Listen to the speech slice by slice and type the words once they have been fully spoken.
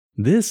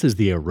This is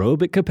the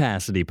Aerobic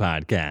Capacity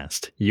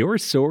Podcast, your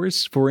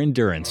source for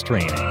endurance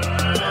training.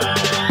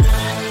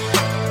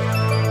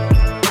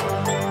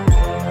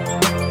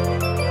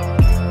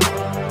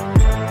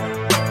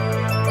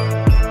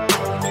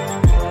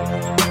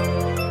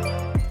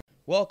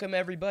 Welcome,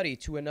 everybody,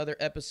 to another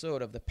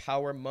episode of the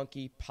Power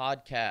Monkey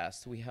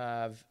Podcast. We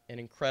have an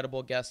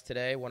incredible guest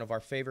today, one of our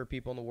favorite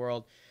people in the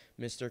world,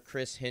 Mr.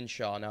 Chris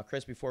Hinshaw. Now,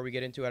 Chris, before we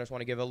get into it, I just want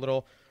to give a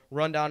little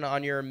rundown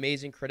on your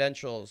amazing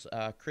credentials.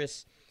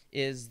 Chris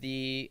is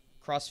the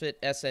CrossFit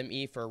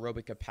SME for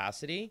Aerobic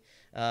Capacity.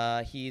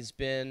 He's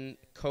been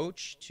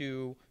coach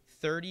to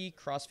 30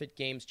 CrossFit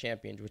Games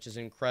champions, which is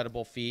an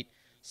incredible feat,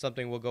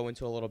 something we'll go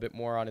into a little bit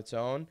more on its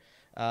own.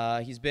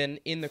 He's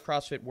been in the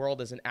CrossFit world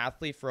as an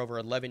athlete for over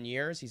 11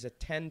 years. He's a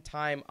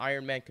 10-time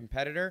Ironman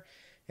competitor,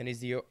 and he's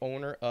the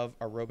owner of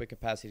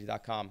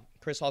aerobiccapacity.com.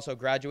 Chris also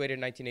graduated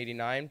in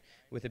 1989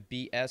 with a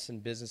BS in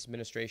Business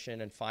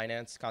Administration and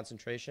Finance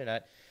concentration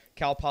at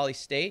Cal Poly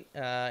State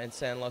in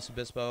San Luis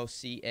Obispo,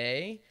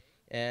 CA.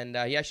 And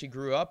he actually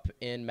grew up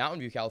in Mountain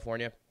View,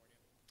 California.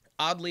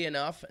 Oddly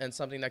enough, and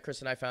something that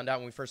Chris and I found out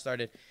when we first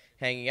started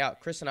hanging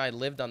out, Chris and I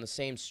lived on the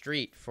same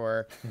street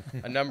for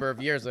a number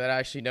of years without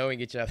actually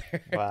knowing each other.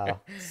 Wow.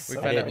 We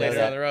found out later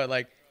down the road,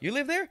 like, you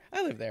live there?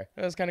 I live there.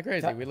 It was kind of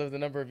crazy. We lived a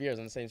number of years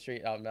on the same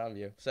street out in Mountain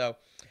View. So,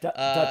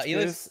 Dutch he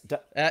lives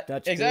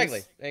Dutch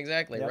exactly,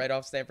 Yep. right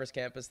off Stanford's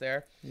campus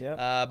there. Yep.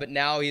 But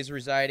now he's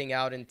residing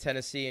out in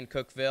Tennessee in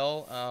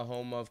Cookeville,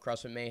 home of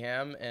CrossFit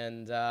Mayhem.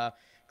 And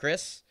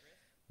Chris,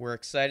 we're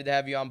excited to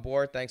have you on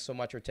board. Thanks so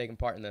much for taking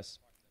part in this.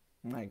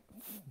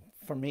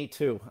 For me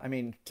too. I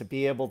mean, to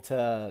be able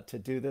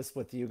to do this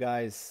with you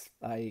guys,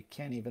 I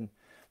can't even.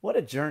 What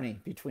a journey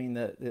between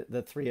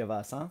the three of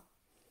us, huh?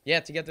 Yeah,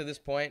 to get to this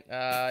point,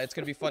 it's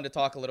going to be fun to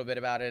talk a little bit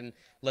about it and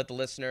let the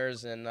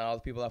listeners and all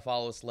the people that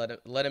follow us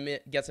let them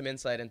get some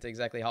insight into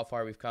exactly how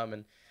far we've come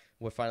and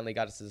what finally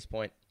got us to this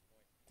point.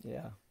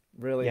 Yeah,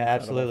 really. Yeah,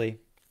 incredible. absolutely.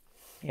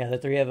 Yeah, the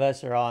three of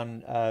us are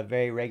on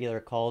very regular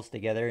calls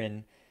together,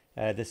 and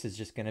this is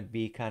just going to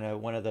be kind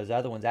of one of those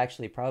other ones.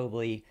 Actually,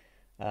 probably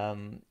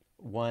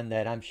one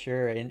that I'm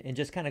sure, and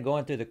just kind of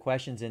going through the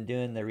questions and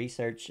doing the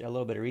research, a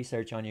little bit of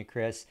research on you,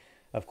 Chris.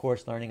 Of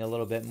course, learning a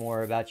little bit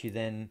more about you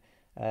than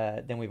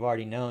we've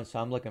already known. So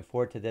I'm looking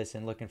forward to this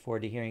and looking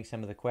forward to hearing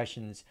some of the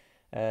questions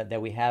that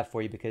we have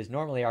for you, because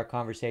normally our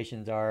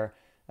conversations are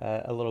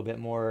a little bit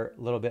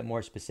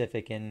more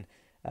specific and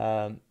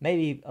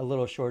maybe a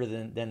little shorter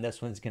than this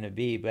one's going to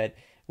be. But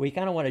we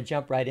kind of want to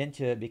jump right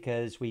into it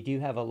because we do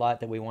have a lot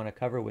that we want to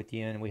cover with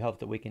you, and we hope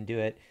that we can do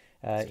it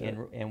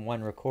in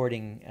one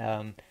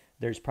recording.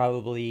 There's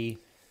probably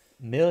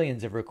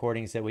millions of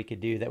recordings that we could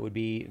do that would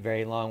be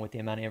very long with the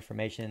amount of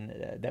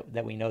information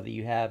that we know that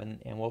you have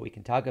and what we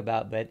can talk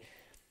about. But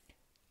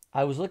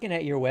I was looking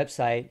at your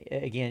website,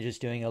 again,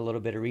 just doing a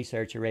little bit of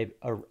research,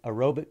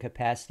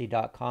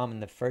 aerobiccapacity.com,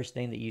 and the first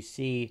thing that you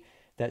see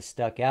that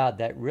stuck out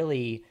that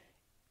really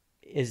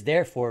is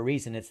there for a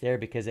reason. It's there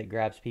because it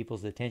grabs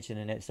people's attention,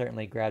 and it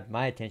certainly grabbed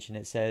my attention.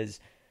 It says,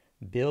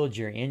 build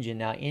your engine.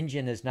 Now,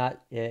 engine is not,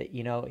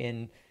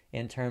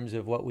 in terms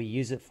of what we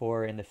use it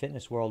for in the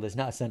fitness world, is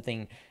not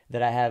something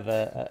that I have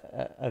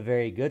a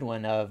very good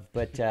one of.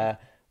 But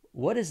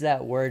what does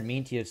that word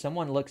mean to you? If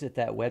someone looks at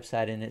that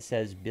website and it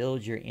says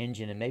build your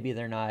engine, and maybe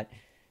they're not,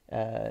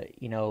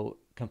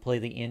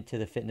 completely into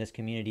the fitness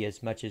community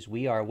as much as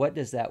we are, what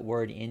does that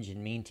word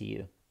engine mean to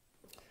you?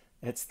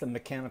 It's the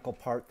mechanical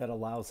part that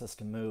allows us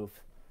to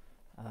move.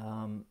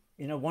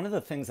 One of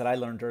the things that I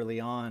learned early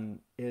on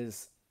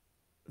is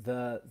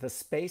the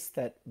space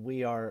that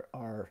we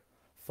are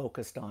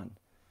focused on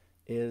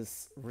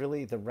is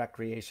really the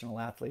recreational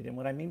athlete. And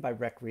what I mean by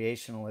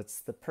recreational, it's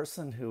the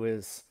person who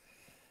is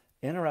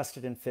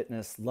interested in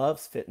fitness,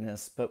 loves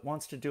fitness, but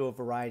wants to do a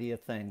variety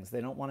of things.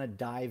 They don't want to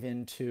dive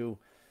into,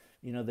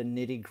 the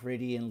nitty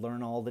gritty and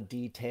learn all the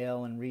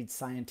detail and read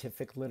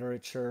scientific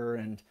literature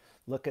and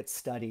look at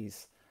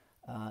studies.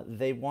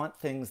 They want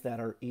things that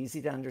are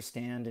easy to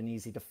understand and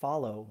easy to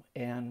follow.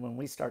 And when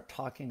we start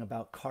talking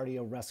about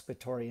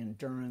cardiorespiratory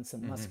endurance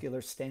and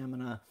muscular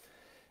stamina,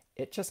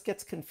 it just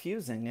gets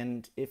confusing.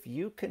 And if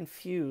you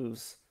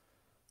confuse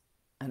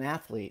an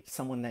athlete,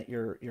 someone that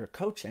you're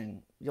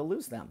coaching, you'll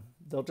lose them.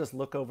 They'll just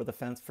look over the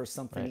fence for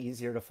something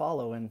easier to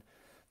follow. And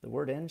the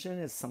word engine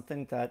is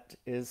something that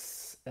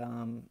is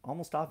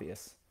almost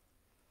obvious.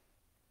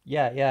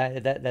 Yeah,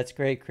 that's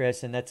great,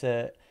 Chris. And that's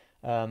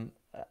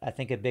I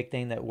think a big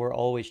thing that we're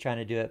always trying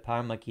to do at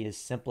Power Monkey is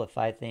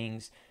simplify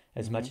things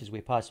as much as we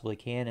possibly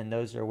can. And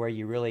those are where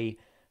you really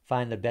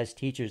find the best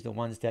teachers, the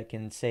ones that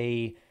can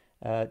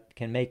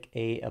make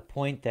a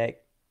point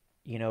that,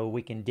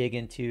 we can dig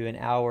into an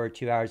hour or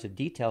 2 hours of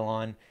detail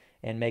on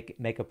and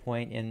make a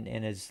point in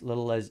as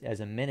little as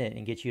a minute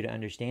and get you to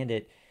understand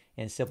it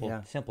in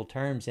simple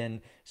terms.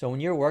 And so when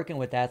you're working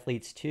with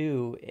athletes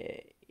too,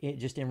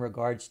 just in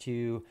regards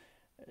to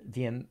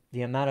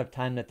the amount of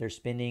time that they're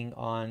spending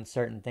on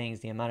certain things,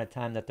 the amount of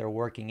time that they're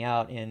working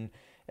out, and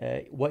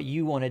what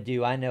you want to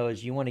do, I know,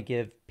 is you want to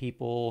give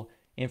people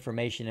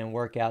information and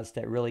workouts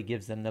that really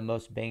gives them the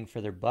most bang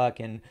for their buck.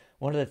 And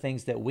one of the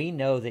things that we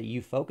know that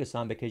you focus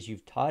on, because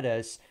you've taught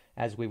us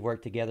as we've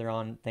worked together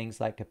on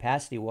things like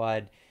Capacity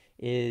WOD,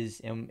 is,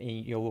 and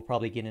we'll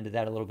probably get into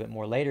that a little bit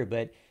more later,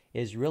 but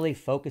is really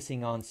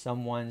focusing on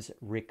someone's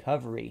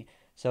recovery.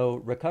 So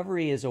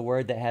recovery is a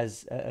word that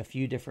has a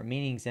few different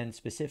meanings, and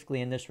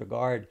specifically in this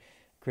regard,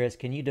 Chris,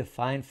 can you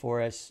define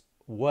for us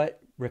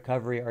what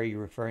recovery are you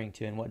referring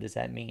to, and what does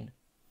that mean?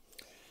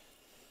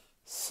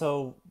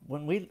 So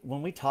when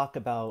we talk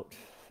about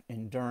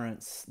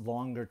endurance,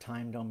 longer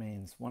time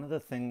domains, one of the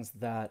things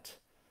that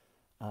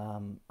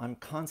I'm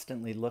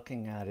constantly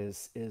looking at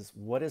is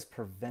what is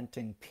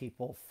preventing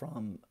people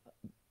from,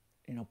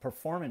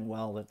 performing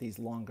well at these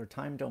longer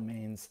time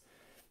domains.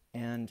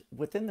 And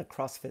within the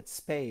CrossFit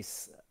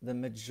space, the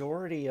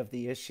majority of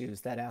the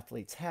issues that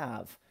athletes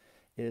have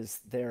is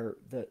the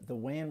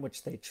way in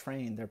which they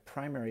train. Their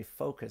primary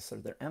focus or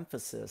their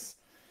emphasis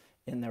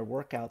in their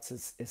workouts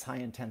is high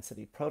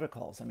intensity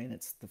protocols. I mean,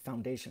 it's the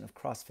foundation of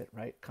CrossFit,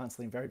 right?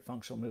 Constantly varied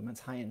functional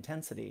movements, high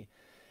intensity.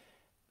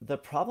 The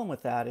problem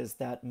with that is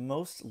that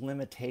most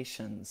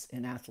limitations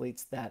in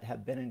athletes that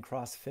have been in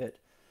CrossFit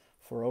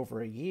for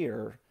over a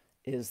year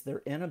is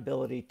their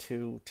inability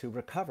to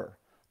recover.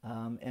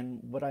 And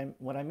what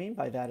I mean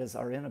by that is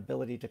our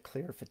inability to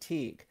clear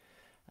fatigue.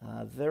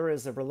 There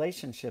is a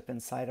relationship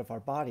inside of our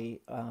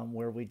body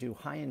where we do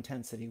high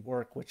intensity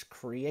work, which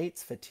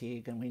creates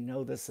fatigue, and we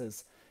know this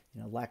is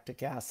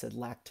lactic acid,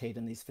 lactate,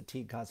 and these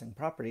fatigue causing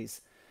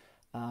properties.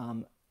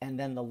 And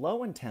then the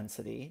low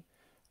intensity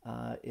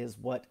is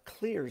what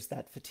clears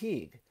that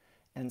fatigue.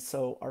 And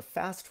so our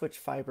fast twitch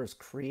fibers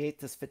create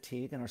this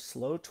fatigue, and our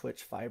slow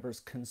twitch fibers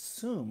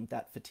consume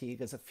that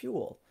fatigue as a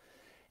fuel.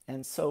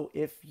 And so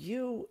if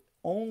you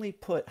only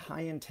put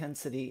high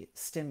intensity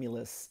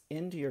stimulus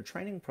into your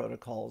training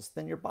protocols,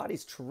 then your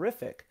body's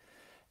terrific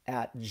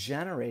at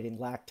generating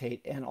lactate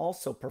and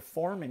also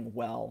performing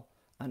well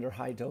under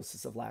high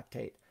doses of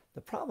lactate. The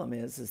problem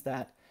is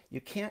that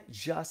you can't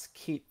just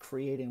keep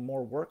creating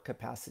more work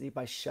capacity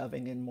by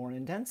shoving in more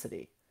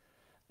intensity.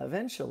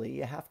 Eventually,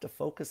 you have to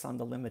focus on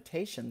the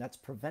limitation that's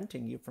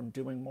preventing you from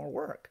doing more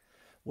work,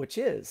 which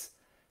is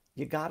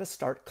you got to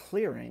start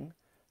clearing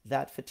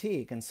that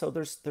fatigue. And so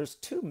there's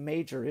two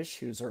major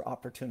issues or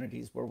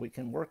opportunities where we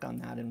can work on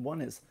that. And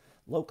one is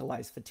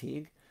localized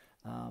fatigue,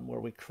 where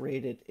we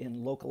create it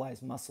in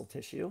localized muscle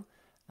tissue.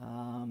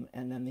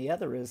 And then the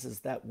other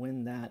is that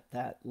when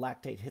that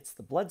lactate hits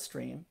the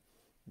bloodstream,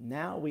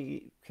 now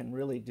we can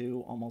really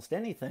do almost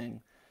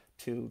anything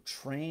to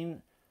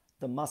train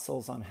the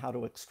muscles on how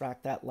to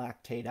extract that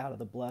lactate out of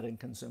the blood and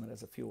consume it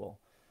as a fuel.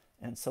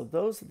 And so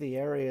those are the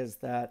areas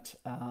that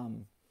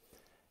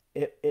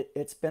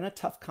it's been a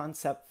tough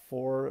concept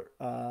for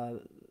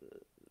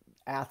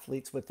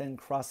athletes within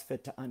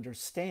CrossFit to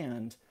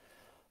understand.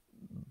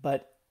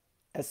 But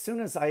as soon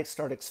as I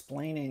start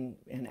explaining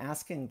and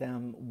asking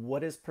them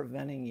what is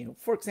preventing you,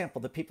 for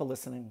example, the people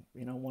listening,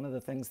 one of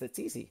the things that's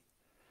easy,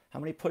 how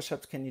many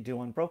push-ups can you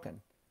do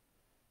unbroken?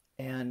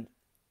 And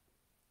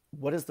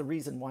what is the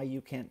reason why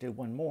you can't do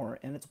one more?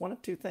 And it's one of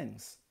two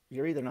things.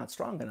 You're either not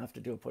strong enough to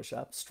do a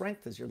push-up,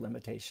 strength is your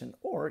limitation,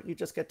 or you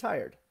just get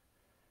tired.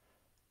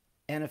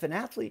 And if an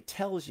athlete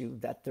tells you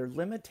that their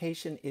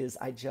limitation is,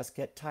 I just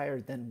get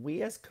tired, then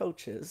we as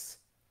coaches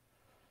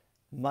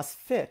must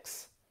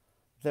fix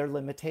their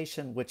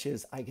limitation, which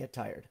is, I get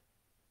tired.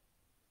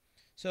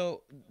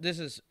 So this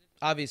is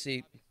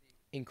obviously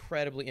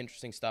incredibly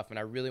interesting stuff, and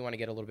I really want to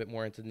get a little bit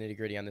more into the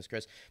nitty-gritty on this,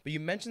 Chris. But you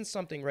mentioned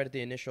something right at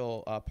the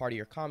initial part of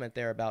your comment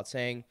there about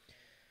saying,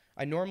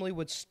 I normally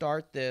would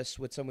start this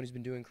with someone who's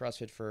been doing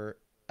CrossFit for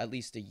at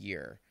least a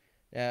year.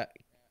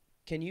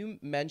 Can you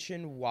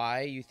mention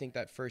why you think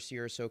that first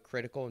year is so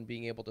critical in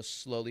being able to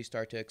slowly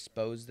start to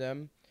expose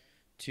them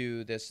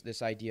to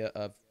this idea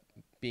of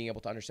being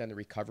able to understand the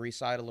recovery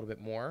side a little bit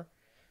more?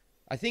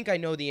 I think I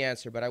know the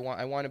answer, but I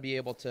want to be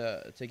able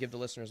to give the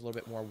listeners a little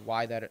bit more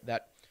why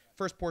that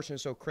first portion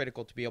is so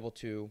critical to be able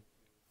to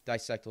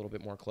dissect a little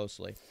bit more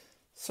closely.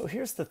 So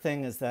here's the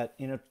thing is that,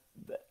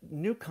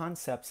 new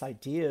concepts,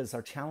 ideas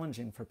are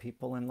challenging for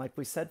people. And like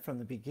we said from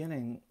the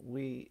beginning,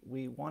 we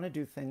want to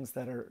do things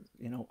that are,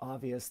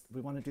 obvious. We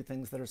want to do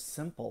things that are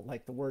simple,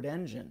 like the word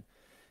engine.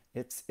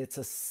 It's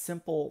a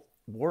simple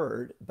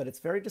word, but it's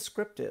very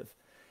descriptive.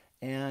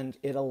 And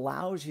it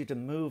allows you to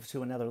move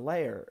to another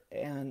layer.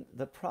 And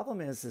the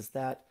problem is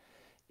that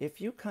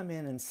if you come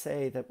in and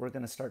say that we're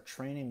going to start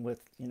training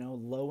with,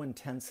 low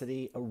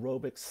intensity,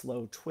 aerobic,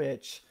 slow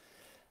twitch,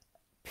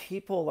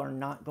 people are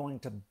not going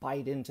to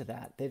bite into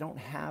that. They don't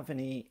have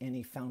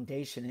any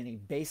foundation, any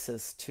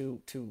basis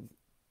to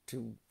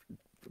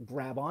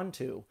grab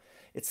onto.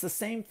 It's the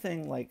same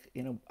thing like,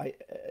 in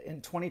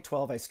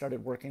 2012, I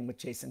started working with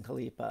Jason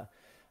Khalipa.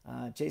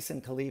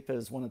 Jason Khalipa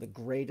is one of the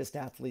greatest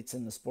athletes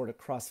in the sport of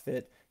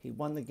CrossFit. He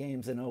won the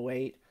games in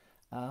 '08.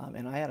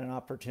 And I had an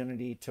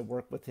opportunity to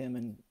work with him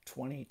in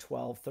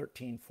 2012,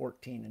 13,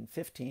 14, and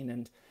 15.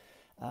 And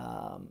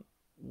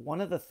one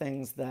of the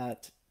things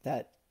that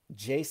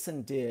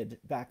Jason did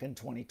back in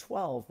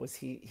 2012 was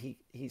he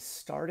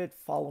started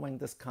following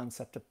this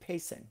concept of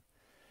pacing.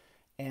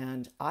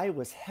 And I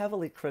was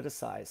heavily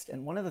criticized.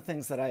 And one of the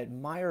things that I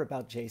admire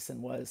about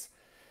Jason was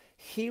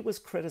he was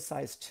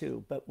criticized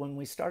too. But when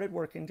we started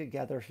working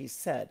together, he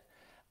said,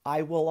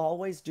 I will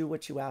always do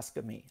what you ask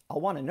of me.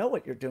 I'll want to know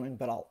what you're doing,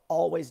 but I'll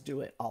always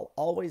do it. I'll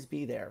always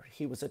be there.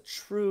 He was a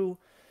true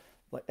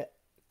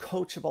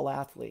coachable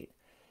athlete.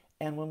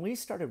 And when we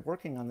started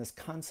working on this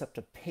concept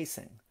of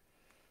pacing,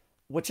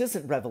 which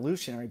isn't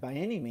revolutionary by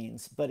any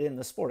means, but in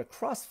the sport of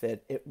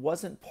CrossFit, it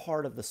wasn't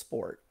part of the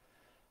sport.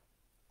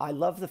 I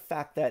love the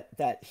fact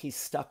that he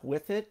stuck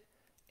with it,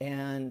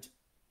 and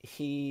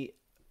he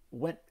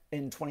went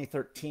in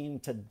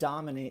 2013 to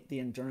dominate the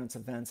endurance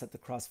events at the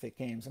CrossFit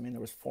Games. I mean, there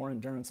was 4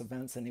 endurance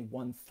events, and he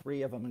won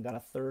 3 of them and got a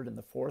third in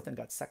the 4th and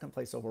got second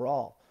place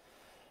overall.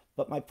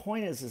 But my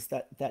point is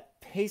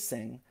that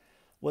pacing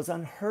was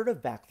unheard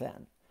of back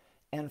then.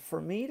 And for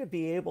me to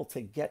be able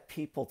to get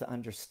people to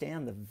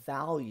understand the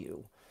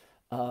value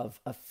of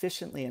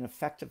efficiently and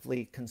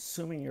effectively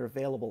consuming your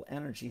available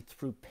energy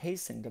through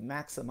pacing to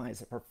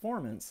maximize a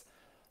performance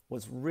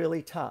was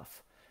really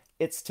tough.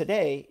 It's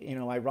today,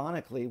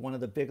 ironically, one of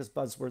the biggest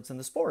buzzwords in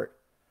the sport,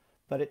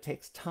 but it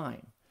takes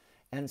time.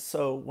 And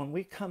so when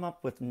we come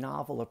up with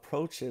novel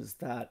approaches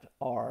that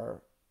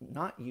are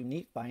not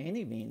unique by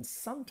any means,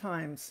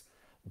 sometimes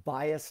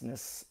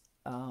biasness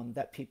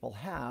that people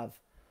have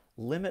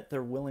limit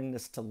their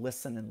willingness to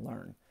listen and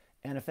learn.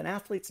 And if an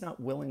athlete's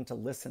not willing to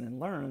listen and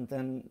learn,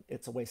 then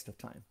it's a waste of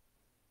time.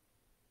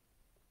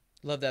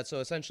 Love that. So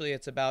essentially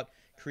it's about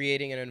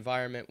creating an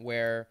environment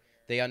where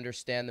they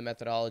understand the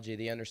methodology,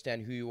 they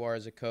understand who you are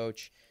as a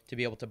coach, to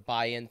be able to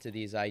buy into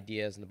these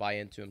ideas and to buy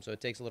into them. So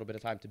it takes a little bit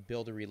of time to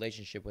build a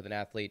relationship with an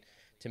athlete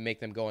to make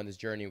them go on this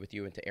journey with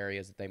you into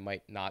areas that they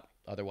might not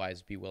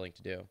otherwise be willing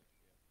to do.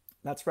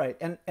 That's right.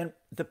 And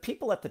the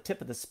people at the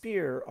tip of the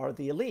spear are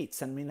the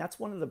elites. I mean, that's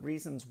one of the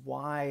reasons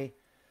why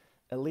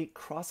elite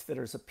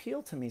CrossFitters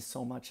appeal to me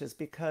so much, is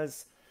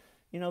because,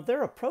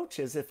 their approach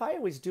is, if I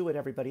always do what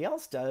everybody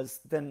else does,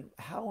 then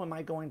how am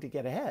I going to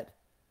get ahead?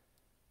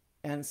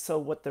 And so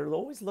what they're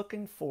always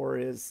looking for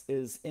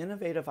is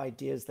innovative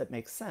ideas that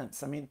make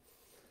sense. I mean,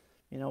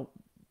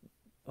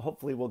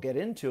 hopefully we'll get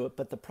into it,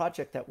 but the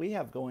project that we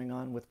have going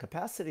on with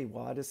Capacity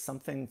WOD is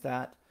something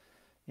that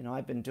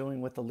I've been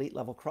doing with elite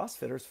level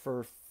CrossFitters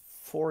for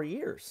 4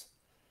 years.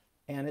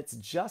 And it's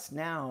just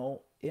now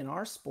in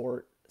our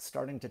sport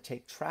starting to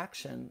take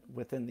traction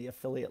within the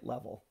affiliate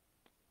level.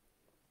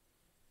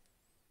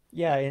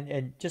 Yeah,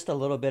 and just a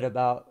little bit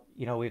about,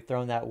 we've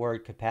thrown that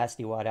word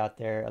Capacity WOD out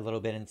there a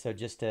little bit. And so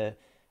just to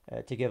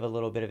give a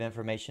little bit of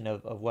information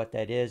of what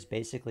that is,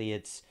 basically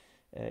it's,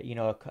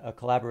 a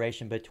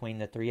collaboration between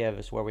the 3 of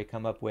us where we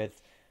come up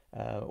with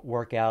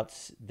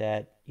workouts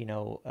that,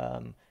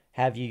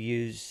 have you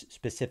use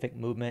specific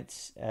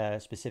movements,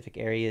 specific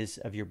areas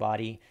of your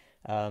body,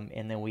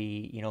 and then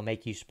we,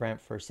 make you sprint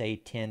for say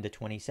 10 to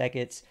 20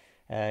 seconds,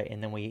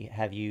 and then we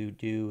have you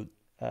do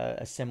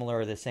a similar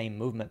or the same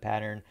movement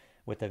pattern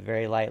with a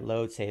very light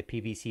load, say a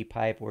PVC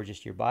pipe or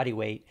just your body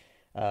weight,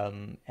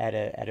 at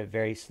a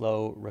very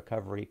slow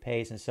recovery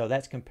pace. And so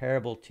that's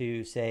comparable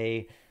to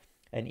say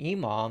an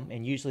EMOM,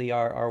 and usually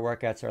our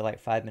workouts are like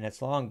 5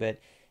 minutes long, but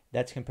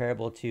that's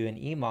comparable to an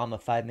EMOM, a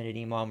 5-minute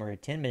EMOM or a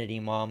 10-minute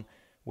EMOM,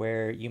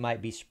 where you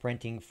might be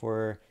sprinting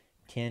for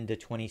 10 to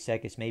 20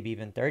 seconds, maybe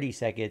even 30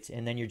 seconds,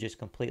 and then you're just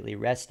completely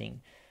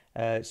resting.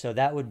 So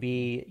that would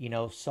be,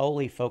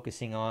 solely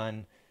focusing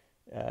on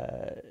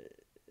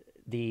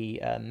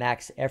the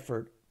max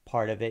effort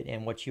part of it.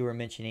 And what you were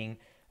mentioning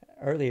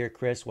earlier,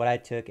 Chris, what I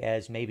took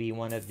as maybe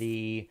one of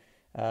the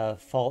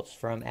faults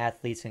from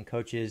athletes and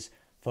coaches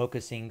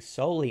focusing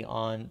solely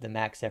on the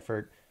max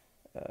effort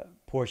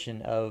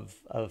portion of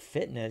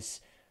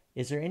fitness.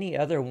 Is there any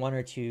other 1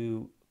 or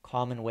 2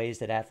 common ways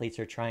that athletes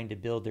are trying to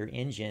build their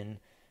engine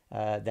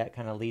that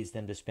kind of leads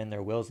them to spin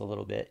their wheels a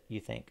little bit, you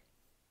think?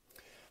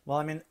 Well,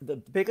 I mean, the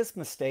biggest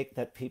mistake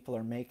that people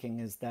are making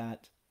is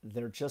that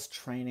they're just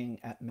training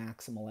at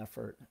maximal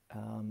effort.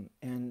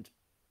 And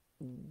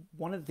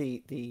one of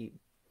the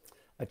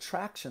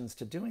attractions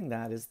to doing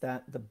that is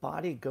that the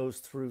body goes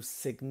through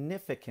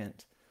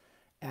significant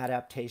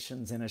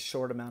adaptations in a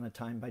short amount of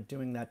time by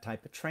doing that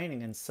type of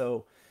training. And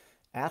so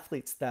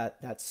athletes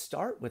that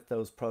start with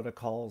those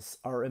protocols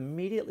are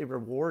immediately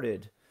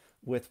rewarded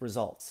with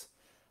results.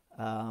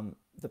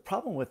 The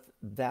problem with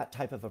that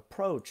type of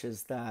approach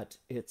is that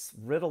it's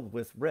riddled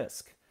with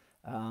risk,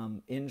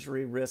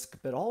 injury risk,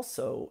 but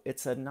also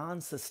it's a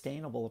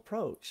non-sustainable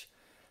approach.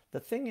 The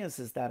thing is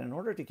that in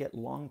order to get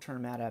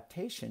long-term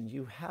adaptation,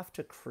 you have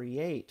to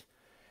create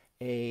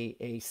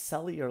a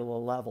cellular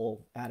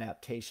level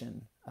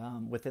adaptation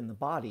within the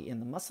body, in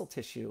the muscle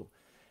tissue.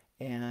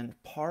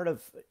 And part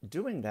of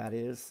doing that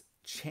is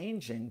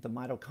changing the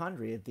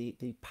mitochondria,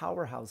 the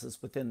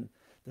powerhouses within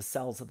the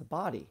cells of the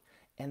body.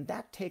 And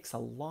that takes a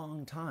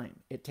long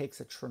time. It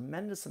takes a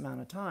tremendous amount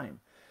of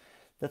time.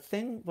 The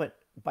thing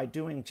by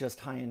doing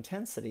just high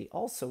intensity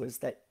also is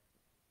that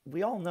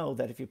we all know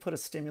that if you put a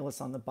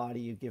stimulus on the body,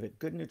 you give it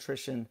good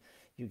nutrition,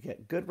 you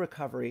get good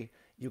recovery,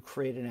 you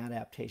create an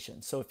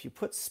adaptation. So if you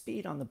put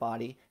speed on the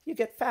body, you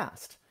get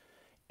fast.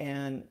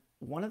 And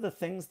one of the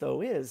things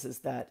though is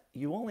that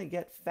you only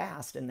get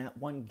fast in that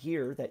one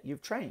gear that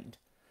you've trained.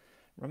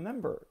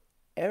 Remember,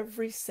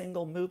 every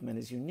single movement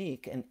is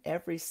unique and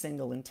every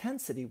single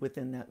intensity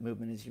within that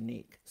movement is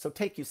unique. So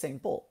take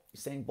Usain Bolt.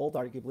 Usain Bolt,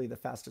 arguably the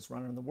fastest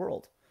runner in the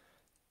world.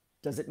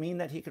 Does it mean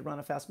that he could run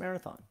a fast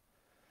marathon?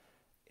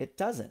 It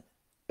doesn't,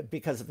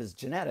 because of his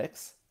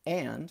genetics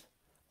and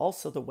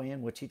also the way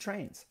in which he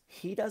trains.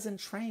 He doesn't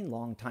train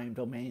long time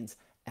domains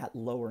at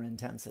lower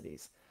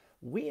intensities.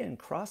 We in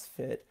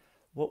CrossFit,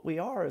 what we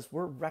are is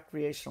we're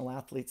recreational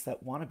athletes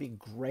that want to be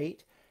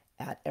great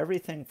at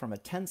everything from a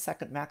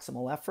 10-second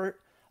maximal effort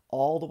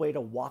all the way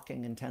to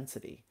walking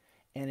intensity.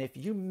 And if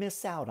you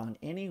miss out on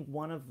any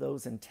one of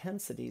those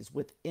intensities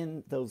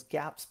within those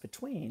gaps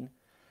between,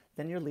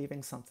 then you're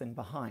leaving something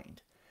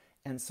behind.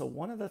 And so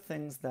one of the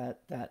things that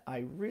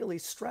I really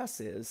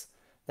stress is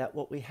that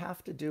what we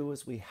have to do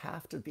is we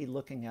have to be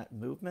looking at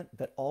movement,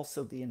 but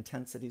also the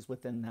intensities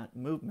within that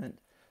movement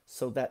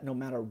so that no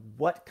matter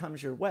what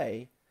comes your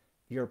way,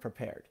 you're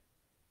prepared.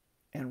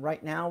 And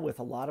right now with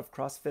a lot of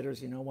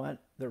CrossFitters, you know what?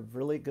 They're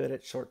really good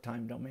at short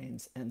time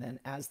domains. And then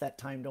as that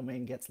time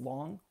domain gets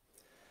long,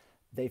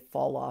 they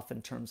fall off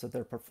in terms of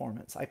their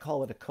performance. I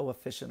call it a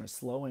coefficient of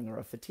slowing or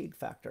a fatigue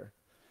factor.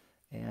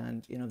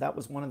 And, that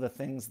was one of the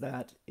things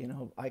that,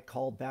 I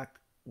called back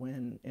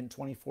when in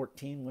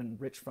 2014, when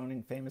Rich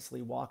Froning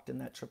famously walked in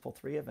that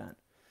 333 event.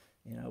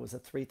 It was a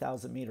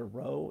 3,000 meter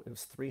row. It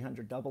was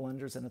 300 double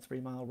unders and a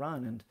 3-mile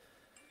run. And,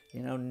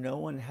 no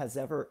one has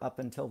ever up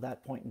until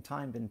that point in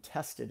time been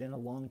tested in a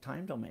long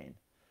time domain.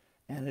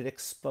 And it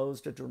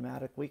exposed a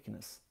dramatic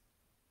weakness.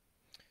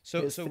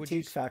 His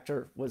fatigue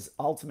factor was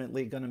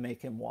ultimately going to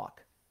make him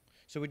walk.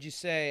 So would you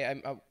say,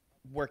 I'm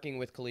working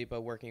with Khalipa,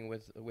 working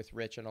with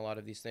Rich and a lot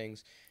of these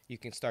things, you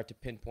can start to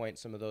pinpoint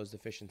some of those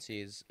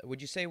deficiencies.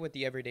 Would you say with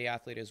the everyday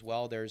athlete as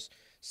well, there's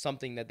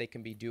something that they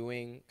can be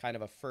doing, kind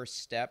of a first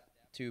step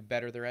to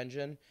better their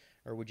engine?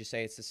 Or would you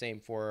say it's the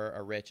same for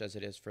a Rich as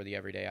it is for the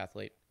everyday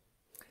athlete?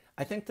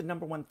 I think the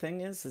number one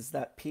thing is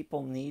that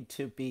people need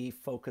to be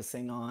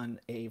focusing on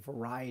a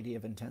variety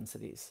of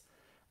intensities.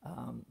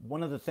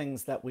 One of the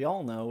things that we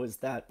all know is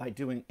that by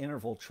doing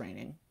interval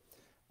training,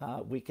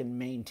 we can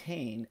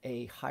maintain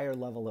a higher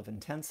level of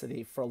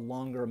intensity for a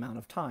longer amount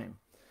of time.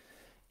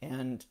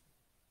 And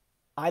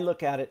I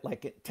look at it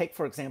like, take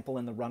for example,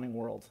 in the running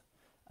world.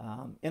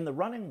 In the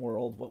running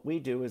world, what we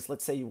do is,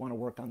 let's say you want to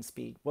work on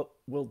speed. What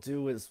we'll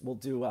do is we'll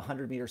do a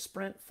 100-meter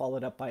sprint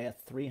followed up by a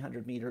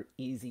 300-meter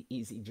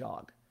easy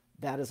jog.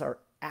 That is our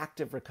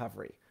active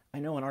recovery. I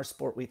know in our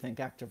sport we think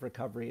active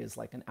recovery is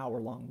like an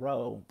hour-long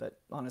row, but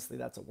honestly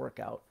that's a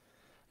workout.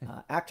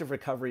 Active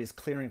recovery is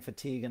clearing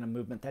fatigue in a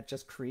movement that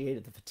just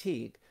created the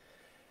fatigue.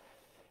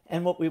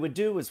 And what we would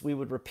do is we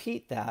would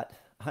repeat that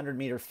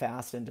 100-meter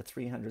fast into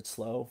 300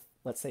 slow,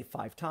 let's say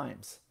 5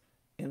 times.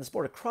 In the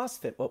sport of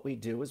CrossFit, what we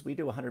do is we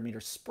do a 100-meter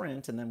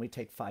sprint and then we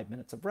take 5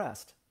 minutes of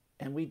rest.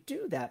 And we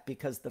do that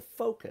because the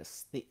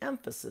focus, the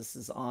emphasis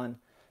is on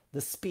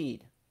the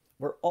speed.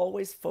 We're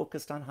always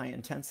focused on high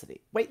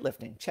intensity.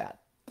 Weightlifting, Chad,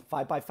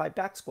 5x5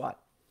 back squat.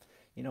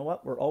 You know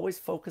what? We're always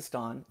focused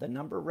on the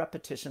number of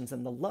repetitions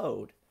and the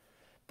load.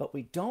 But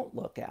we don't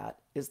look at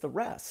is the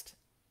rest.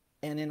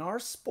 And in our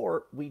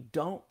sport, we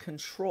don't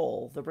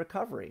control the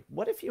recovery.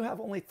 What if you have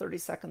only 30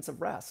 seconds of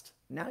rest?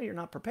 Now you're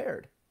not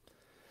prepared.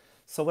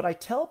 So what I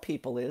tell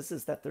people is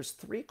that there's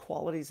 3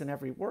 qualities in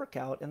every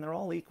workout and they're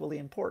all equally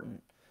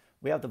important.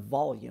 We have the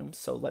volume.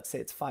 So let's say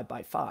it's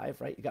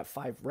 5x5, right? You got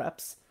 5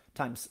 reps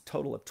times a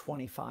total of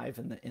 25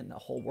 in the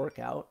whole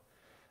workout.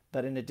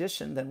 But in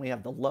addition, then we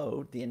have the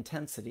load, the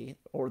intensity,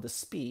 or the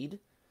speed,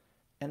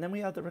 and then we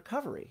have the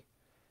recovery.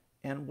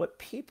 And what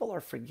people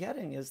are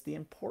forgetting is the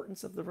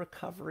importance of the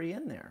recovery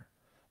in there.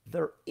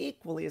 They're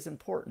equally as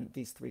important,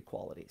 these 3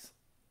 qualities.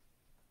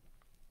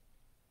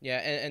 Yeah,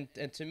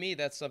 and to me,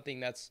 that's something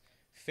that's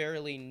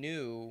fairly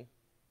new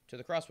to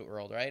the CrossFit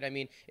world, right? I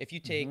mean, if you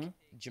take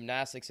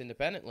gymnastics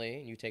independently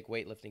and you take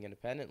weightlifting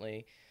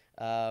independently,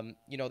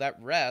 that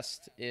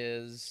rest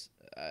is,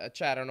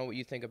 Chad, I don't know what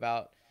you think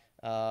about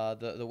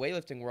the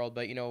weightlifting world,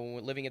 but,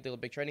 living at the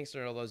Olympic Training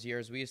Center all those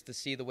years, we used to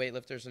see the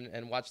weightlifters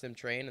and watch them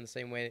train in the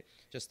same way,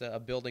 just a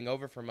building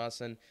over from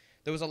us. And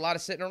there was a lot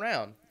of sitting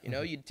around,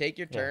 you'd take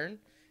your turn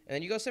and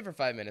then you go sit for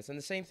 5 minutes. And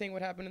the same thing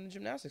would happen in the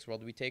gymnastics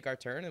world. We take our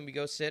turn and we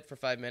go sit for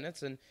 5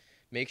 minutes and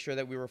make sure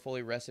that we were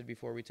fully rested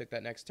before we took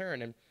that next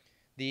turn. And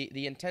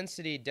the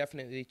intensity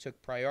definitely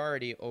took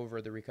priority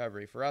over the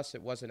recovery. For us,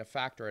 it wasn't a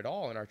factor at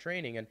all in our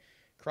training. And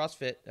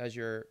CrossFit, as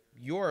you're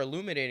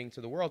illuminating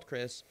to the world,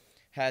 Chris,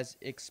 has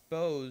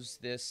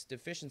exposed this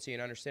deficiency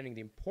in understanding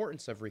the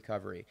importance of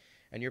recovery.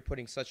 And you're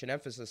putting such an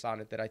emphasis on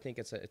it that I think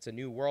it's a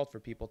new world for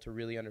people to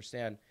really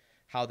understand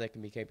how they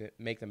can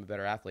make them a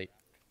better athlete.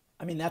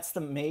 I mean, that's the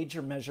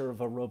major measure of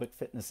aerobic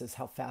fitness, is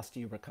how fast do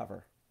you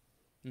recover.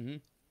 Mm-hmm.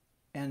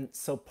 And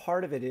so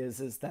part of it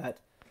is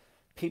that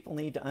people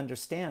need to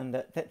understand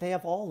that they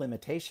have all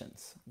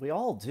limitations. We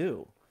all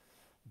do.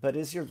 But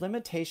is your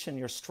limitation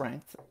your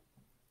strength,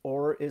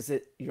 or is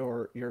it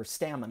your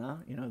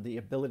stamina, the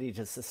ability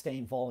to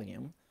sustain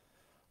volume,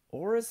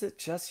 or is it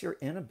just your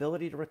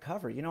inability to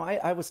recover?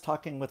 I was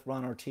talking with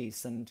Ron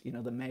Ortiz, and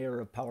the mayor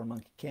of Power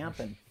Monkey Camp,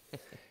 and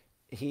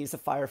he's a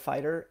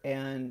firefighter,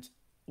 and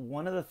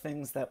one of the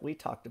things that we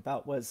talked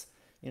about was,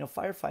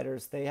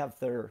 firefighters, they have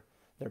their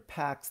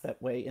packs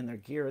that weigh in their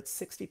gear, it's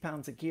 60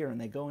 pounds of gear, and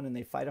they go in and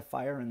they fight a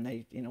fire, and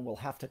they will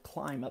have to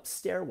climb up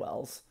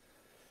stairwells,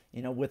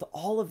 with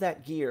all of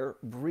that gear,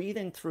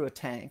 breathing through a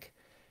tank,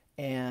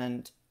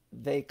 and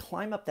they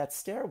climb up that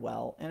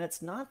stairwell, and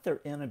it's not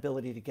their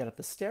inability to get up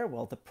the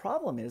stairwell. The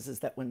problem is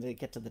that when they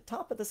get to the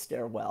top of the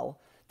stairwell,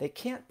 they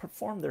can't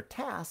perform their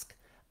task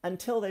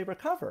until they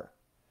recover.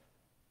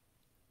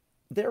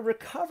 Their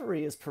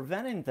recovery is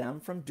preventing them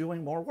from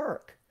doing more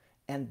work.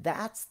 And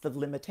that's the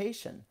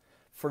limitation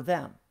for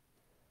them.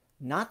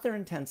 Not their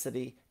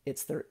intensity,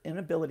 it's their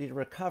inability to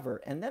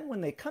recover. And then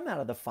when they come out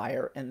of the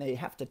fire and they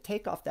have to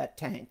take off that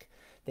tank,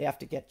 they have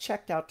to get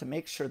checked out to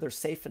make sure they're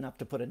safe enough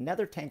to put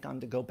another tank on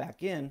to go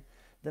back in.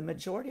 The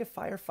majority of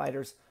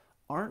firefighters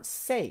aren't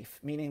safe,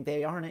 meaning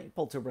they aren't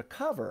able to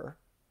recover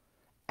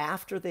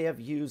after they have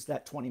used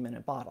that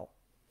 20-minute bottle.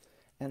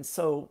 And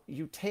so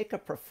you take a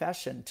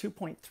profession,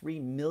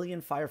 2.3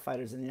 million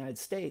firefighters in the United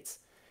States,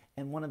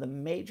 and one of the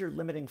major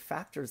limiting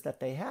factors that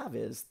they have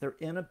is their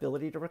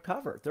inability to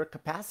recover. They're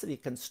capacity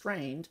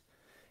constrained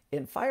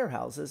in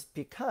firehouses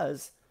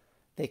because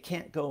they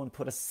can't go and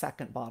put a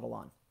second bottle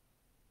on.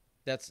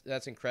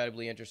 That's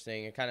incredibly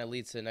interesting. It kind of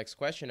leads to the next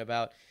question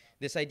about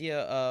this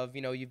idea of,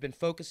 you've been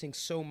focusing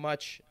so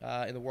much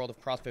in the world of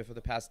CrossFit for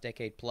the past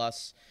decade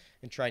plus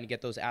and trying to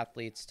get those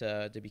athletes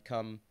to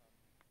become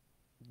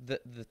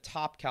the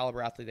top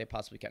caliber athlete they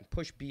possibly can,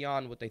 push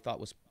beyond what they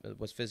thought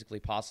was physically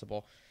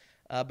possible.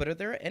 But are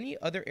there any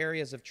other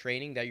areas of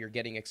training that you're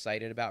getting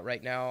excited about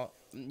right now?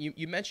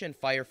 You mentioned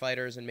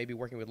firefighters and maybe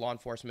working with law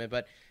enforcement,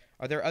 but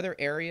are there other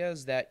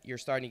areas that you're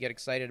starting to get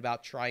excited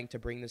about trying to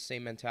bring the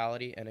same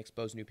mentality and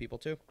expose new people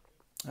to?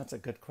 That's a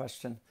good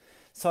question.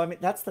 So,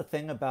 that's the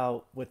thing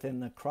about within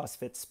the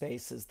CrossFit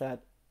space is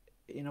that,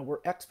 we're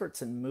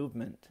experts in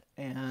movement.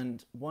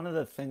 And one of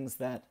the things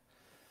that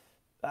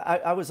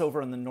I was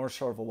over on the North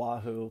Shore of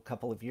Oahu a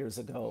couple of years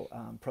ago.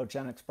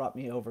 Progenics brought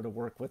me over to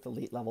work with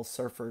elite level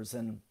surfers,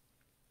 and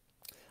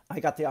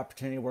I got the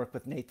opportunity to work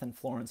with Nathan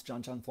Florence,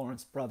 John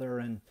Florence's brother,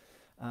 and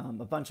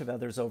a bunch of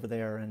others over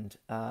there. And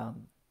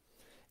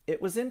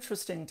it was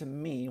interesting to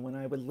me when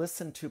I would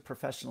listen to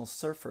professional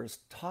surfers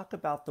talk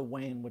about the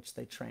way in which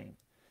they train.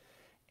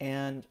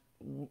 And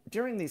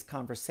during these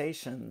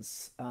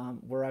conversations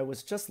where I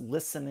was just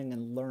listening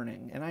and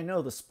learning, and I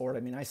know the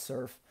sport, I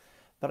surf,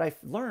 but I've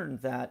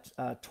learned that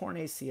torn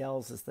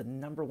ACLs is the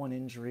 #1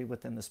 injury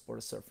within the sport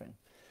of surfing.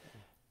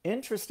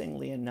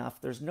 Interestingly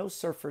enough, there's no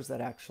surfers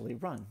that actually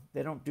run.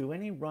 They don't do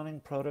any running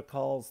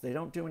protocols. They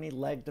don't do any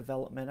leg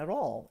development at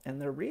all.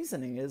 And their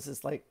reasoning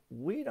is like,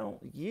 we don't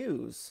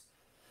use,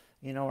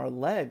 our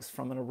legs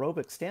from an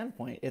aerobic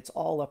standpoint. It's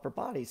all upper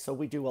body. So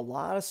we do a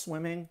lot of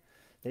swimming.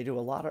 They do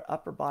a lot of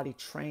upper body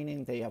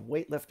training. They have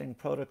weightlifting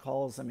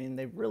protocols.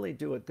 They really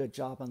do a good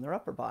job on their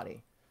upper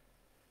body.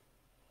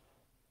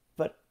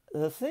 But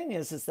the thing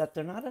is that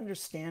they're not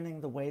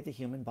understanding the way the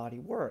human body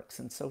works.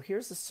 And so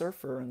here's a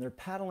surfer, and they're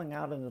paddling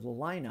out into the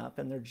lineup,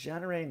 and they're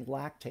generating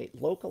lactate,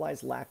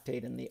 localized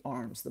lactate in the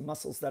arms, the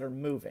muscles that are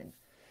moving.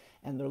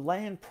 And they're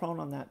laying prone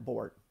on that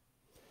board.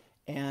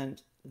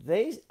 And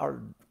they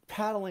are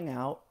paddling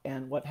out,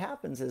 and what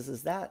happens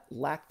is that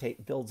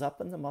lactate builds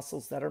up in the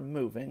muscles that are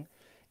moving.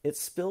 It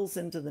spills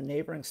into the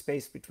neighboring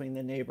space between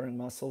the neighboring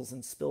muscles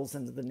and spills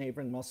into the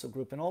neighboring muscle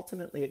group, and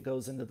ultimately it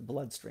goes into the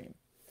bloodstream.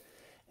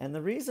 And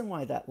the reason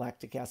why that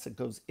lactic acid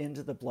goes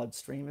into the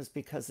bloodstream is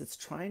because it's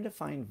trying to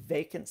find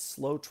vacant,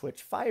 slow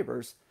twitch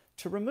fibers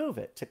to remove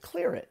it, to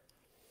clear it.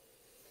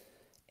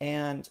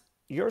 And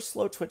your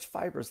slow twitch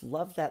fibers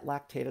love that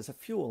lactate as a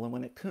fuel. And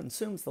when it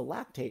consumes the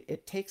lactate,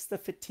 it takes the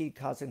fatigue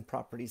causing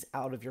properties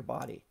out of your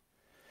body.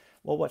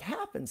 Well, what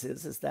happens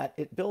is that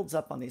it builds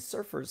up on these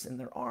surfers in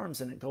their arms,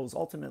 and it goes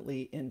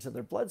ultimately into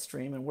their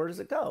bloodstream. And where does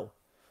it go?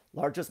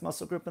 Largest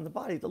muscle group in the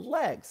body, the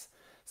legs.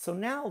 So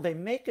now they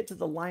make it to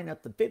the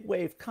lineup, the big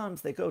wave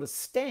comes, they go to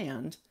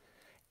stand,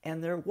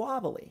 and they're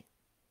wobbly.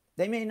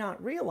 They may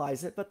not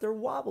realize it, but they're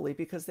wobbly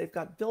because they've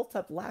got built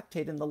up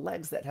lactate in the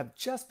legs that have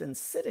just been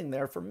sitting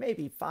there for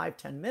maybe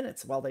 5-10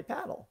 minutes while they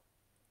paddle.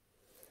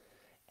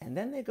 And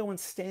then they go and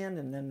stand,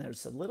 and then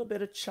there's a little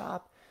bit of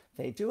chop.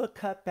 They do a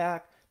cut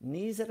back,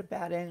 knees at a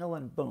bad angle,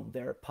 and boom,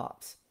 there it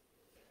pops.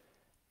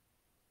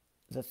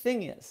 The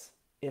thing is,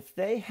 if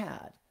they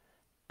had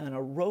an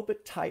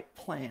aerobic type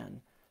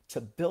plan to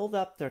build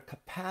up their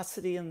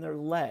capacity in their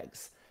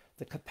legs,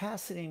 the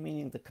capacity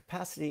meaning the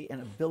capacity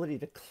and ability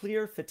to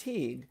clear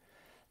fatigue,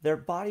 their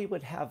body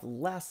would have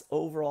less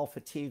overall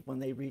fatigue when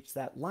they reach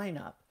that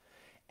lineup.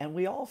 And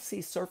we all see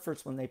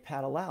surfers when they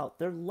paddle out,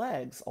 their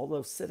legs,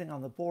 although sitting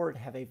on the board,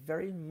 have a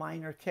very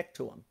minor kick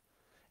to them.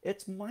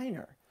 It's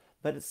minor,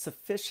 but it's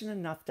sufficient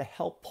enough to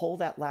help pull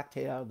that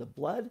lactate out of the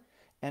blood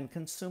and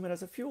consume it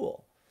as a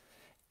fuel.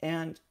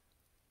 And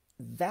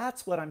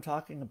that's what I'm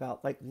talking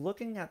about, like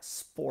looking at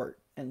sport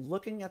and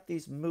looking at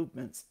these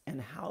movements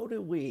and how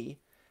do we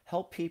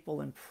help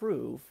people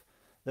improve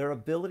their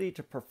ability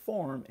to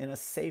perform in a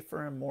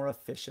safer and more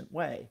efficient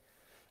way.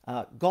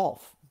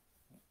 Golf,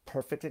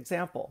 perfect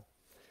example.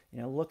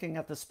 Looking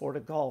at the sport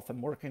of golf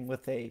and working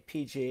with a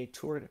PGA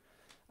Tour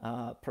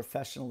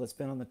professional that's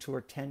been on the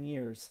tour 10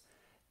 years.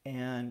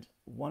 And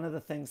one of the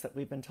things that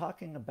we've been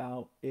talking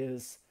about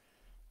is,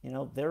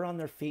 they're on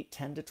their feet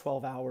 10 to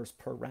 12 hours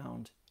per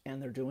round,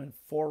 and they're doing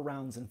 4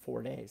 rounds in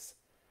 4 days.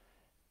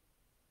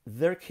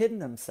 They're kidding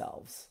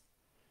themselves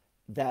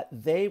that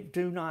they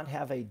do not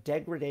have a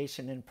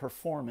degradation in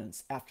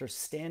performance after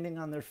standing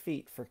on their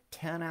feet for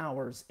 10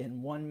 hours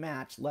in one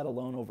match, let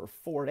alone over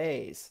 4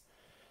 days.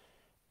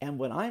 And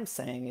what I'm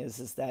saying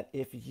is that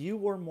if you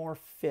were more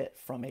fit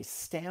from a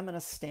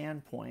stamina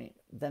standpoint,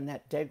 then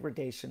that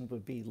degradation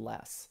would be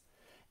less.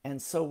 And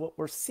so what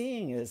we're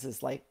seeing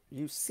is like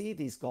you see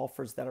these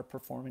golfers that are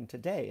performing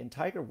today, and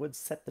Tiger Woods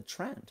set the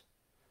trend.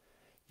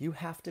 You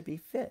have to be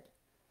fit,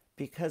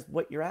 because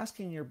what you're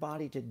asking your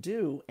body to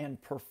do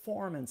and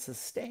perform and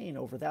sustain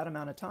over that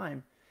amount of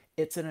time,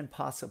 it's an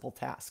impossible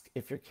task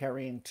if you're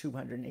carrying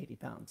 280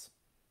 pounds.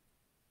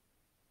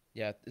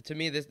 Yeah, to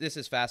me, this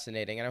is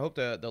fascinating, and I hope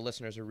the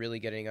listeners are really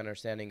getting an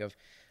understanding of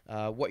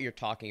what you're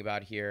talking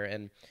about here.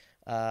 And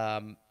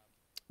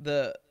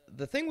the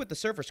thing with the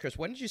surfers, Chris,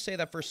 when did you say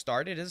that first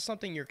started? Is it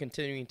something you're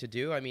continuing to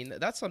do? I mean,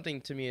 that's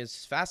something to me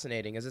is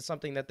fascinating. Is it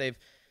something that they've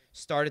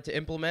started to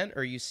implement,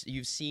 or you've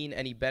seen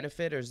any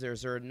benefit, or is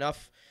there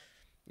enough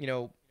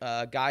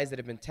guys that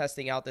have been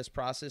testing out this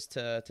process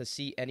to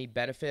see any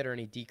benefit or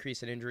any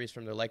decrease in injuries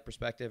from their leg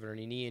perspective, or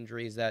any knee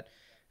injuries that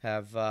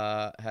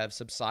have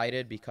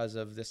subsided because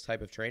of this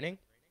type of training?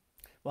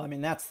 Well, I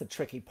mean, that's the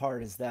tricky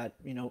part, is that,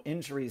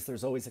 injuries,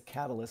 there's always a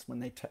catalyst when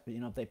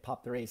they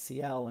pop their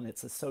ACL, and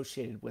it's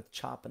associated with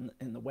chop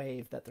in the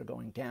wave that they're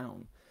going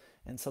down.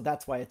 And so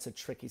that's why it's a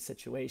tricky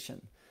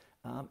situation.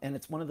 And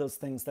it's one of those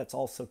things that's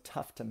also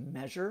tough to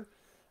measure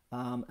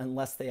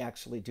unless they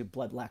actually do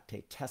blood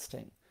lactate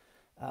testing.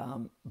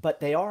 But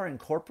they are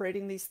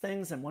incorporating these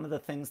things. And one of the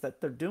things that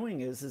they're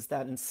doing is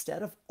that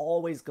instead of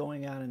always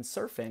going out and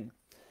surfing,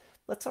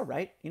 that's all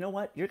right. You know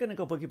what? You're going to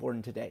go boogie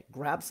boarding today.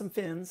 Grab some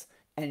fins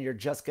and you're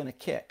just going to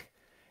kick.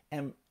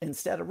 And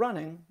instead of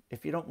running,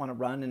 if you don't want to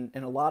run,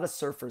 and a lot of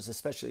surfers,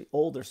 especially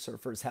older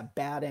surfers, have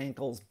bad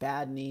ankles,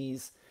 bad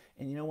knees,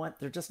 and you know what?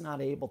 They're just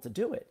not able to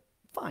do it.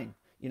 Fine.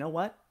 You know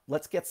what?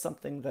 Let's get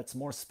something that's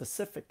more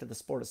specific to the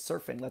sport of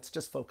surfing. Let's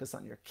just focus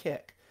on your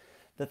kick.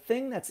 The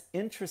thing that's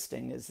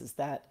interesting is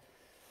that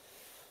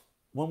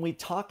when we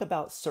talk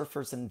about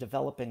surfers and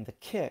developing the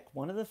kick,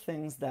 one of the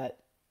things that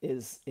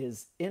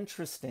is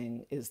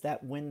interesting is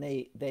that when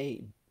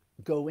they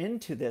go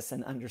into this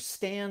and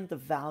understand the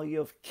value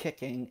of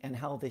kicking and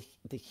how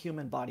the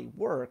human body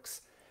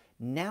works,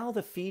 now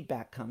the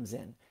feedback comes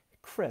in.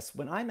 Chris,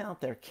 when I'm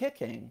out there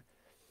kicking,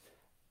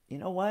 you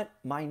know what?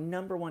 My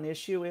number one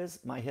issue is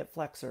my hip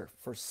flexor.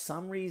 For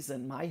some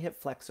reason, my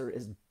hip flexor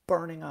is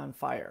burning on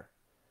fire.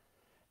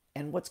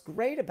 And what's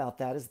great about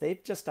that is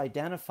they've just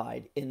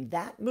identified in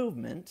that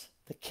movement,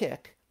 the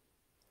kick,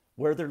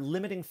 where their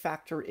limiting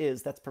factor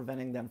is that's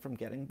preventing them from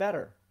getting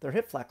better, their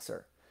hip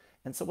flexor.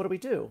 And so what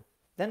do?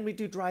 Then we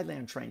do dry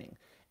land training.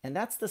 And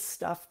that's the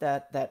stuff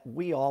that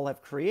we all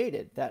have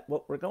created, that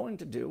what we're going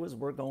to do is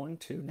we're going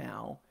to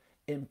now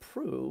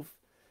improve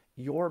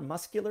your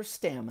muscular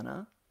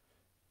stamina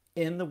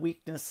in the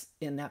weakness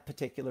in that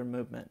particular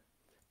movement.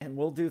 And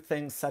we'll do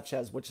things such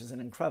as, which is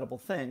an incredible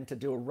thing, to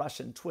do a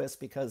Russian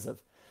twist because of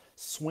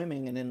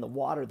swimming and in the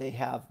water they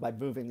have by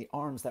moving the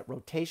arms, that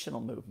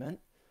rotational movement.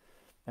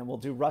 And we'll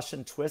do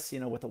Russian twists,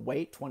 with a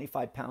weight,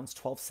 25 pounds,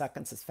 12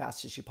 seconds, as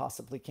fast as you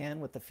possibly can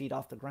with the feet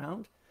off the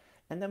ground.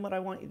 And then what I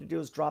want you to do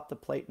is drop the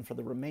plate, and for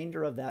the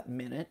remainder of that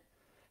minute,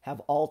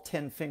 have all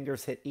 10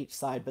 fingers hit each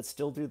side, but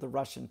still do the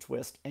Russian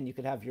twist, and you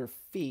could have your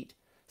feet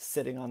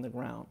sitting on the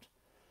ground.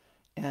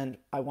 And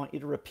I want you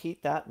to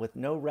repeat that with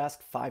no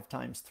rest 5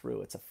 times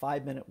through. It's a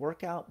 5-minute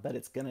workout, but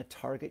it's going to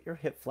target your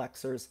hip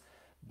flexors.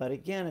 But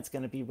again, it's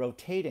going to be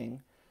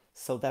rotating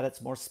so that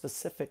it's more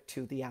specific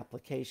to the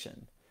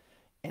application.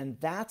 And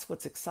that's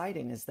what's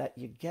exciting, is that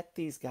you get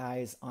these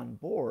guys on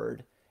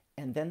board,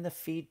 and then the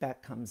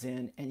feedback comes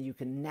in, and you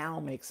can now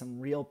make some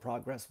real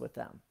progress with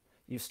them.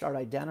 You start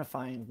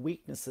identifying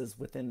weaknesses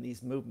within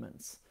these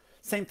movements.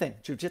 Same thing,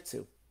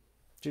 jiu-jitsu.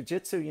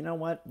 Jiu-jitsu, you know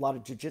what? A lot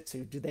of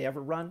jiu-jitsu, do they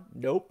ever run?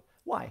 Nope.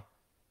 Why?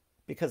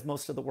 Because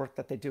most of the work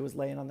that they do is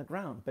laying on the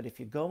ground. But if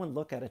you go and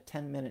look at a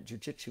 10-minute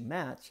jiu-jitsu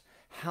match,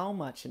 how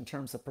much in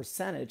terms of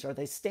percentage are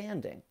they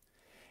standing?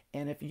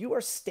 And if you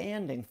are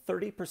standing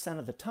 30%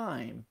 of the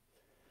time,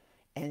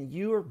 and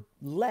your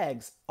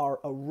legs are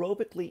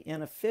aerobically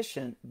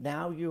inefficient,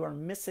 now you are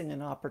missing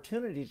an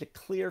opportunity to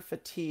clear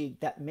fatigue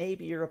that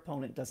maybe your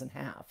opponent doesn't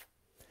have.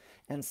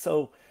 And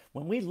so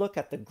when we look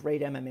at the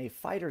great MMA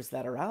fighters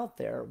that are out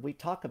there, we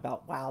talk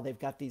about, wow, they've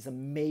got these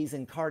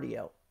amazing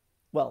cardio.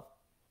 Well,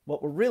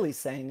 what we're really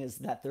saying is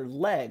that their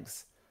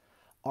legs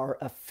are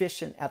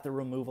efficient at the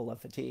removal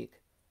of fatigue.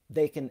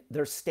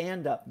 Their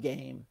stand-up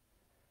game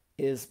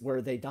is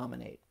where they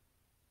dominate.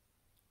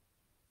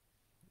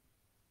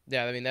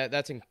 Yeah, I mean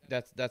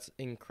that's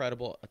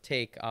incredible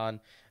take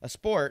on a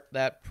sport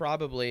that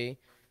probably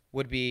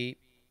would be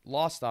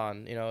lost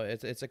on. You know,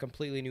 it's a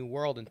completely new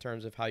world in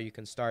terms of how you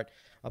can start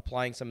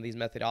applying some of these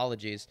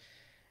methodologies.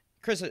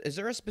 Chris, is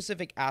there a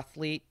specific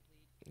athlete,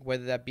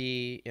 whether that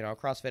be, you know, a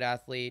CrossFit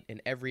athlete,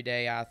 an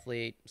everyday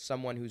athlete,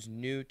 someone who's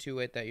new to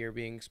it that you're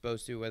being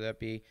exposed to, whether it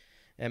be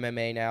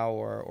MMA now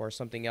or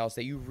something else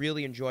that you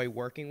really enjoy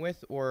working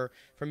with? Or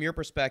from your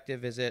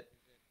perspective, is it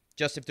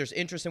just if there's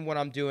interest in what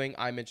I'm doing,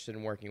 I'm interested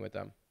in working with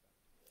them?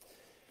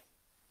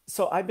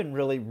 So I've been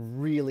really,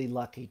 really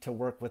lucky to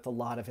work with a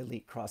lot of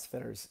elite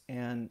CrossFitters.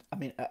 And I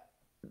mean,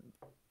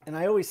 and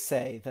I always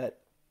say that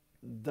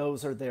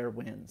those are their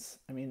wins.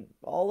 I mean,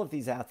 all of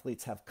these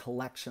athletes have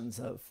collections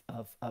of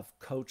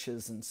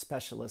coaches and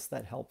specialists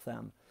that help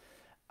them.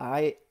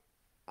 I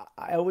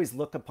I always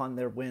look upon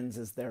their wins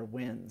as their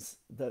wins.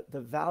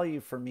 The value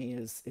for me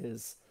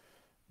is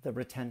the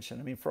retention.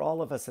 I mean, for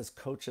all of us as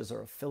coaches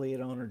or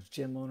affiliate owners,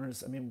 gym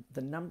owners, I mean,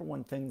 the number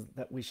one thing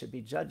that we should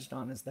be judged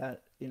on is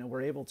that, you know,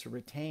 we're able to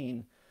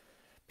retain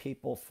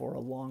people for a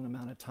long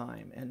amount of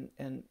time.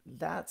 And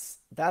that's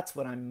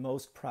what I'm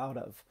most proud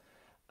of.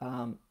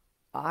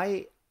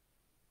 I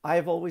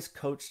I've always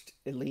coached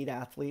elite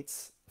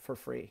athletes for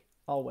free.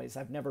 Always.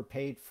 I've never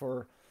paid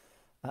for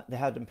they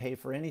had them pay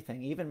for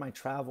anything. Even my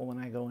travel when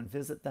I go and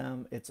visit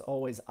them, it's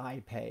always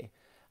I pay.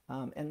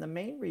 And the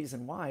main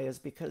reason why is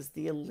because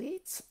the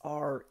elites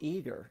are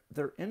eager.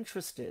 They're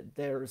interested.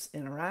 There's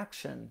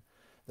interaction.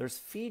 There's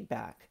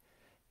feedback.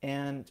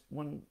 And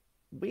when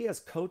we as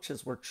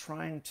coaches were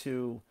trying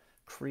to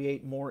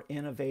create more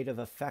innovative,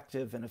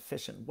 effective, and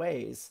efficient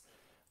ways,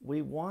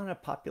 we want a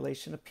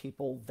population of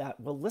people that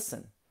will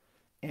listen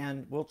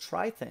and will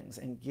try things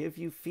and give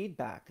you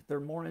feedback. They're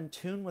more in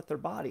tune with their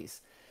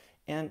bodies.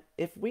 And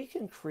if we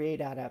can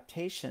create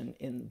adaptation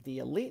in the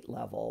elite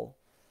level,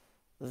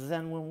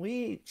 then when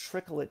we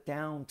trickle it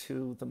down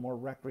to the more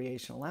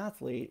recreational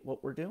athlete,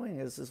 what we're doing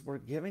is we're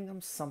giving them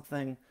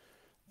something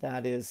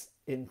that is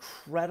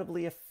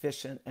incredibly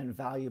efficient and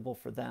valuable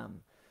for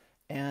them.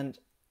 And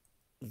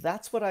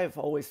that's what I've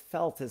always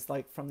felt is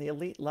like from the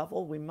elite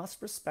level, we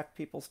must respect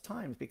people's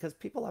times because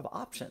people have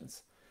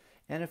options.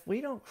 And if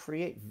we don't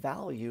create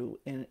value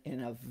in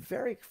a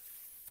very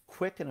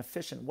quick and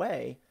efficient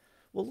way,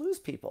 we'll lose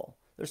people.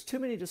 There's too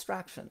many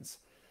distractions.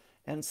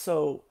 And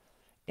so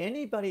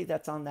anybody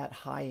that's on that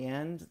high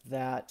end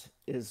that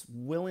is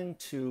willing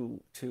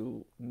to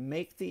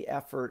make the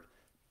effort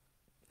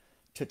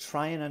to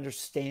try and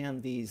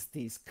understand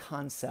these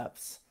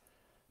concepts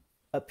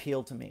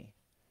appeal to me.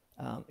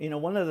 You know,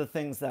 one of the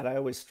things that I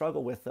always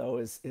struggle with though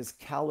is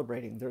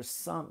calibrating. There's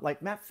some,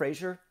 like Matt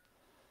Frazier,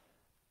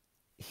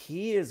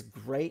 he is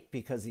great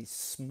because he's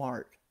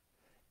smart.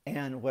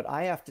 And what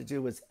I have to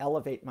do is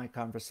elevate my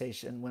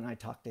conversation when I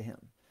talk to him.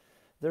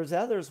 There's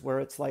others where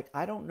it's like,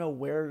 I don't know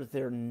where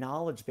their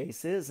knowledge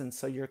base is. And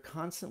so you're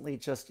constantly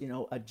just, you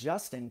know,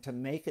 adjusting to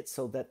make it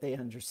so that they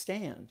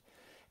understand.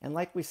 And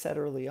like we said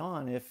early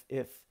on, if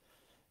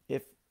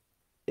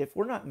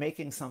we're not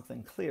making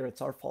something clear,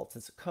 it's our fault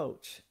as a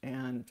coach.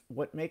 And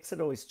what makes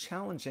it always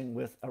challenging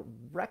with a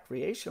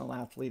recreational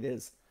athlete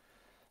is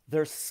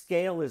their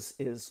scale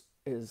is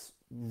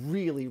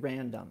really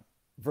random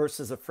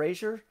versus a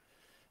Frazier,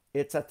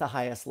 it's at the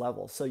highest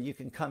level. So you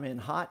can come in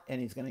hot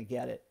and he's going to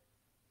get it.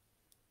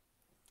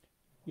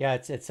 Yeah,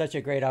 it's such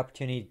a great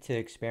opportunity to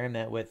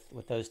experiment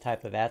with those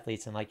type of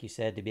athletes, and like you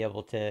said, to be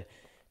able to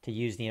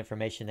use the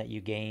information that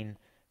you gain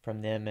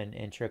from them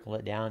and trickle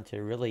it down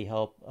to really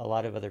help a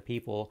lot of other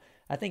people.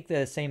 I think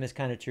the same is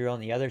kind of true on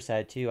the other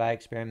side too. I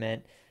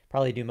experiment,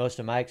 probably do most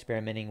of my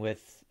experimenting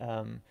with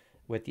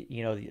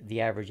you know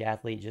the average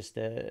athlete, just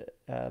the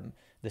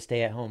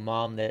stay-at-home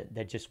mom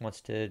that just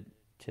wants to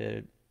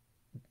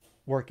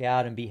work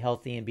out and be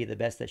healthy and be the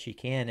best that she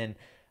can. And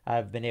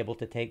I've been able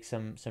to take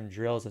some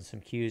drills and some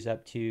cues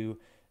up to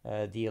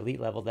the elite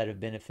level that have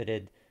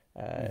benefited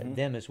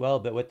them as well.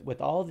 But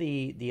with all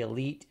the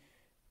elite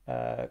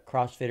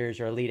CrossFitters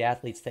or elite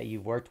athletes that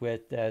you've worked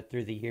with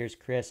through the years,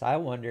 Chris, I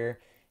wonder,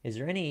 is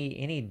there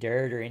any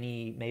dirt or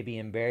any maybe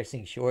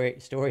embarrassing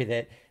story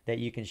that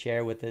you can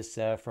share with us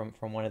from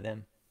one of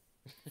them?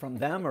 From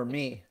them or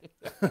me?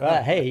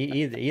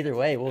 Hey, either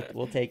way,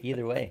 we'll take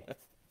either way.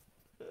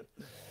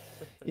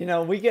 You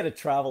know, we get to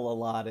travel a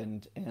lot,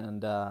 and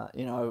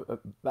you know,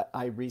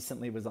 I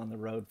recently was on the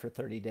road for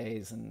 30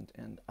 days,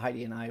 and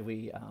Heidi and I,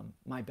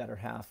 my better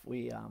half,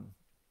 we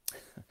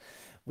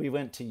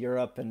went to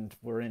Europe and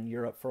were in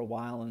Europe for a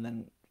while, and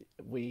then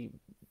we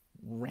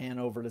ran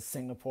over to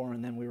Singapore,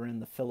 and then we were in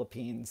the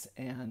Philippines.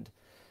 And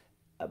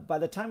by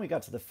the time we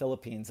got to the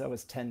Philippines, I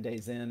was 10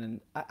 days in, and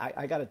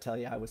I got to tell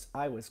you,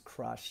 I was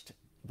crushed.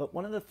 But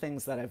one of the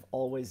things that I've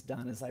always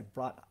done is I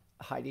brought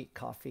Heidi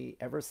coffee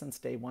ever since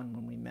day one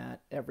when we met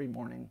every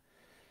morning.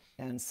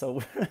 And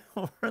so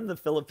we're in the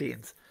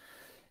Philippines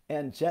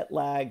and jet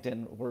lagged,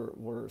 and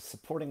we're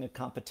supporting a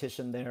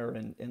competition there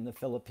in the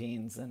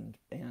Philippines. And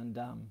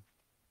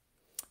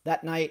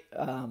that night,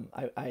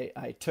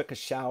 I took a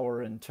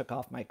shower and took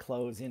off my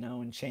clothes,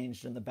 and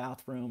changed in the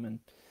bathroom and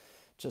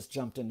just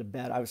jumped into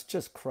bed. I was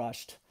just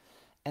crushed.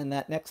 And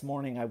that next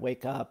morning I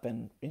wake up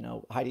and,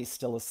 Heidi's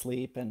still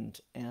asleep and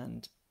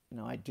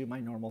I do my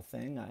normal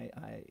thing.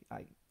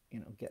 I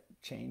get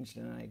changed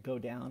and I go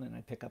down and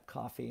I pick up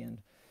coffee, and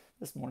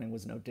this morning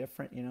was no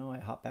different. I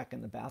hop back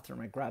in the bathroom,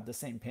 I grab the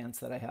same pants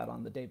that I had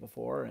on the day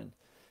before, and,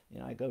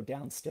 I go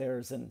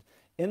downstairs. And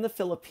in the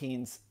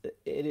Philippines,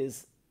 it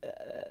is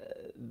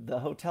the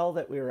hotel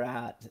that we were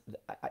at,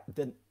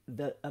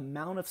 the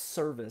amount of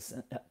service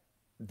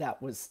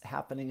that was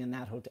happening in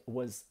that hotel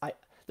was,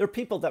 there are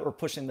people that were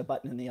pushing the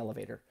button in the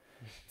elevator.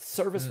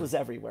 Service was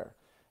everywhere.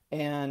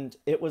 And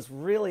it was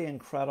really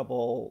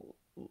incredible,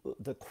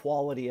 the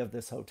quality of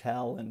this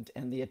hotel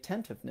and the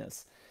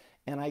attentiveness.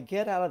 And I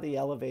get out of the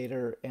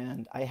elevator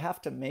and I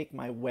have to make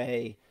my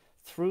way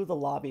through the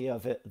lobby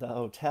of the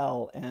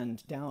hotel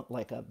and down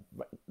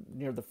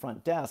near the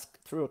front desk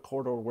through a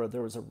corridor where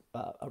there was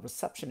a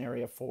reception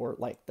area for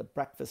like the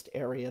breakfast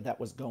area that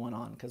was going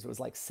on, because it was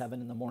like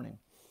 7 a.m.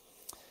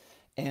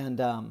 And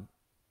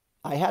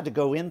I had to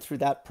go in through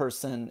that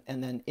person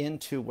and then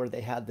into where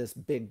they had this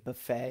big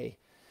buffet.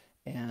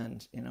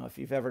 And, if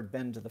you've ever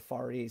been to the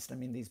Far East, I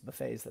mean, these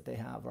buffets that they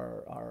have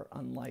are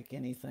unlike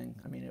anything.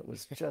 I mean, it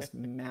was just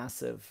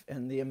massive.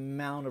 And the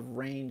amount of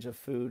range of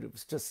food, it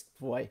was just,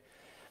 boy.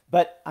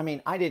 But, I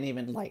mean, I didn't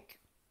even,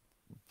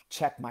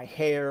 check my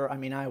hair. I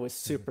mean, I was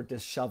super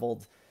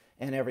disheveled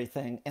and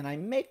everything. And I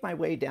make my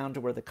way down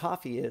to where the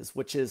coffee is,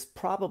 which is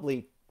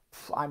probably,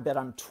 I bet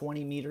I'm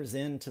 20 meters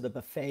into the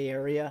buffet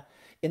area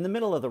in the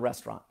middle of the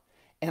restaurant.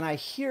 And I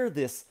hear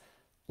this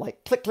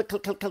click, click, click,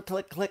 click, click,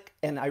 click, click.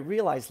 And I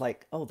realized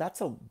oh,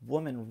 that's a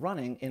woman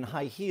running in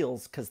high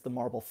heels because the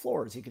marble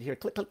floors. You could hear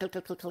click, click, click,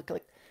 click, click, click,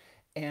 click.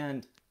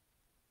 And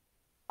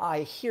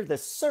I hear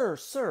this, sir,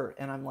 sir.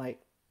 And I'm like,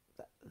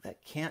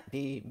 that can't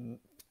be,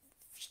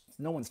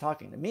 no one's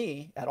talking to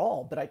me at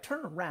all. But I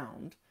turn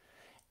around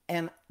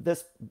and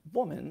this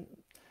woman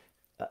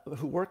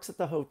who works at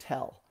the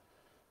hotel,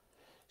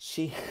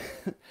 she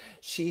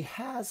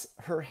has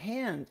her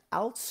hand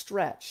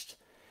outstretched,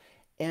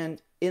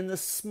 and in the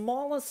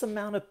smallest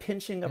amount of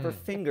pinching of her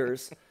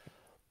fingers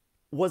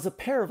was a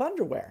pair of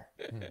underwear.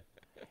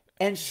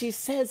 And she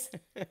says,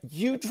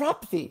 "You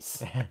dropped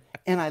these."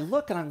 And I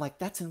look and I'm like,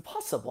 that's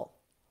impossible.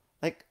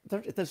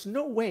 There's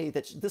no way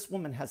that this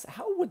woman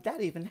how would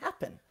that even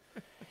happen?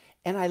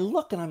 And I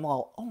look and I'm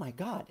all, oh my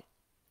God,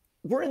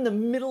 we're in the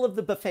middle of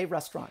the buffet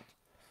restaurant.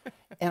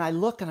 And I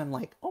look and I'm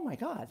like, oh my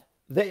God,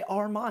 they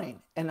are mine.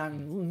 And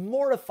I'm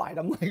mortified.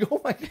 I'm like,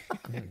 oh my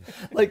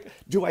God.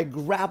 Do I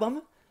grab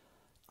them?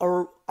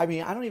 Or, I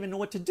mean, I don't even know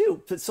what to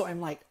do. So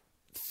I'm like,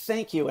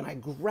 thank you. And I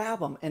grab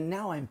them. And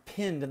now I'm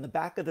pinned in the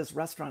back of this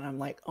restaurant. I'm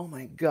like, oh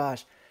my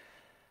gosh.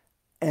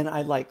 And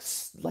I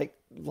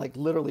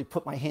literally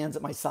put my hands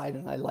at my side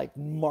and I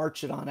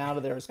march it on out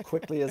of there as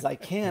quickly as I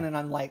can. And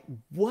I'm like,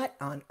 what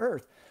on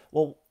earth?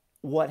 Well,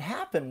 what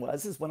happened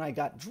is when I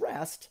got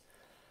dressed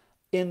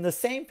in the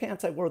same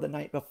pants I wore the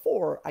night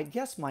before, I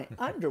guess my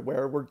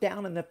underwear were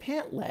down in the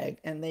pant leg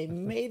and they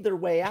made their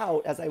way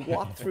out as I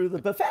walked through the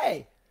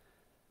buffet.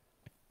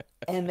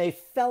 And they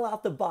fell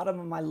out the bottom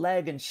of my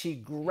leg, and she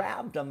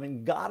grabbed them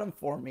and got them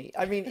for me.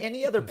 I mean,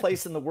 any other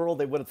place in the world,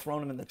 they would have thrown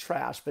them in the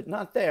trash, but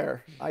not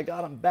there. I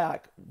got them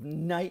back.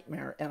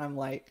 Nightmare. And I'm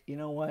like, you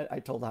know what? I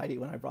told Heidi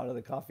when I brought her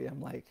the coffee, I'm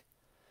like,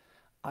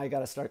 I got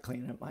to start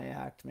cleaning up my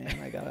act, man.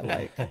 I got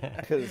to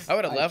because I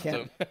would have left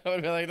them. I would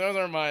have been like, those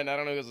are mine. I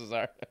don't know who those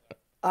are.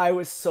 I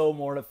was so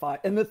mortified.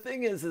 And the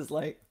thing is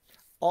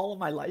all of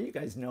my life, you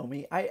guys know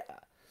me. I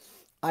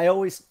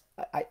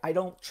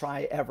don't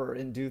try ever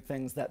and do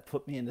things that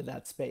put me into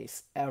that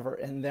space ever.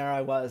 And there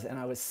I was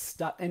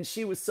stuck. And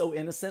she was so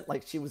innocent,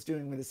 she was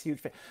doing me this huge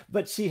favor.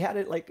 But she had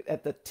it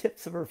at the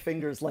tips of her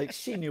fingers,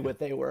 she knew what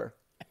they were.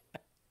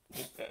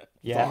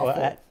 Yeah,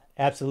 well,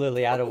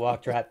 absolutely. I'd have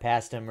walked right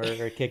past him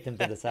or kicked him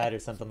to the side or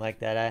something like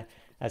that.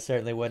 I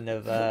certainly wouldn't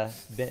have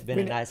been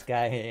a nice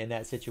guy in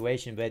that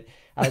situation. But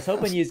I was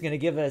hoping you was going to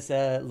give us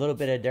a little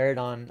bit of dirt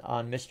on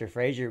Mr.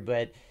 Frazier.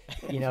 But,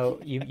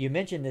 you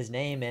mentioned his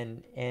name,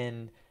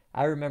 and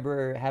I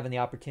remember having the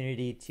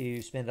opportunity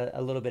to spend a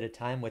little bit of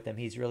time with him.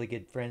 He's really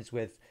good friends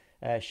with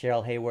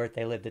Cheryl Hayworth.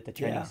 They lived at the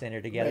training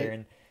center together,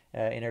 right,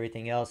 and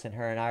everything else. And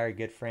her and I are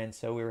good friends.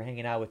 So we were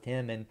hanging out with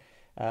him, and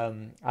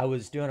I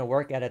was doing a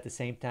workout at the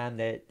same time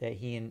that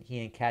he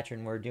and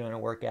Katrin were doing a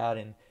workout,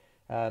 and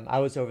I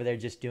was over there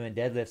just doing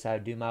deadlifts.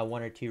 I'd do my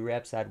 1 or 2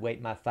 reps. I'd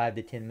wait my 5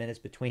 to 10 minutes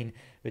between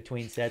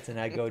sets, and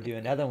I'd go do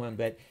another one.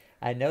 But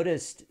I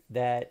noticed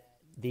that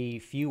the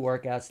few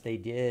workouts they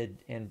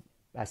did, and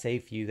I say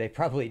few, they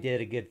probably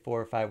did a good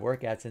 4 or 5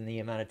 workouts in the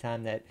amount of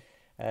time that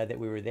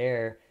we were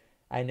there.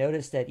 I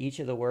noticed that each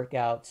of the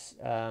workouts,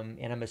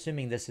 and I'm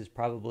assuming this is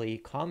probably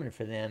common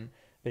for them,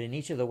 but in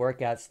each of the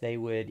workouts, they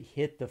would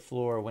hit the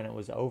floor when it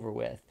was over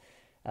with.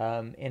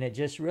 And it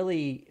just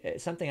really,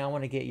 something I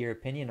want to get your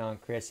opinion on,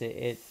 Chris.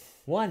 It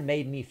one,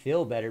 made me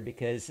feel better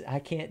because I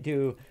can't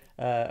do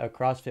a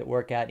CrossFit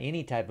workout,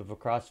 any type of a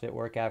CrossFit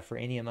workout for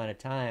any amount of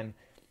time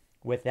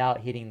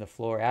without hitting the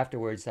floor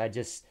afterwards. I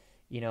just,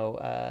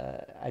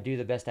 I do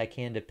the best I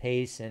can to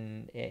pace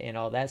and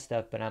all that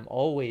stuff, but I'm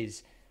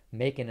always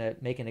making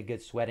a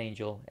good sweat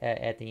angel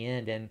at the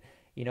end. And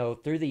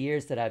through the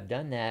years that I've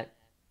done that,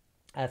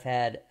 I've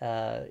had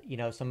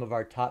some of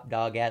our top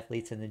dog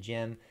athletes in the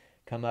gym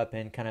come up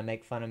and kind of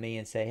make fun of me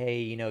and say, hey,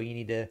 you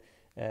need to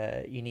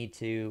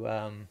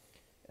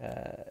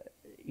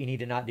you need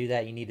to not do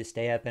that. You need to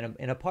stay up.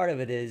 And a part of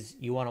it is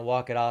you want to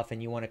walk it off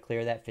and you want to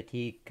clear that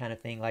fatigue kind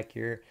of thing, like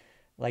you're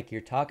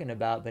talking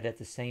about. But at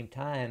the same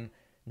time,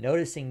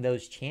 noticing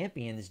those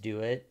champions do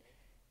it,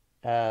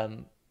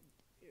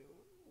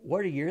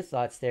 what are your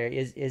thoughts there?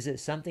 Is it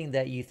something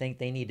that you think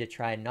they need to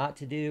try not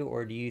to do,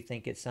 or do you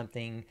think it's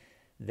something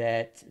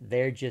that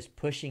they're just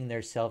pushing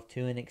themselves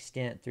to an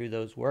extent through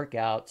those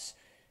workouts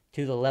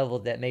to the level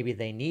that maybe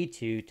they need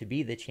to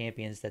be the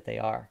champions that they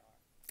are?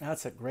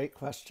 That's a great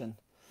question.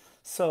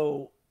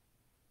 So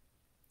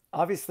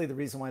obviously the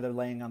reason why they're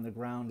laying on the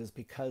ground is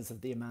because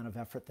of the amount of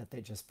effort that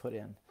they just put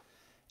in.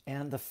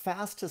 And the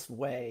fastest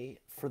way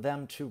for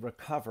them to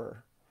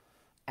recover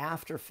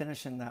after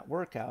finishing that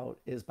workout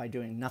is by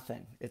doing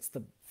nothing. It's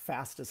the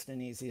fastest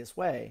and easiest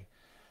way.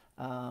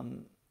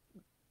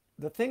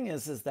 The thing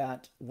is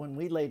that when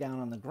we lay down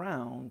on the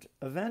ground,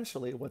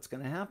 eventually what's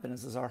going to happen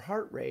is our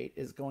heart rate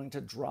is going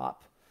to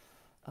drop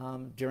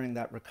during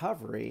that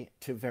recovery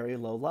to very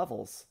low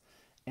levels.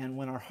 And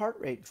when our heart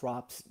rate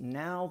drops,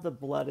 now the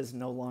blood is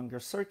no longer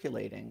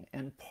circulating.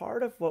 And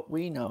part of what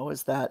we know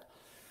is that,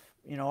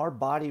 our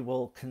body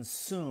will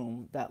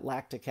consume that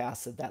lactic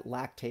acid, that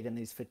lactate, and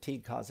these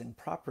fatigue-causing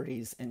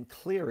properties and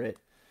clear it,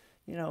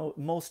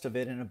 most of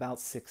it in about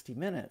 60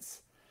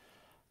 minutes.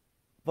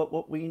 But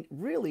what we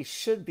really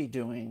should be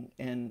doing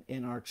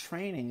in our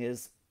training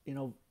is,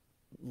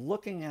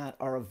 looking at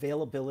our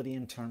availability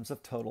in terms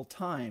of total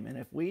time. And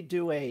if we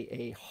do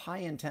a high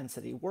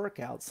intensity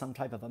workout, some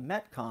type of a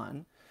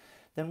Metcon,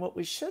 then what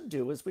we should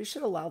do is we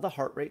should allow the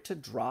heart rate to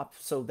drop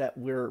so that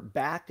we're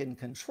back in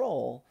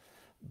control.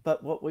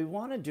 But what we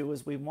want to do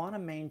is we want to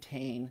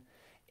maintain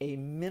a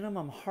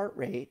minimum heart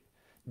rate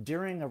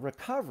during a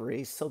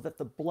recovery so that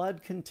the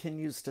blood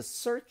continues to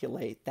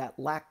circulate that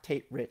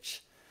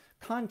lactate-rich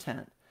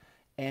content.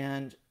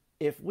 And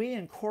if we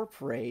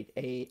incorporate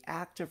a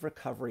active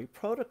recovery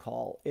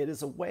protocol, it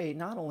is a way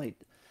not only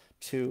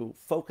to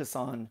focus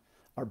on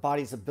our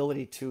body's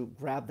ability to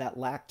grab that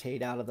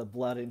lactate out of the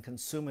blood and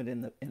consume it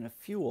in a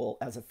fuel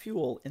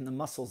in the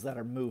muscles that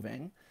are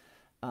moving,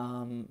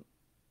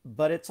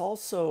 but it's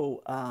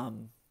also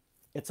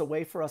it's a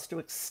way for us to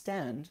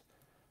extend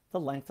the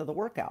length of the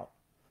workout.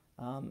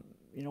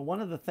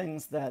 One of the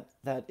things that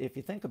if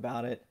you think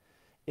about it,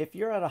 if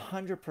you're at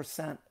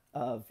 100%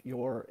 of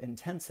your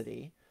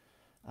intensity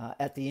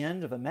at the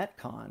end of a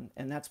Metcon,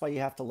 and that's why you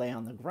have to lay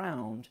on the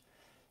ground,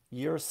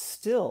 you're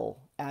still,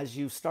 as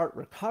you start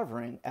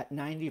recovering, at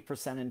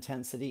 90%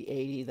 intensity,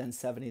 80, then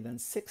 70, then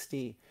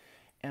 60.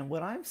 And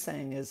what I'm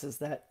saying is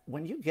that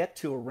when you get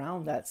to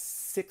around that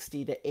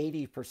 60 to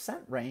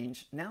 80%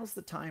 range, now's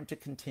the time to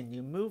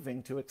continue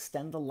moving to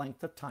extend the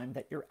length of time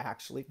that you're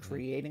actually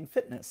creating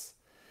fitness.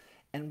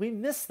 And we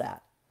miss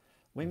that.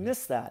 We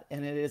miss that.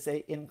 And it is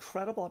a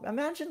incredible,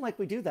 imagine like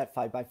we do that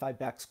 5x5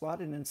 back squat,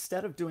 and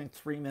instead of doing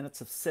 3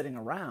 minutes of sitting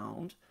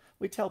around,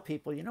 we tell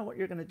people, what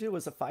you're going to do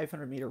is a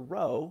 500-meter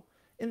row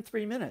in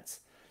 3 minutes.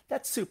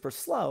 That's super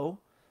slow,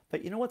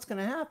 but what's going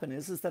to happen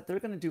is that they're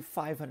going to do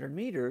 500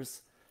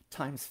 meters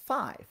times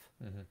 5.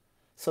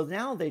 So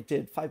now they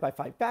did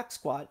 5x5 back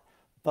squat,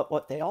 but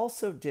what they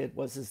also did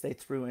was they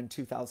threw in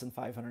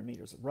 2,500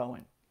 meters of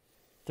rowing.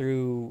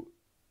 Through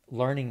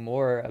learning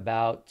more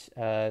about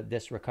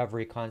this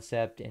recovery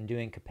concept and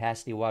doing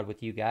capacity WOD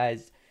with you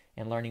guys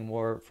and learning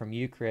more from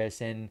you, Chris,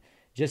 and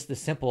just the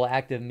simple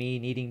act of me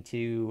needing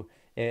to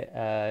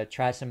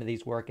try some of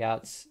these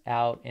workouts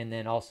out and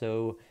then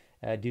also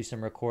do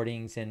some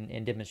recordings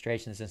and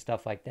demonstrations and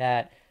stuff like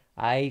that,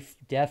 I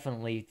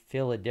definitely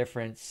feel a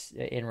difference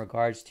in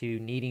regards to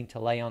needing to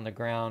lay on the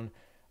ground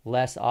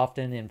less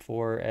often and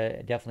for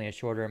definitely a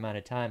shorter amount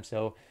of time.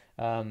 So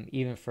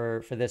even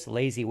for this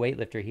lazy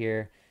weightlifter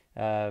here,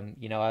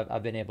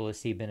 I've been able to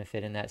see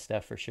benefit in that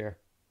stuff for sure.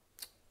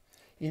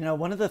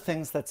 One of the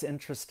things that's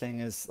interesting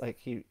is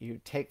like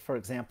you take, for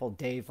example,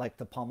 Dave, like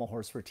the pommel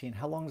horse routine.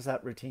 How long does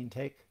that routine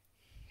take?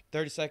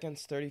 30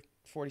 seconds,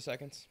 40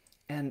 seconds.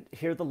 And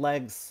here the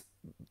legs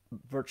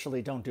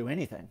virtually don't do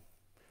anything.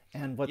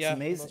 And what's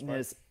amazing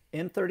is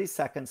in 30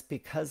 seconds,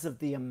 because of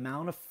the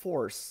amount of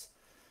force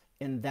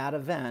in that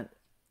event,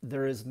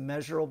 there is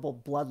measurable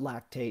blood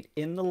lactate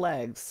in the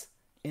legs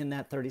in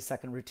that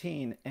 30-second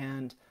routine.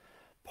 And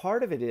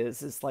part of it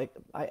is like,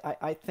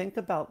 I think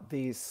about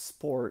these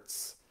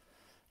sports,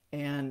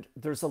 and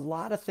there's a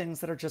lot of things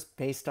that are just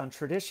based on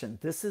tradition.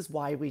 This is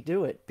why we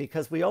do it,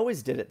 because we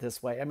always did it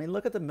this way. I mean,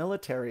 look at the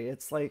military.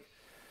 It's like,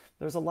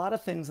 there's a lot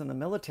of things in the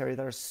military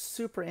that are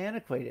super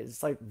antiquated.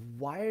 It's like,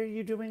 why are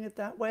you doing it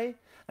that way?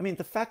 I mean,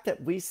 the fact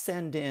that we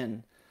send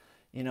in,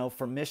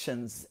 for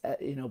missions,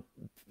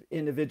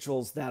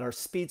 individuals that are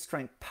speed,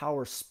 strength,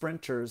 power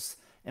sprinters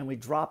and we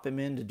drop them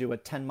in to do a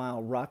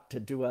 10-mile ruck, to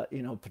do a,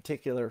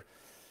 particular,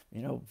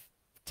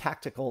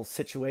 tactical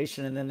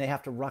situation, and then they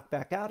have to ruck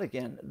back out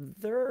again,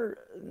 they're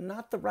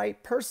not the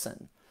right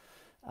person.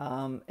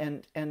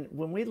 And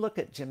when we look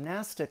at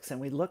gymnastics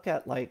and we look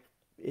at, like,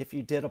 if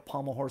you did a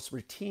pommel horse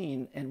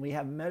routine and we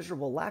have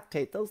measurable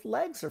lactate, those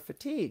legs are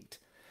fatigued.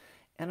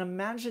 And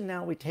imagine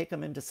now we take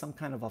them into some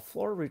kind of a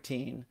floor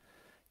routine,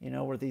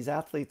 where these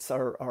athletes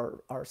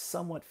are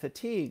somewhat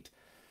fatigued.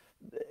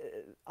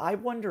 I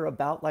wonder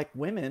about, like,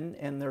 women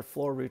and their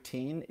floor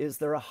routine. Is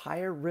there a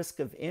higher risk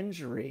of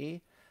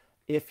injury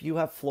if you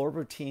have floor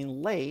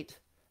routine late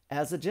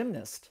as a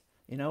gymnast?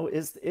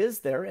 Is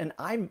there? And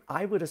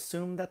I would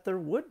assume that there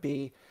would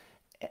be,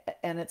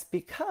 and it's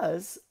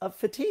because of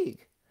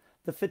fatigue.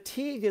 The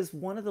fatigue is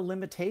one of the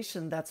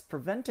limitations that's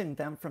preventing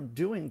them from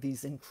doing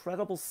these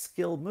incredible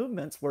skill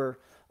movements where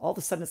all of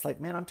a sudden it's like,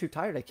 man, I'm too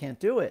tired, I can't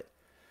do it.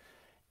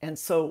 And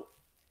so,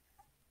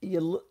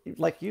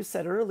 like you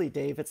said early,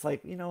 Dave, it's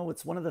like,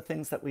 it's one of the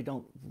things that we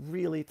don't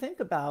really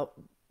think about,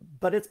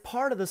 but it's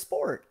part of the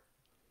sport.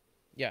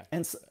 Yeah.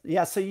 And so,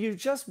 yeah, so you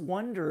just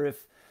wonder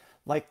if,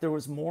 like, there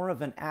was more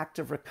of an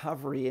active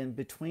recovery in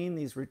between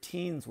these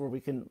routines where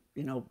we can,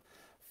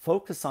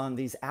 focus on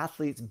these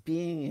athletes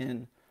being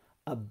in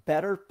a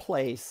better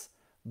place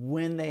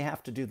when they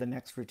have to do the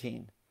next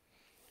routine.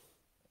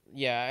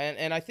 Yeah,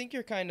 and I think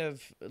you're kind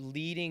of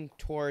leading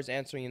towards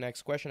answering the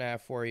next question I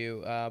have for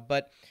you.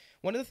 But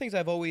one of the things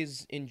I've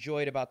always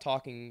enjoyed about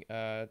talking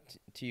to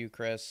you,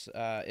 Chris,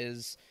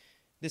 is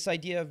this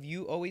idea of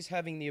you always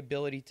having the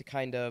ability to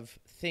kind of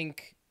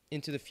think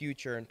into the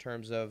future in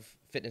terms of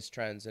fitness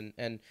trends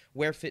and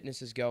where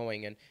fitness is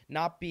going, and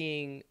not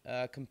being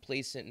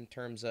complacent in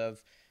terms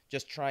of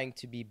just trying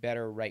to be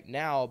better right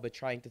now, but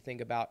trying to think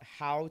about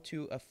how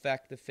to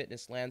affect the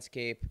fitness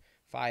landscape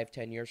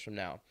 5-10 years from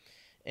now,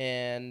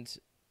 and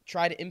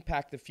try to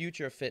impact the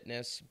future of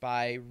fitness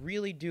by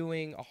really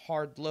doing a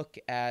hard look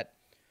at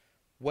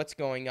what's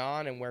going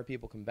on and where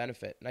people can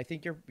benefit. And I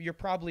think you're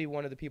probably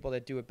one of the people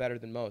that do it better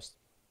than most.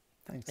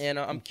 Thanks. And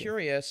I'm Thank you.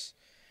 curious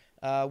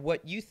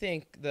what you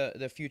think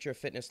the future of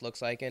fitness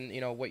looks like, and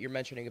what you're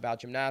mentioning about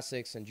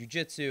gymnastics and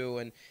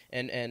jiu-jitsu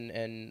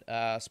and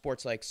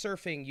sports like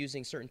surfing,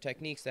 using certain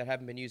techniques that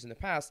haven't been used in the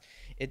past.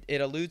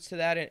 It alludes to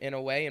that in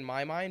a way in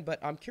my mind, but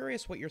I'm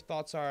curious what your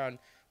thoughts are on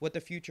what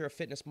the future of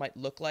fitness might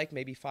look like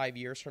maybe 5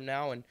 years from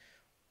now,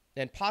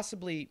 and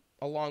possibly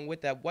along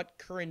with that, what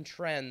current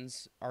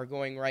trends are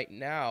going right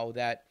now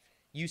that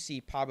you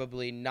see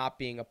probably not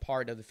being a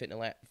part of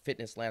the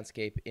fitness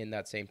landscape in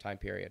that same time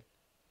period.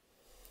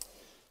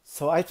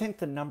 So I think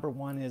the number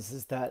one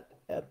is that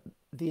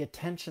the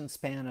attention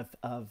span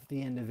of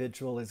the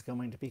individual is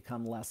going to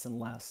become less and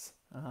less,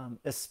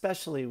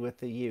 especially with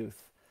the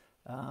youth.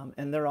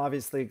 And they're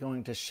obviously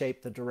going to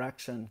shape the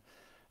direction.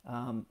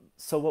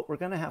 So what we're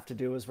going to have to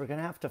do is we're going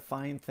to have to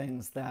find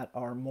things that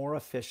are more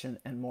efficient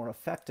and more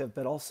effective,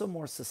 but also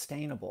more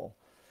sustainable.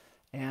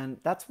 And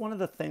that's one of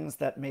the things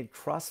that made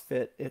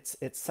CrossFit, it's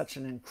such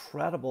an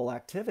incredible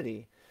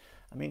activity.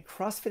 I mean,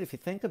 CrossFit, if you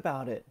think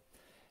about it,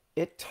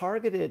 it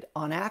targeted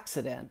on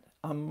accident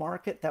a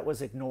market that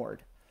was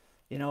ignored.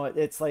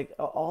 It's like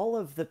all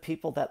of the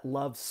people that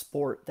love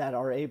sport, that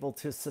are able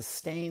to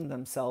sustain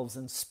themselves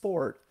in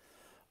sport,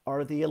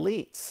 are the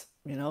elites.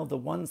 The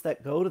ones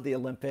that go to the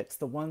Olympics,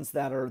 the ones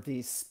that are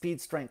these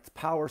speed, strength,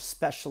 power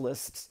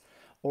specialists,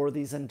 or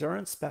these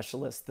endurance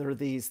specialists. They're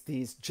these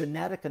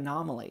genetic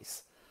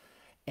anomalies.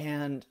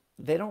 And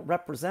they don't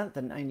represent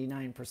the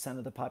 99%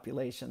 of the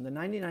population. The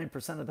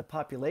 99% of the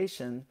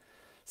population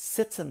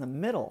sits in the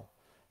middle.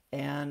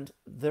 And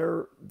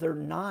they're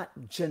not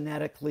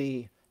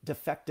genetically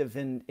defective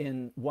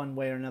in one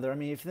way or another. I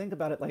mean, if you think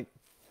about it, like,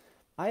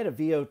 I had a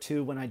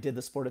VO2 when I did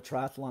the sport of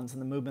triathlons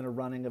and the movement of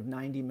running of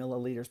 90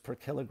 milliliters per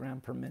kilogram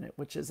per minute,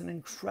 which is an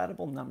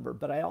incredible number.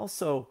 But I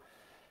also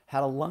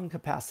had a lung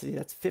capacity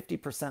that's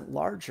 50%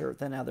 larger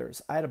than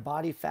others. I had a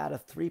body fat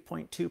of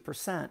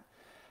 3.2%.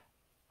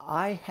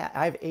 I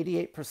have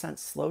 88%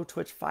 slow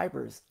twitch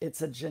fibers.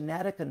 It's a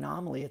genetic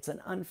anomaly. It's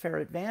an unfair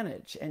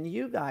advantage. And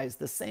you guys,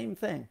 the same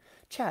thing.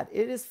 Chad,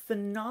 it is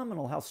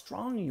phenomenal how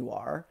strong you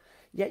are,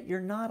 yet you're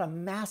not a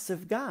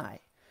massive guy.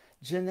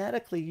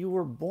 Genetically, you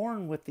were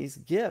born with these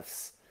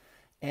gifts.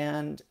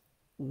 And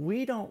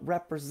we don't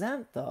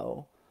represent,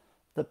 though,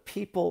 the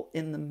people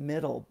in the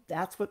middle.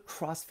 That's what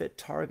CrossFit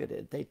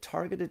targeted. They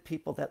targeted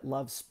people that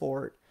love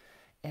sport.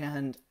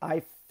 And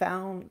I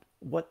found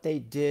what they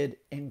did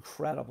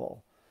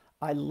incredible.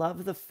 I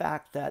love the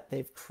fact that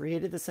they've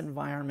created this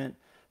environment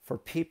for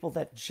people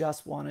that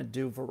just want to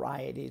do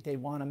variety. They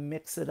want to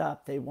mix it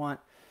up. They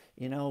want,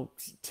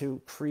 to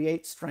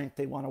create strength.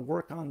 They want to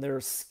work on their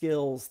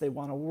skills. They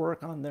want to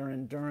work on their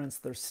endurance,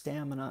 their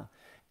stamina.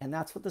 And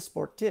that's what the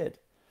sport did.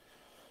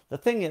 The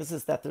thing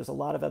is that there's a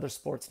lot of other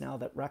sports now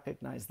that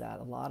recognize that,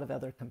 a lot of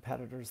other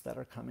competitors that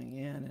are coming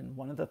in. And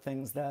one of the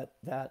things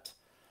that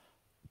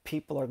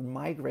people are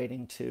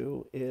migrating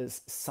to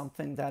is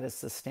something that is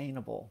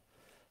sustainable.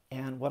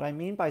 And what I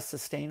mean by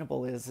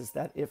sustainable is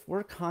that if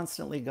we're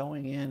constantly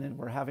going in and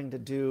we're having to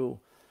do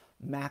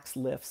max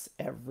lifts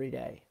every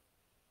day,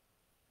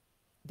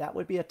 That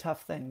would be a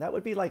tough thing. That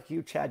would be like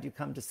you, Chad, you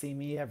come to see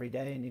me every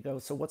day and you go,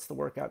 so what's the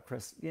workout,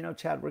 Chris? You know,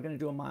 Chad, we're going to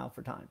do a mile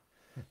for time.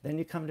 Then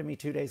you come to me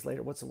 2 days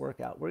later, what's the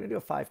workout? We're going to do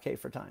a 5K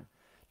for time.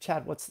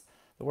 Chad, what's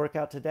the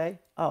workout today?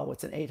 Oh,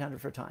 it's an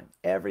 800 for time.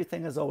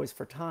 Everything is always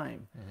for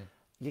time.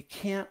 You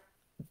can't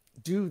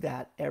do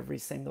that every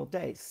single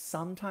day.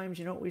 Sometimes,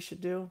 you know what we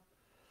should do?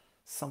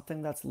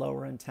 Something that's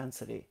lower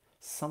intensity,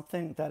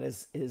 something that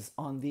is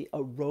on the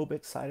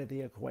aerobic side of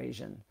the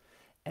equation,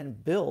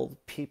 and build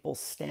people's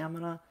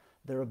stamina,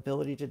 their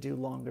ability to do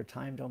longer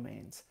time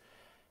domains.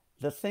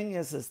 The thing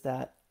is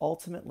that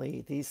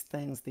ultimately these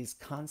things, these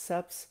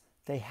concepts,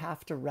 they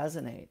have to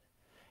resonate.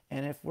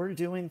 And if we're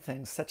doing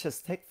things such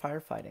as, take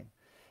firefighting.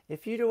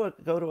 If you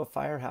go to a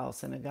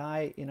firehouse and a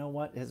guy, you know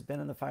what, has been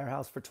in the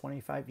firehouse for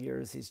 25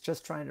 years, he's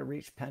just trying to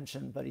reach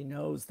pension, but he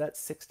knows that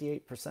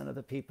 68% of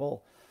the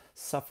people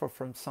suffer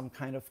from some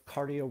kind of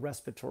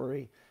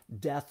cardiorespiratory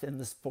death in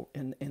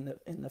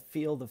the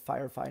field of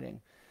firefighting.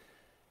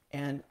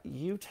 And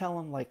you tell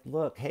him, like,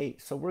 look, hey,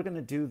 so we're going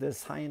to do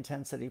this high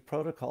intensity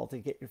protocol to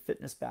get your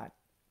fitness back.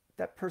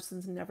 That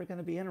person's never going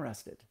to be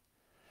interested.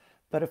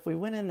 But if we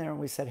went in there and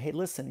we said, hey,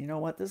 listen, you know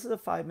what, this is a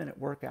 5-minute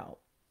workout.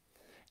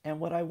 And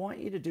what I want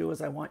you to do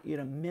is I want you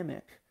to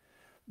mimic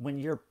when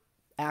you're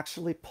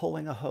actually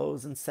pulling a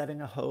hose and setting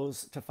a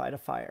hose to fight a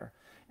fire.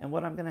 And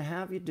what I'm going to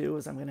have you do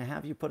is I'm going to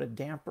have you put a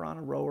damper on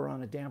a rower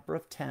on a damper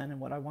of 10. And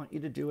what I want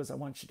you to do is I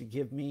want you to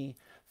give me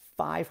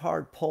 5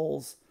 hard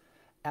pulls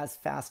as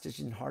fast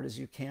and hard as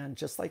you can,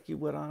 just like you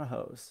would on a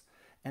hose.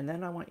 And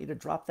then I want you to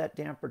drop that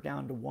damper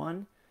down to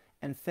 1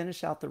 and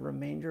finish out the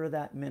remainder of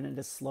that minute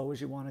as slow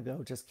as you want to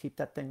go. Just keep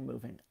that thing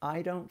moving.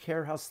 I don't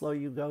care how slow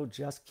you go,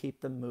 just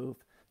keep the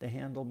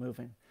handle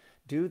moving.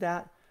 Do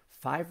that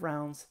 5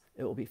 rounds.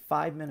 It will be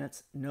 5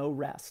 minutes, no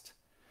rest.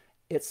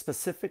 It's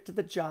specific to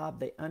the job.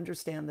 They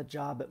understand the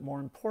job, but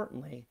more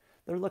importantly,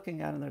 they're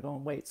looking at it and they're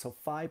going, wait, so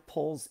 5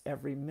 pulls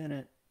every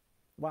minute.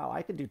 Wow,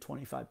 I could do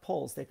 25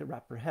 pulls. They could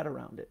wrap their head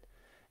around it.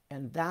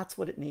 And that's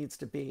what it needs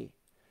to be.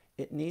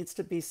 It needs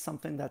to be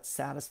something that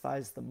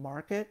satisfies the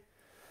market,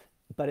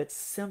 but it's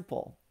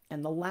simple.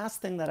 And the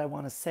last thing that I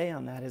want to say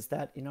on that is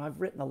that, you know,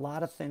 I've written a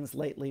lot of things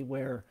lately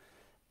where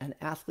an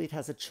athlete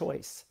has a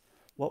choice.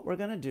 What we're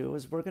going to do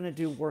is we're going to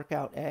do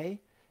workout A,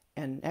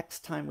 and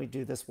next time we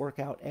do this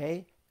workout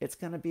A, it's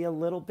going to be a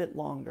little bit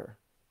longer,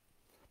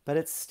 but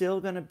it's still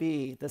going to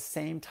be the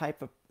same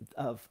type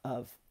of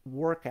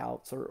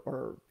workouts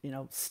or you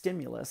know,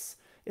 stimulus.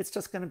 It's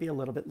just going to be a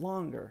little bit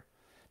longer.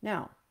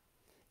 Now,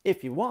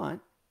 if you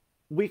want,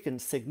 we can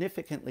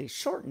significantly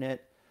shorten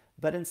it,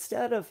 but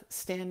instead of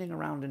standing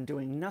around and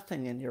doing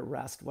nothing in your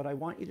rest, what I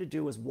want you to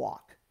do is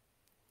walk.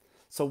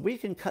 So we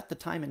can cut the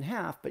time in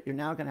half, but you're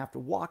now going to have to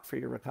walk for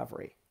your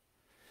recovery.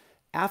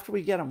 After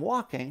we get them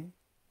walking,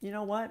 you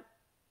know what?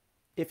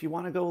 If you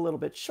want to go a little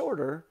bit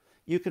shorter,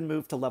 you can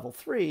move to level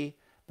 3,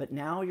 but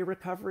now your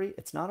recovery,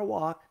 it's not a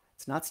walk,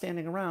 it's not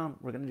standing around,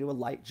 we're going to do a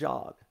light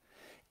jog.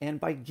 And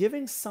by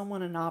giving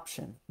someone an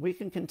option, we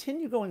can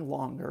continue going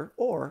longer,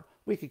 or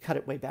we could cut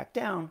it way back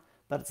down,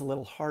 but it's a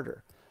little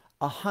harder.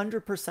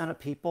 100% of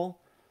people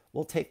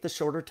will take the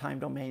shorter time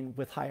domain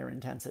with higher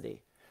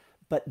intensity,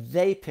 but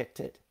they picked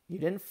it. You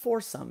didn't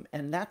force them.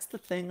 And that's the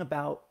thing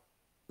about,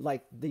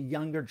 like, the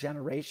younger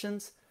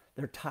generations.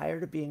 They're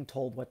tired of being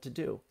told what to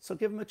do. So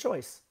give them a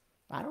choice.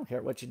 I don't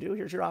care what you do.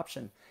 Here's your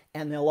option.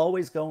 And they'll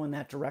always go in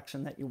that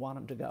direction that you want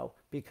them to go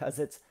because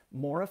it's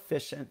more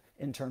efficient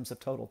in terms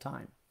of total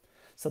time.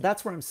 So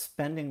that's where I'm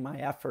spending my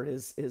effort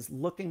is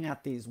looking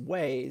at these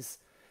ways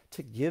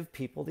to give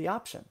people the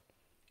option.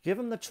 Give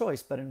them the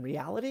choice, but in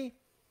reality,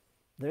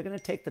 they're going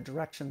to take the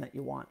direction that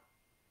you want.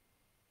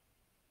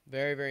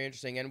 Very, very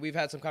interesting. And we've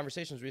had some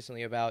conversations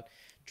recently about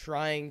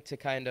trying to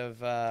kind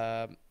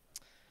of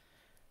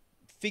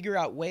figure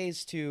out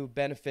ways to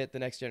benefit the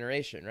next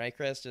generation, right,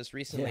 Chris? Just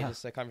recently,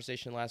 just a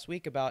conversation last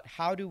week about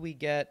how do we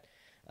get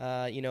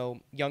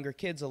younger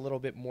kids a little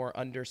bit more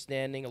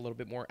understanding, a little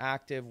bit more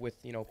active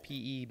with, you know,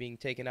 PE being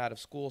taken out of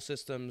school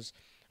systems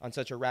on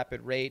such a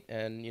rapid rate,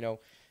 and, you know,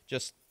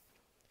 just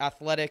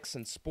athletics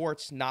and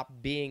sports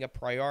not being a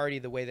priority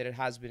the way that it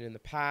has been in the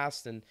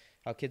past, and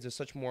how kids are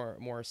such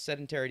more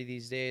sedentary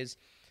these days.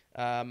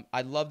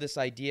 I love this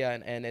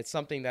idea, and it's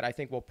something that I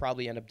think we'll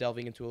probably end up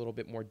delving into a little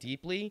bit more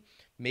deeply.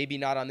 Maybe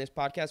not on this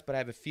podcast, but I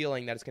have a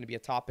feeling that it's going to be a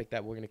topic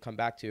that we're going to come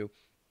back to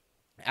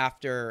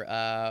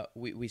after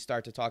we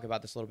start to talk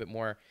about this a little bit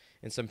more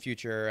in some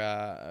future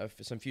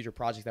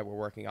projects that we're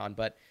working on.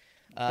 But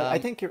I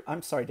think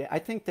I'm sorry, Dave. I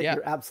think that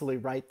you're absolutely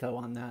right, though,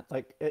 on that.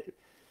 Like,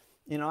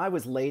 I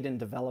was late in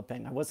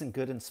developing. I wasn't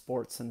good in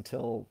sports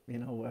until,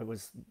 I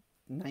was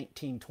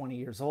 19, 20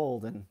 years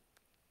old. And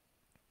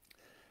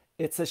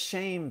it's a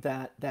shame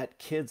that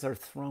kids are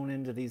thrown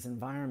into these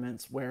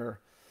environments where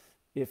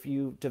if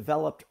you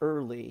developed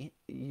early,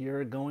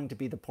 you're going to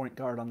be the point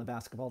guard on the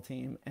basketball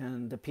team.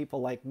 And the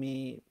people like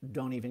me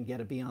don't even get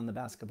to be on the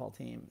basketball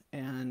team.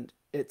 And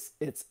it's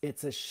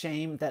a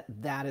shame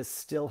that is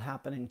still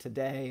happening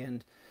today.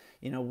 And,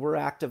 we're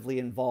actively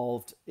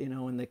involved,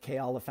 in the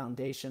Keala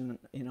Foundation,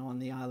 on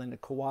the island of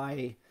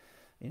Kauai,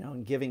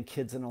 and giving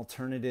kids an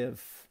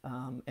alternative,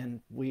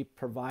 and we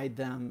provide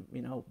them,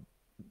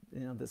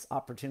 this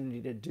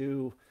opportunity to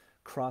do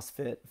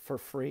CrossFit for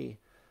free,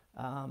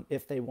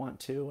 if they want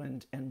to.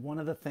 And one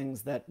of the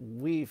things that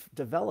we've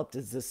developed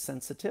is this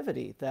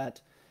sensitivity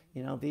that,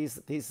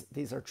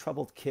 these are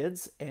troubled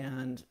kids,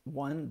 and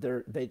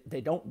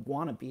they don't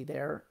want to be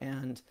there,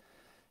 and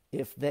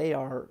if they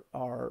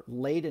are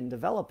late in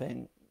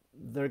developing,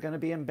 they're going to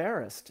be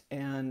embarrassed.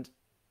 And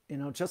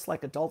just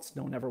like adults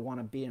don't ever want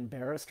to be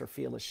embarrassed or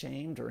feel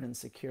ashamed or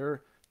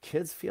insecure,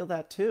 kids feel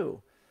that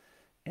too.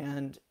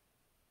 And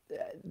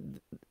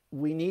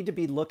we need to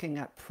be looking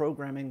at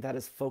programming that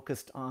is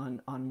focused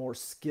on more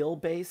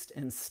skill-based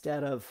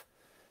instead of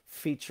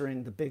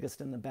featuring the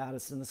biggest and the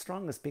baddest and the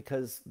strongest,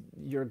 because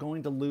you're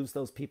going to lose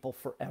those people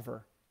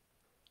forever.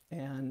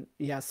 And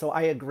yeah, so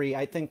I agree.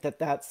 I think that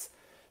that's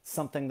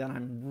something that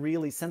I'm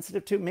really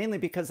sensitive to, mainly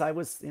because I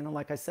was,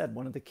 like I said,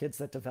 one of the kids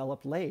that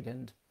developed late.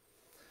 And,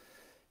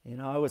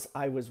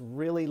 I was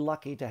really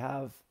lucky to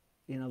have,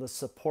 the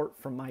support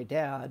from my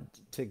dad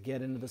to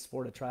get into the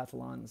sport of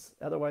triathlons.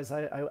 Otherwise,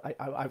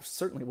 I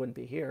certainly wouldn't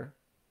be here.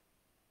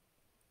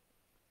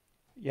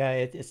 Yeah,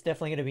 it's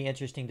definitely going to be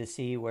interesting to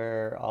see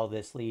where all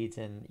this leads,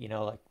 and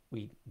like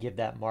we give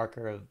that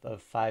marker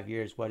of 5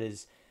 years. What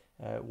is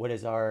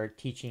our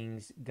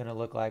teachings going to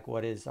look like?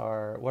 What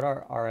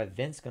are our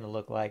events going to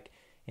look like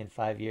in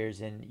 5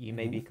 years? And you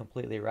may be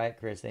completely right,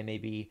 Chris. They may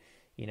be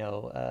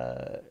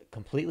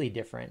completely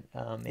different.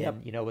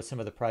 And with some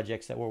of the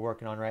projects that we're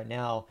working on right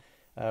now,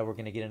 we're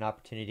going to get an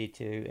opportunity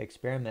to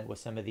experiment with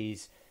some of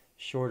these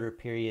shorter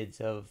periods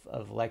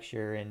of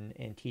lecture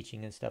and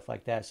teaching and stuff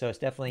like that. So it's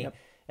definitely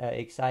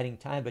exciting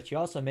time. But you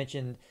also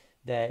mentioned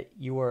that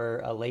you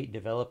were a late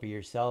developer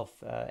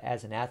yourself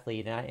as an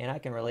athlete, and I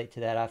can relate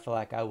to that. I feel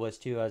like I was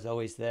too. I was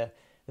always the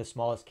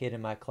smallest kid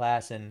in my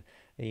class, and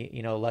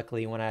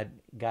luckily when I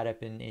got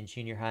up in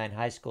junior high and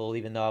high school,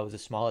 even though I was the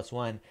smallest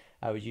one,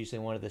 I was usually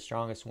one of the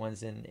strongest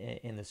ones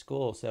in the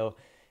school. So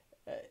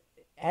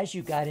as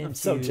you got into, I'm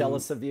so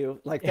jealous of you.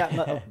 Like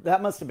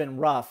that must have been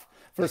rough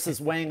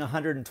versus weighing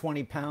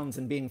 120 pounds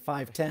and being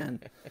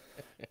 5'10".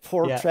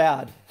 Poor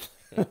Chad.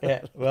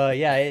 Yeah. Well,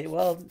 yeah.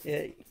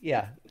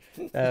 Yeah.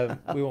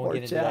 We won't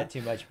get into that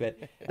too much, but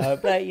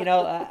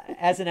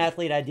as an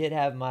athlete, I did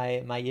have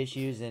my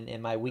issues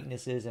and my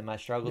weaknesses and my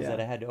struggles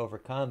that I had to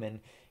overcome. And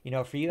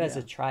for you as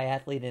a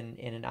triathlete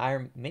and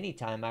an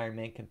many-time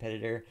Ironman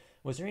competitor,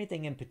 was there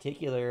anything in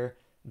particular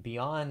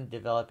beyond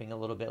developing a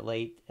little bit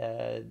late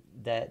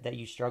that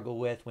you struggled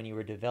with when you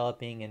were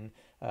developing and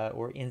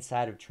or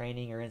inside of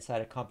training or inside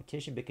of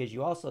competition? Because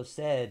you also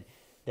said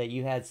that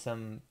you had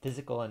some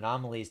physical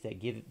anomalies that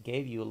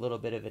gave you a little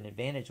bit of an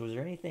advantage. Was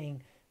there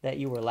anything that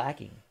you were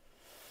lacking?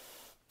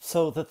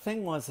 So the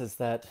thing is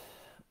that,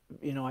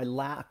 I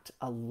lacked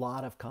a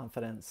lot of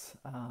confidence.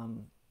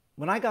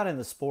 When I got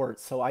into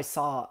sports, so I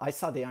saw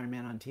the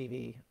Ironman on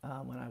TV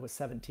when I was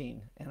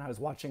 17, and I was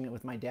watching it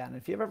with my dad. And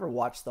if you've ever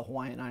watched the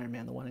Hawaiian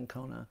Ironman, the one in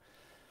Kona,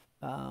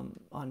 on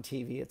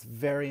TV, it's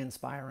very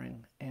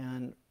inspiring.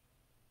 And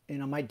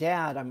my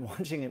dad, I'm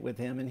watching it with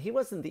him, and he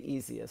wasn't the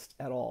easiest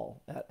at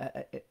all.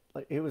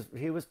 He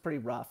was pretty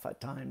rough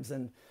at times,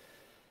 and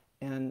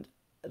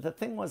the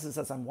thing is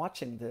as I'm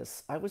watching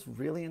this, I was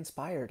really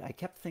inspired. I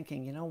kept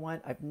thinking, you know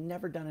what? I've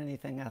never done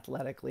anything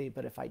athletically,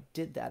 but if I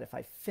did that, if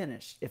I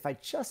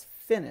just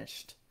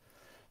finished,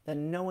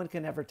 then no one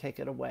can ever take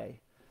it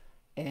away,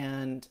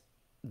 and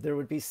there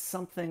would be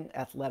something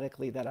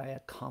athletically that I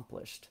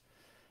accomplished,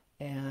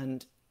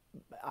 and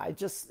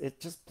it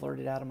just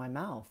blurted out of my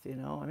mouth,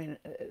 I mean,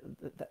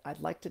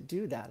 I'd like to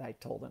do that, I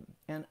told him.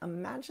 And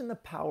imagine the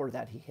power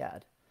that he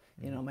had,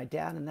 my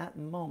dad, in that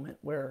moment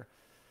where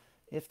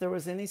if there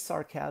was any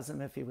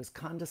sarcasm, if he was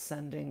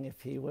condescending,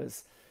 if he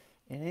was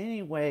in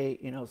any way,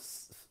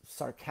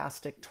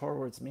 sarcastic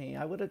towards me,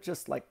 I would have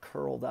just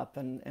curled up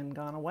and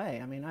gone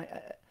away. I mean,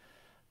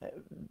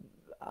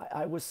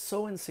 I was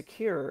so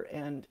insecure,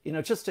 and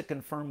just to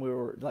confirm, we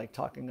were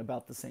talking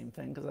about the same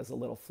thing, because I was a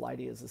little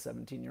flighty as a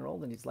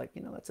 17-year-old, and he's like,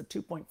 that's a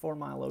 2.4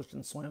 mile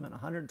ocean swim and a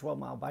 112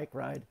 mile bike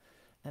ride,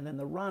 and then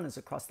the run is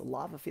across the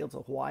lava fields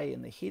of Hawaii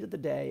in the heat of the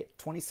day,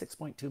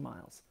 26.2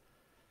 miles.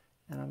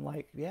 And I'm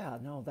like, yeah,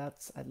 no,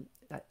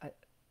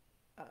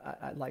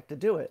 I'd like to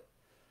do it.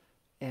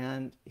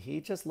 And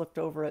he just looked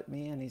over at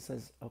me and he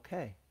says,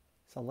 okay,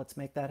 so let's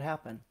make that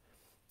happen.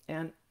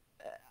 And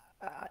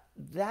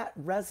that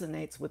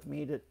resonates with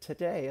me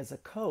today as a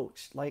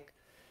coach.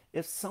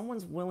 If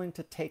someone's willing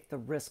to take the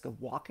risk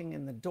of walking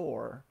in the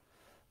door,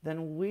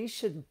 then we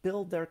should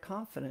build their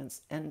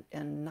confidence and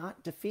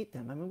not defeat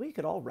them. I mean, we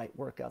could all write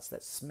workouts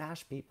that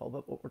smash people,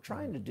 but what we're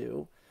trying to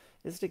do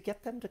is to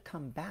get them to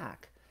come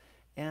back.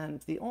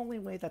 And the only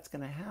way that's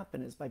going to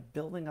happen is by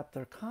building up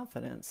their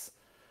confidence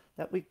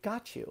that we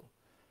got you.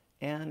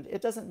 And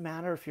it doesn't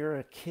matter if you're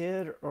a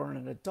kid or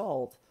an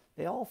adult,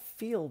 they all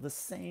feel the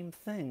same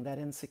thing, that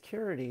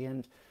insecurity.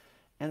 And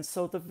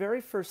so the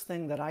very first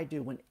thing that I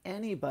do when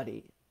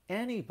anybody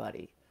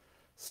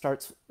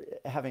starts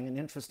having an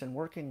interest in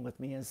working with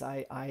me is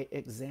I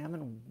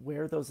examine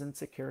where those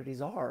insecurities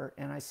are,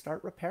 and I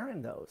start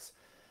repairing those.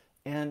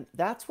 And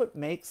that's what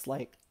makes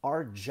like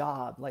our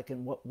job, like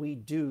in what we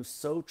do,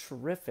 so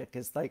terrific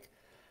is like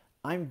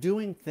I'm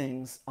doing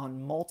things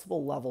on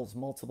multiple levels,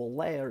 multiple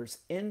layers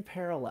in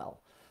parallel.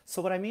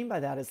 So what I mean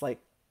by that is like,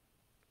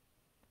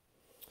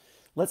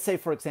 let's say,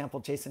 for example,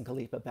 Jason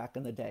Khalipa back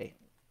in the day,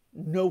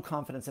 no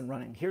confidence in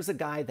running. Here's a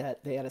guy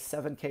that they had a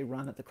 7K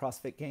run at the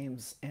CrossFit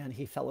Games and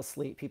he fell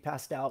asleep. He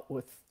passed out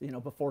with,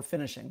 before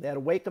finishing. They had to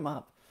wake him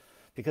up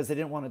because they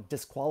didn't want to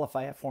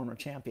disqualify a former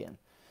champion.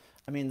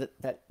 I mean,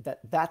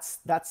 that's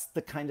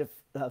the kind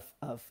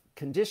of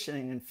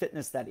conditioning and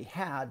fitness that he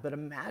had, but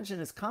imagine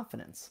his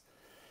confidence.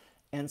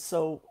 And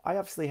so I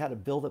obviously had to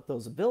build up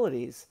those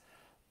abilities,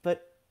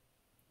 but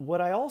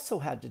what I also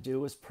had to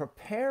do was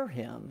prepare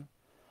him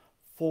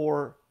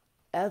for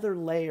other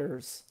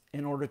layers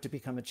in order to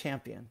become a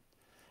champion.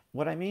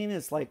 What I mean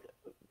is like,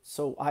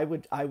 so I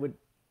would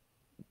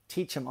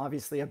teach him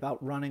obviously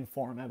about running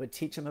form. I would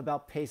teach him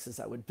about paces.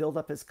 I would build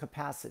up his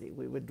capacity.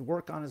 We would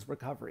work on his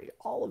recovery,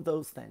 all of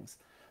those things.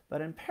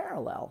 But in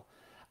parallel,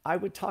 I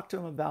would talk to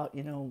him about,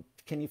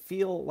 can you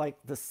feel like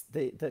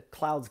the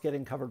clouds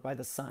getting covered by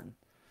the sun?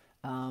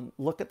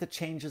 Look at the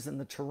changes in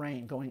the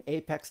terrain, going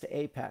apex to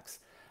apex.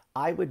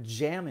 I would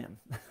jam him.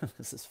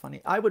 This is funny.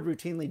 I would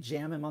routinely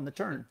jam him on the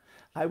turn.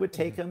 I would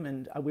take him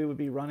and we would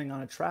be running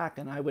on a track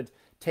and I would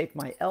take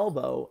my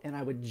elbow and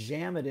I would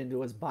jam it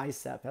into his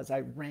bicep. As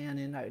I ran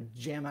in, I would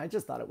jam it. I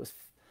just thought it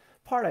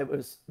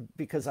was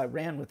because I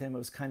ran with him. It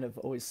was kind of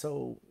always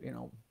so,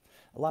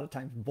 a lot of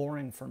times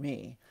boring for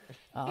me.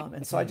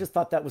 And so I just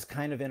thought that was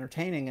kind of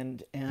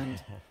entertaining.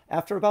 And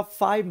after about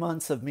 5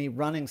 months of me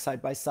running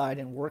side by side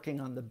and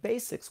working on the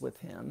basics with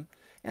him,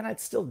 and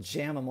I'd still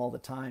jam him all the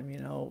time,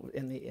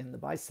 in the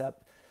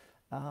bicep.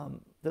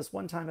 This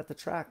one time at the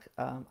track,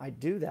 I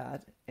do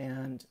that,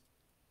 and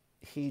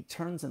he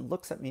turns and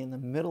looks at me in the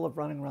middle of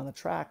running around the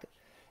track,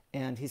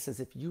 and he says,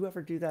 "If you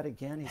ever do that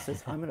again," he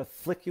says, "I'm going to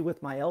flick you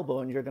with my elbow,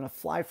 and you're going to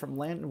fly from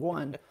lane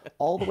 1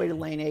 all the way to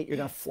lane 8. You're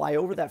going to fly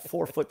over that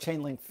 4-foot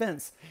chain link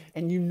fence,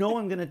 and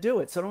I'm going to do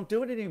it, so don't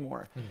do it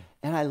anymore."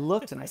 And I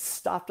looked, and I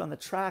stopped on the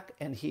track,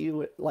 and he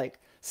would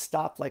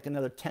stopped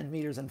another 10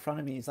 meters in front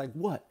of me. He's like,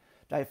 "What?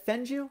 Did I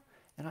offend you?"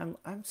 And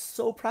I'm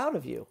so proud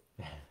of you.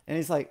 And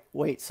he's like,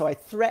 "Wait, so I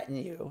threaten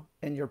you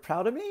and you're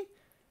proud of me?"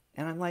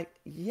 And I'm like,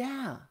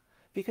 "Yeah,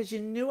 because you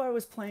knew I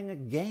was playing a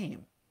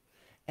game.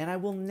 And I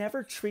will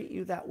never treat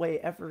you that way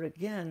ever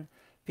again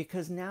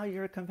because now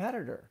you're a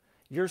competitor.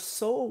 You're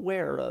so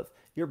aware of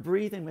your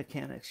breathing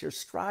mechanics, your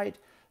stride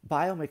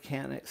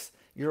biomechanics.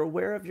 You're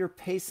aware of your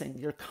pacing.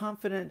 You're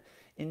confident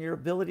in your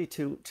ability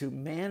to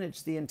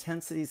manage the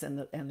intensities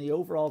and the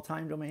overall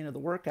time domain of the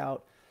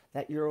workout,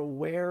 that you're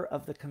aware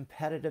of the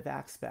competitive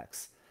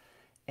aspects."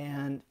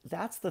 And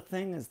that's the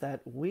thing, is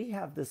that we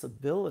have this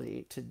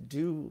ability to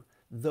do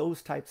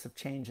those types of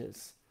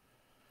changes.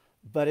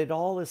 But it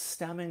all is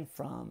stemming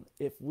from,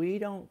 if we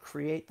don't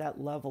create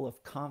that level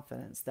of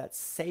confidence, that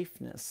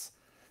safeness,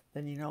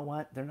 then you know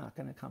what? They're not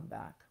going to come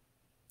back.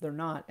 They're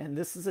not. And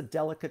this is a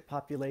delicate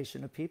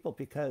population of people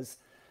because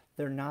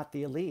they're not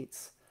the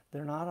elites.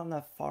 They're not on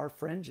the far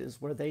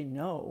fringes where they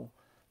know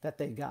that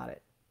they got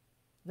it.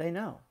 They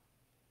know.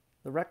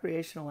 The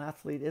recreational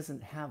athlete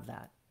doesn't have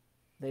that.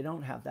 They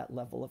don't have that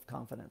level of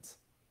confidence.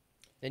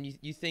 And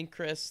you think,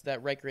 Chris,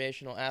 that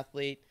recreational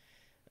athlete,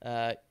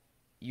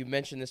 you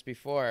mentioned this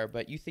before,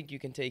 but you think you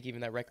can take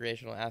even that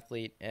recreational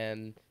athlete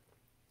and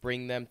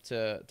bring them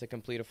to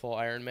complete a full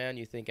Ironman?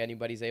 You think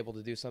anybody's able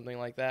to do something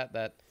like that?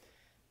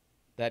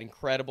 That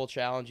incredible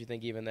challenge, you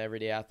think even the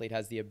everyday athlete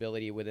has the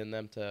ability within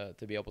them to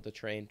be able to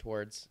train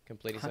towards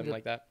completing something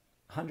like that?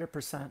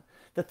 100%.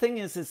 The thing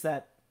is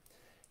that,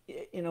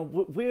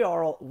 we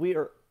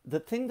are the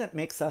thing that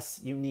makes us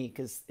unique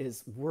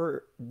is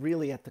we're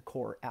really at the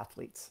core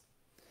athletes.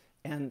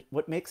 And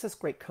what makes us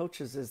great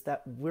coaches is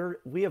that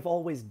we have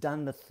always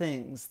done the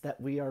things that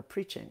we are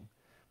preaching.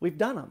 We've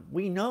done them.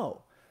 We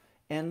know.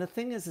 And the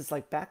thing is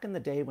like back in the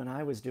day when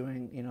I was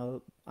doing,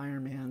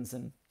 Ironmans,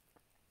 and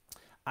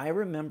I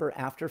remember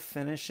after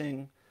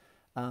finishing,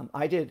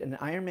 I did an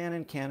Ironman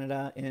in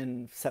Canada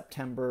in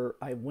September.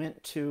 I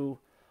went to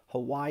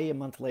Hawaii a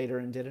month later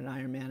and did an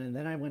Ironman, and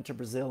then I went to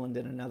Brazil and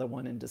did another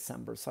one in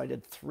December. So I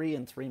did 3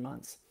 in 3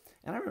 months.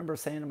 And I remember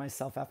saying to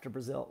myself after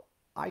Brazil,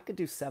 I could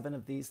do 7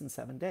 of these in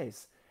 7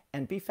 days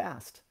and be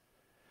fast.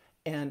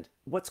 And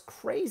what's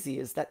crazy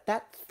is that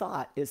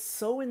thought is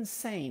so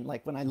insane.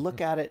 Like when I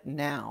look at it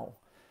now,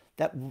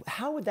 that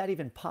how would that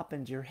even pop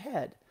into your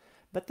head?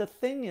 But the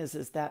thing is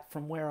that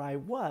from where I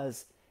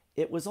was,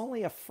 it was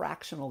only a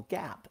fractional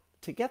gap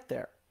to get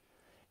there.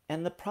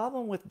 And the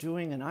problem with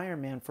doing an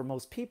Ironman for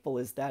most people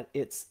is that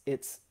it's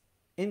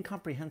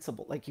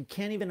incomprehensible. Like you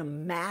can't even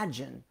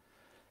imagine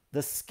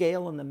the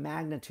scale and the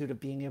magnitude of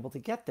being able to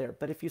get there.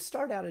 But if you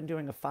start out in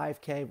doing a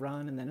 5K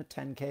run and then a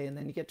 10K and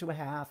then you get to a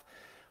half,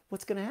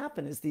 what's going to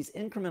happen is these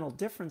incremental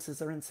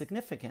differences are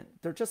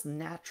insignificant. They're just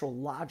natural,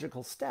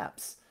 logical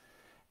steps.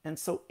 And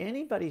so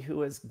anybody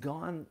who has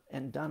gone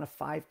and done a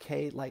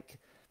 5K, like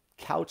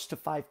couch to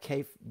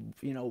 5K,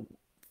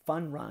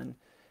 fun run,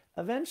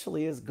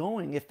 eventually is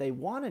going, if they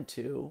wanted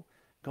to,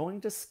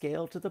 going to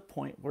scale to the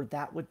point where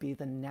that would be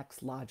the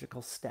next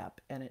logical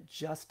step. And it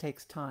just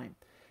takes time.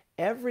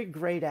 Every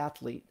great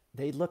athlete,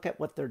 they look at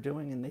what they're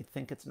doing and they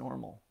think it's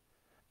normal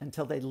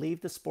until they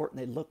leave the sport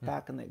and they look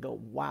back and they go,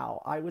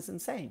 wow, I was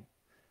insane.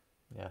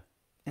 Yeah.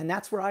 And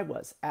that's where I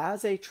was.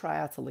 As a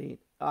triathlete,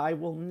 I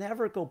will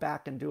never go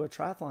back and do a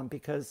triathlon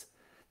because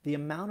the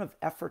amount of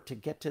effort to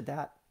get to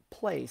that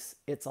place,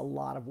 it's a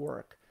lot of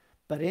work.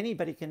 But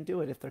anybody can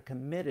do it if they're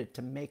committed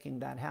to making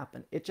that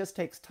happen. It just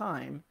takes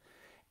time.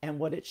 And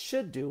what it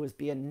should do is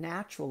be a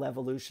natural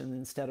evolution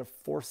instead of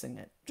forcing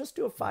it. Just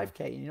do a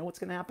 5K. You know what's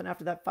going to happen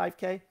after that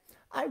 5K?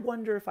 I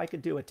wonder if I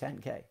could do a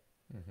 10K.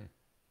 Mm-hmm.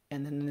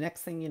 And then the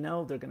next thing you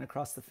know, they're going to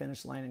cross the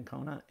finish line in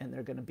Kona and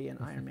they're going to be an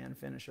Ironman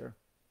finisher.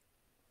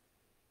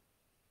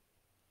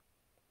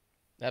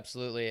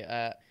 Absolutely.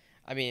 I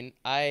mean,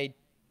 I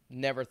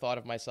never thought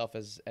of myself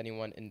as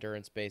anyone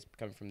endurance-based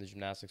coming from the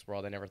gymnastics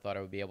world. I never thought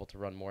I would be able to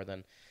run more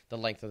than the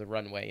length of the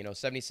runway. You know,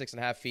 76 and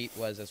a half feet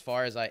was as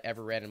far as I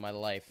ever ran in my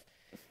life,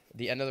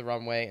 the end of the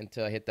runway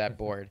until I hit that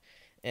board.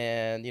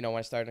 And, you know, when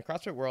I started in the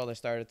CrossFit world, I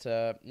started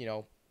to, you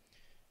know,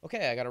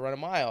 okay, I got to run a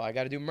mile. I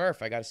got to do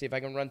Murph. I got to see if I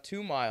can run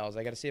 2 miles.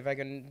 I got to see if I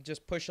can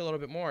just push a little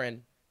bit more.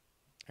 And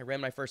I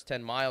ran my first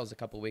 10 miles a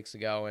couple of weeks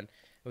ago, and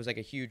it was like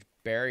a huge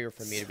barrier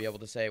for me to be able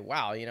to say,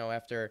 wow, you know,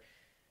 after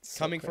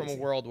coming from a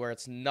world where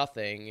it's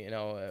nothing, you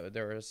know,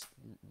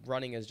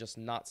 running is just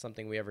not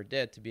something we ever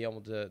did. To be able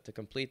to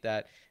complete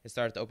that, it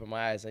started to open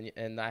my eyes.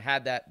 And I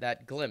had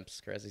that glimpse,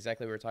 Chris,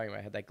 exactly what we were talking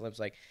about. I had that glimpse,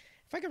 like,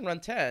 if I can run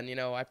 10, you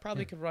know, I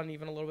probably could run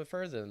even a little bit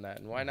further than that.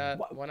 And why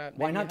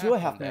not do a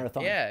half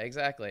marathon? Yeah,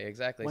 exactly.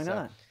 Why so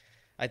not?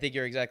 I think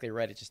you're exactly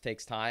right. It just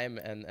takes time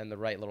and the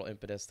right little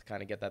impetus to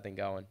kind of get that thing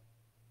going.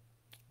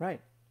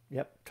 Right.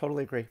 Yep.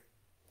 Totally agree.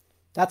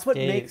 That's what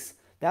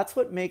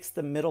makes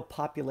the middle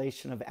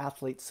population of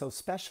athletes so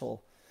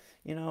special.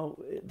 You know,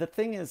 the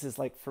thing is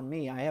like for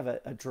me, I have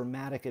a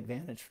dramatic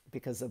advantage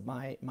because of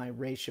my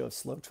ratio of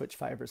slow twitch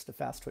fibers to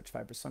fast twitch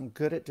fibers. So I'm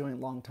good at doing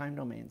long time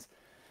domains.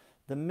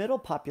 The middle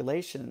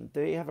population,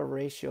 they have a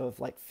ratio of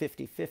like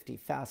 50-50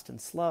 fast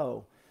and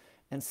slow.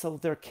 And so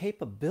their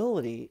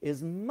capability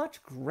is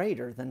much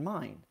greater than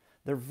mine.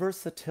 Their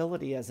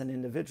versatility as an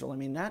individual. I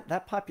mean,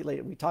 that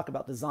population, we talk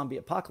about the zombie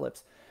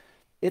apocalypse.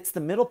 It's the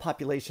middle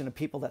population of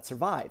people that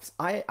survives.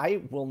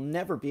 I will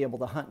never be able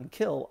to hunt and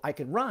kill. I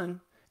could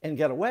run and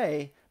get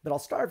away, but I'll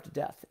starve to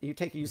death. You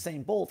take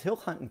Usain Bolt, he'll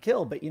hunt and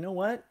kill, but you know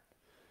what?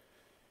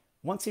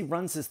 Once he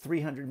runs his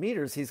 300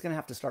 meters, he's going to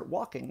have to start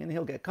walking and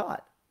he'll get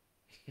caught.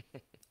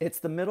 It's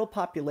the middle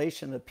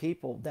population of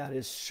people that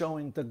is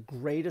showing the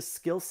greatest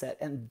skill set,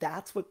 and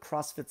that's what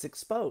CrossFit's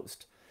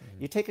exposed.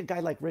 Mm-hmm. You take a guy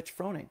like Rich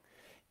Froning.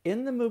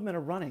 In the movement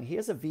of running, he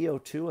has a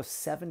VO2 of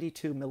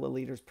 72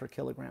 milliliters per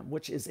kilogram,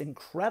 which is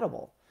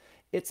incredible.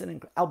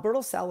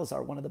 Alberto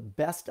Salazar, one of the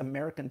best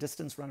American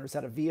distance runners,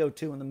 had a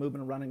VO2 in the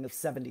movement of running of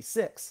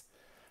 76.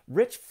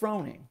 Rich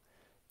Froning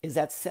is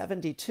at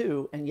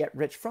 72, and yet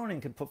Rich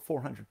Froning can put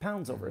 400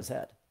 pounds over his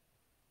head.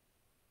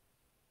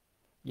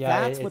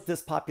 Yeah, that's what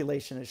this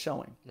population is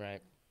showing.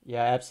 Right.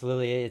 Yeah,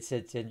 absolutely. It's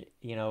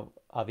you know,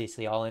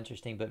 obviously all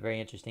interesting, but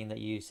very interesting that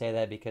you say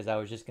that, because I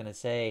was just going to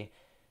say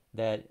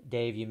that,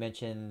 Dave, you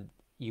mentioned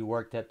you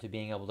worked up to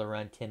being able to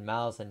run 10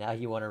 miles and now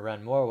you want to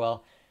run more.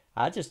 Well,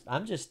 I'm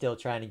just still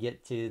trying to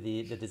get to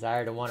the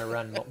desire to want to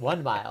run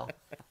 1 mile,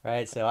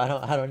 right? So I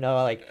don't know.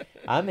 Like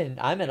I'm in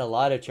a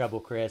lot of trouble,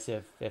 Chris.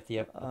 If the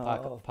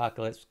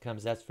apocalypse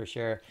comes, that's for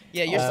sure.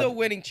 Yeah, you're still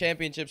winning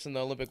championships in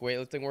the Olympic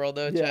weightlifting world,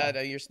 though, Chad.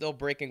 You're still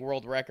breaking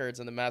world records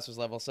in the masters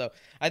level. So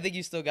I think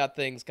you still got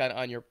things kind of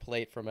on your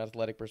plate from an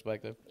athletic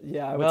perspective.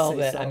 Yeah, I would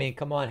say so. I mean,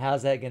 come on,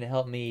 how's that going to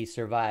help me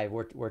survive?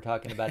 We're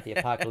talking about the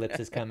apocalypse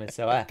is coming,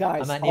 so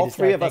guys, I might need to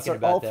start thinking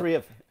about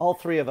that. All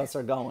three of us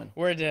are going.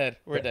 We're dead.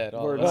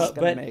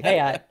 But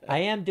hey, I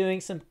am doing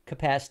some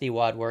capacity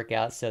WOD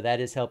workouts, so that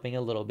is helping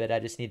a little bit. I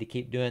just need to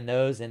keep doing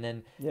those, and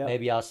then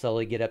maybe I'll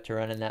slowly get up to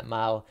running that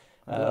mile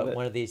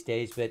one of these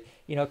days. But,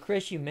 you know,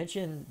 Chris, you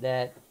mentioned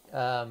that,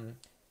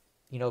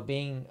 you know,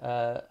 being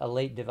a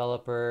late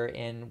developer,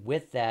 and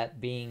with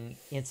that being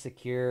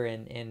insecure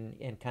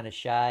and kind of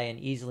shy and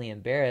easily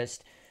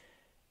embarrassed.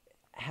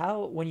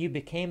 How, when you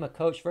became a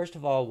coach, first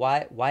of all,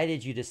 why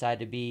did you decide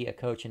to be a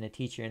coach and a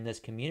teacher in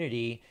this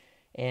community?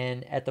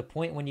 And at the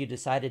point when you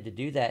decided to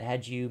do that,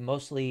 had you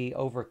mostly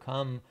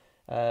overcome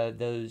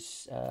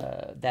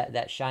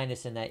that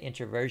shyness and that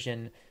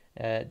introversion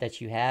that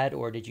you had,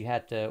 or did you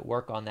have to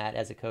work on that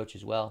as a coach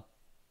as well?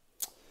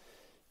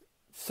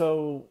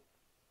 So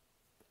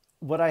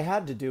what I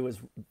had to do is,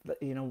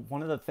 you know,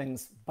 one of the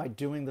things by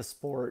doing the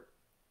sport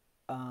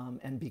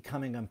and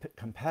becoming a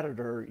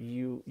competitor,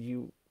 you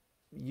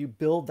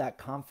build that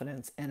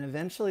confidence, and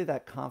eventually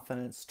that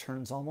confidence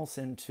turns almost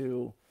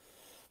into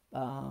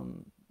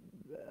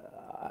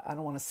I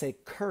don't want to say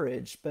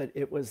courage, but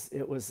it was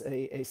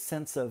a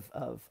sense of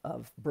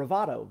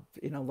bravado.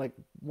 You know, like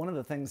one of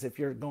the things, if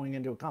you're going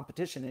into a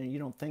competition and you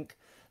don't think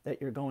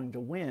that you're going to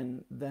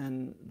win,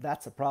 then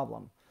that's a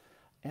problem.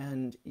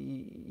 And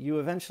you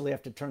eventually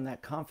have to turn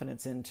that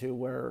confidence into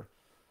where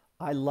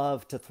I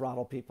love to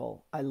throttle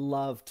people. I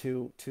love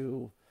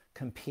to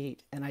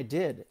compete. And I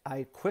did.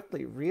 I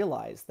quickly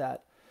realized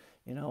that,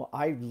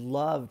 I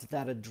loved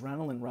that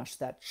adrenaline rush,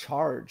 that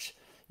charge.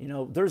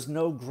 There's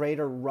no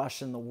greater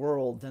rush in the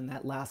world than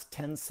that last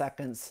 10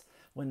 seconds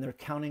when they're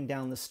counting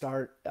down the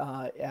start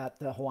at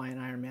the Hawaiian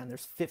Ironman.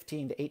 There's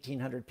 15 to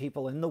 1,800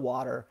 people in the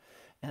water,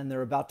 and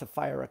they're about to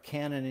fire a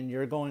cannon, and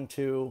you're going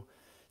to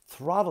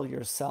throttle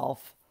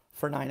yourself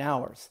for 9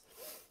 hours.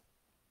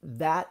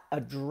 That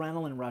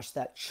adrenaline rush,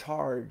 that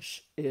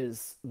charge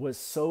was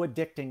so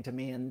addicting to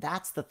me, and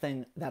that's the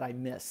thing that I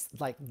miss,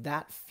 like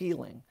that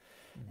feeling.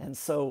 And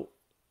so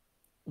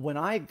when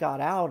I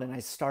got out and I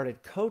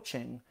started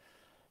coaching,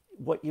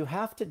 what you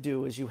have to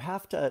do is you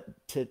have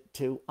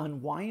to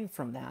unwind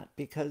from that,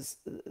 because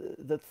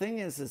the thing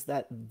is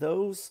that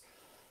those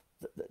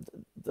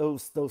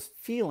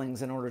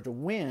feelings, in order to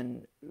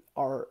win,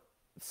 are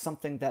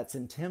something that's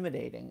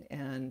intimidating,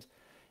 and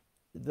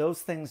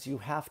those things you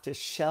have to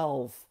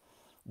shelve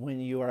when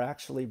you are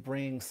actually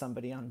bringing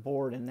somebody on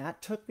board. And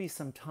that took me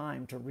some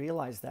time to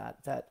realize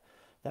that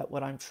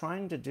what I'm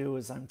trying to do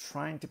is I'm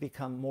trying to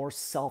become more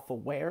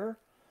self-aware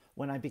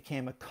when I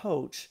became a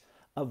coach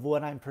of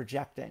what I'm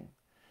projecting.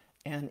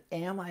 And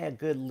am I a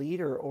good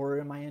leader, or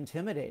am I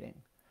intimidating?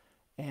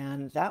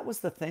 And that was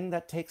the thing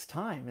that takes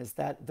time, is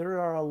that there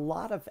are a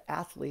lot of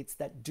athletes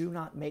that do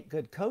not make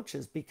good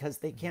coaches because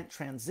they can't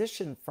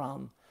transition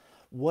from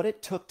what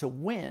it took to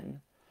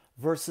win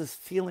versus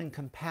feeling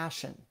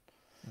compassion.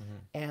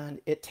 And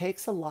it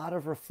takes a lot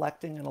of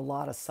reflecting and a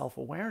lot of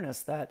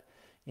self-awareness that,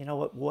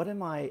 what am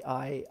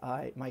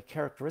my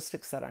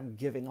characteristics that I'm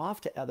giving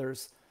off to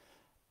others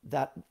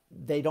that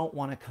they don't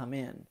want to come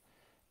in.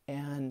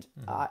 And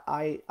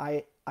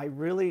I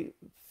really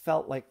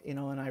felt like,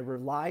 and I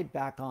relied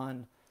back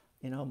on,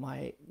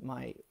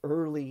 my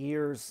early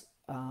years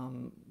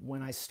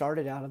when I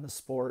started out in the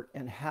sport,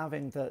 and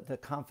having the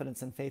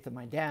confidence and faith of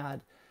my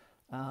dad,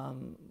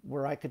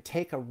 where I could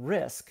take a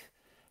risk,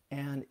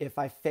 and if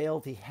I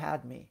failed, he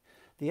had me.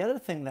 The other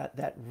thing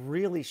that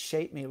really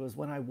shaped me was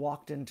when I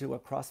walked into a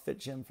CrossFit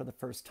gym for the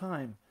first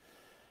time.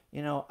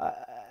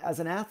 As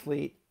an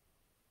athlete,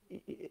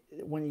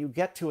 when you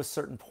get to a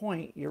certain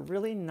point, you're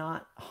really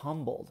not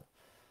humbled,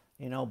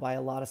 by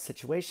a lot of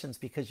situations,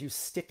 because you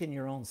stick in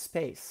your own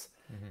space.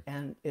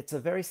 And it's a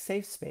very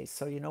safe space.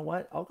 So you know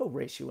what? I'll go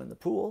race you in the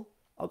pool.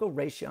 I'll go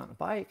race you on a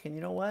bike. And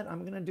you know what?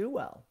 I'm going to do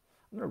well.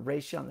 I'm going to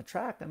race you on the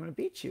track. I'm going to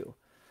beat you.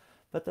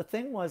 But the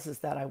thing is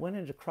that I went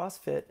into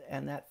CrossFit,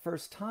 and that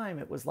first time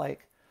it was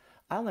like,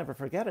 I'll never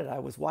forget it. I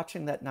was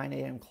watching that 9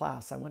 a.m.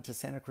 class. I went to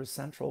Santa Cruz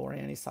Central, where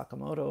Annie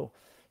Sakamoto,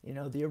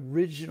 the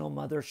original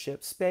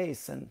mothership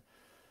space. And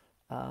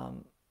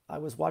I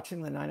was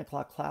watching the 9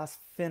 o'clock class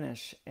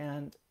finish,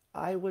 and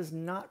I was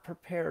not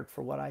prepared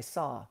for what I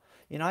saw.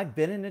 I'd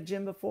been in a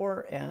gym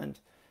before, and,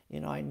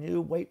 I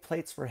knew weight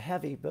plates were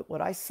heavy, but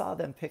what I saw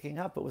them picking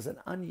up, it was an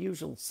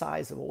unusual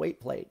size of a weight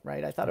plate,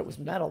 right? I thought it was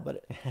metal,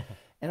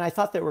 and I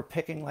thought they were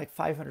picking like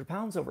 500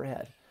 pounds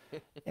overhead.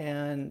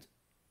 And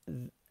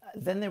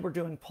then they were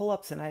doing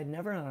pull-ups, and I had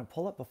never done a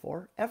pull-up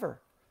before, ever.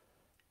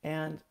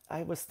 And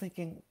I was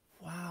thinking,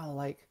 wow,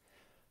 like,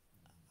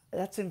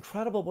 that's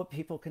incredible what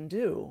people can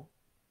do,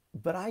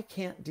 but I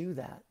can't do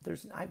that.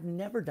 I've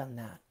never done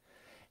that.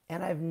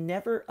 And I've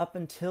never, up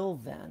until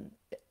then,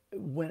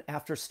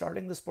 after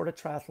starting the sport of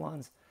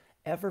triathlons,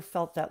 ever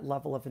felt that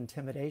level of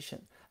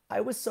intimidation.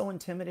 I was so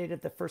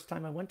intimidated the first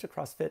time I went to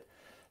CrossFit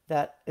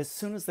that as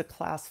soon as the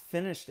class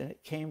finished and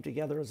it came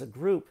together as a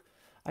group,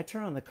 I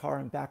turned on the car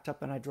and backed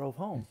up and I drove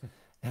home.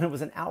 And it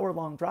was an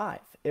hour-long drive.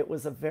 It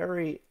was a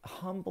very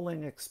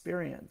humbling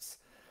experience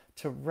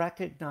to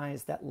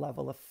recognize that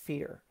level of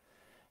fear.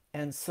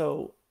 And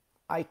so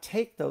I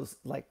take those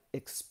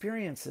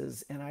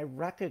experiences, and I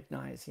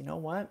recognize, you know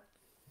what?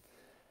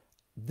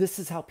 This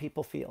is how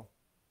people feel.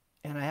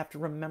 And I have to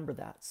remember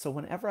that. So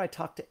whenever I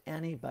talk to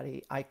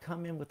anybody, I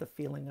come in with a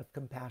feeling of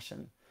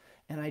compassion.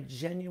 And I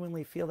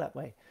genuinely feel that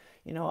way.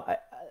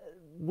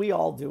 We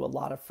all do a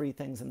lot of free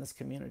things in this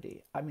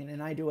community.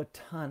 And I do a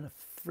ton of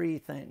free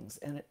things.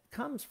 And it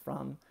comes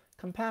from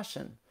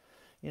compassion.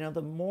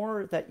 The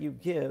more that you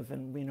give,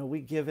 and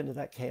we give into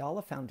that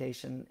Keala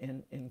Foundation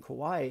in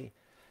Kauai,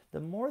 the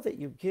more that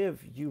you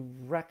give, you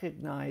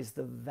recognize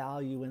the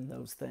value in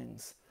those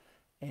things.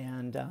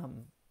 And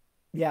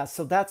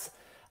so that's,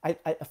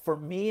 for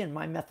me and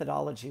my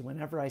methodology,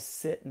 whenever I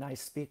sit and I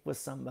speak with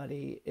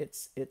somebody,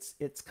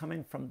 it's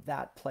coming from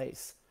that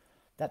place,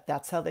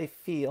 that's how they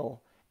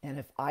feel. And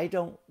if I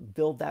don't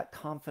build that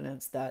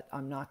confidence that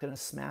I'm not going to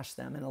smash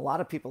them, and a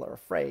lot of people are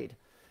afraid,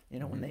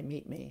 when they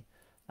meet me,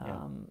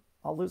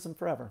 I'll lose them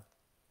forever.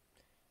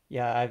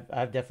 Yeah,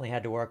 I've definitely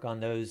had to work on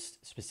those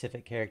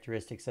specific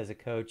characteristics as a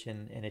coach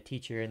and a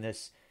teacher in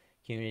this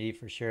community,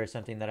 for sure.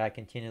 Something that I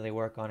continually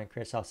work on. And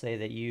Chris, I'll say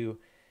that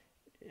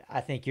I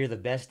think you're the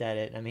best at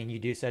it. You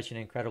do such an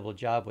incredible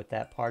job with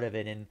that part of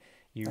it, and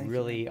you Thank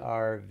really you.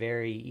 are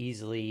very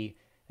easily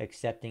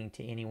accepting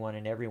to anyone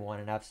and everyone.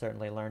 And I've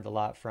certainly learned a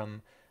lot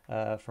from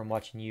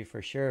watching you,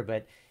 for sure.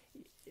 But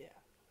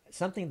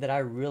something that I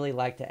really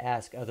like to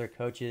ask other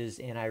coaches,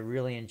 and I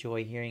really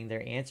enjoy hearing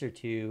their answer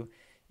to,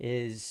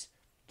 is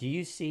do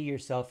you see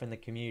yourself in the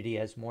community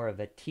as more of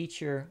a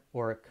teacher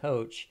or a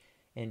coach?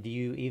 And do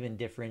you even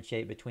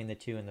differentiate between the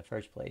two in the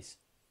first place?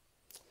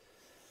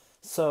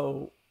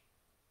 So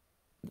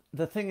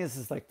the thing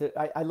is like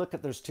I look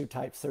at, there's two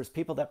types. There's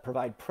people that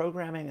provide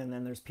programming, and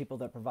then there's people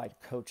that provide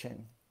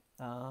coaching.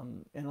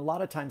 And a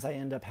lot of times I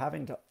end up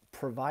having to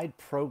provide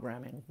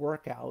programming,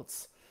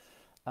 workouts,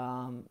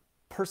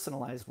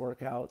 personalized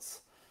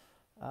workouts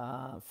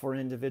for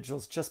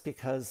individuals just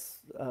because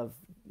of,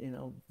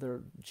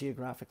 their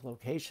geographic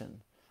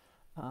location.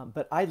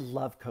 But I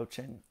love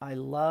coaching. I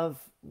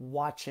love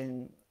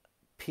watching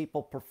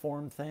people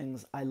perform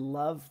things. I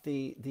love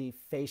the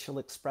facial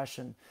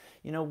expression.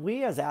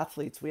 We as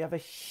athletes, we have a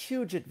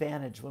huge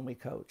advantage when we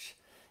coach.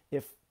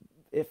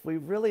 If we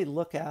really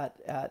look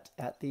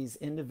at these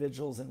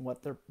individuals and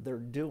what they're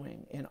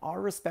doing in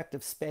our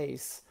respective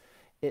space,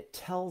 it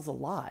tells a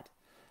lot.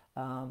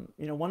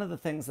 One of the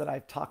things that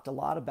I've talked a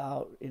lot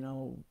about,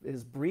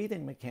 is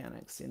breathing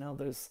mechanics.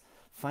 There's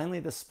finally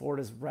the sport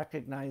is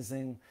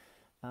recognizing,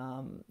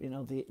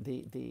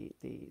 the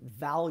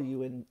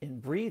value in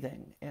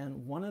breathing.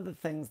 And one of the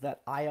things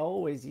that I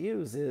always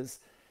use is,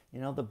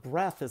 the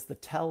breath is the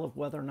tell of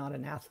whether or not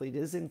an athlete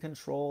is in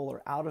control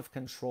or out of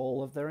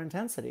control of their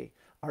intensity.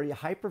 Are you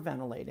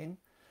hyperventilating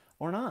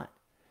or not?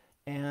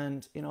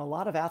 And, a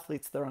lot of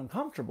athletes, they're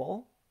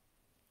uncomfortable,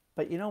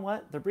 but you know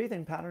what? Their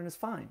breathing pattern is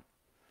fine.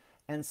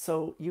 And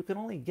so you can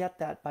only get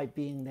that by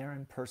being there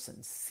in person,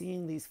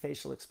 seeing these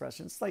facial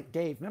expressions. It's like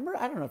Dave, remember,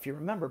 I don't know if you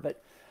remember,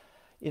 but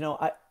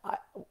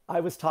I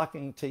was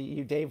talking to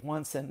you, Dave,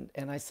 once, and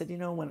I said,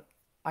 when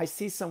I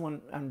see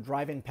someone, I'm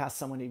driving past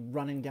somebody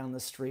running down the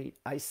street,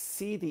 I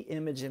see the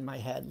image in my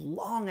head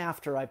long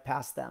after I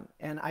passed them,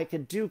 and I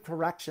could do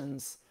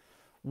corrections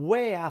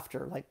way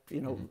after,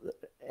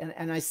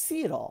 and I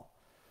see it all.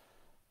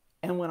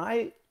 And when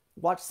I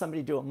watch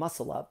somebody do a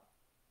muscle up,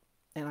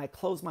 and I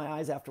close my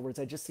eyes afterwards,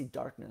 I just see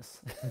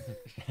darkness.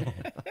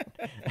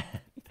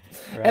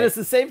 Right. And it's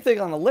the same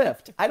thing on the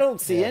lift. I don't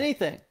see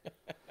anything.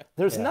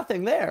 There's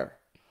nothing there.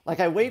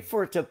 Like I wait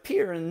for it to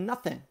appear and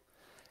nothing.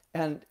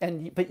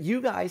 But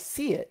you guys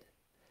see it.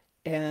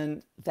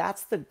 And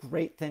that's the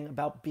great thing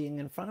about being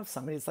in front of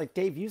somebody. It's like,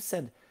 Dave, you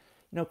said,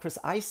 Chris,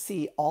 I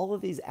see all of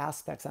these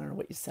aspects. I don't know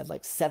what you said,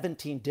 like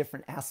 17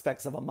 different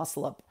aspects of a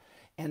muscle up.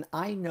 And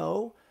I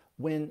know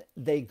when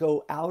they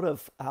go out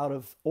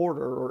of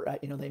order, or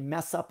they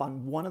mess up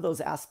on one of those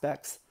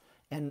aspects,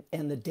 and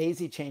the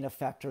daisy chain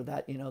effect, or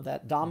that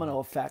that domino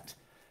effect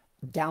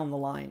down the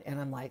line, and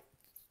I'm like,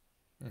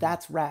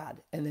 that's rad.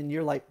 And then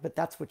you're like, but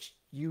that's what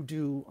you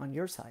do on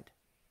your side,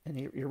 and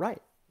you're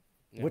right,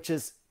 which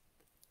is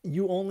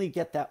you only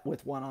get that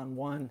with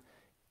one-on-one,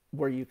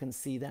 where you can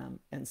see them.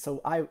 And so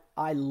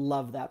I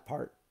love that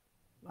part.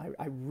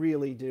 I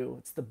really do.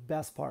 It's the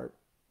best part.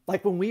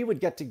 Like when we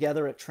would get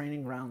together at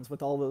training grounds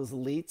with all those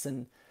elites,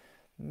 and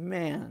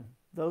man,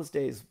 those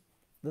days,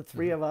 the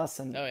three of us,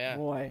 and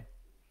boy,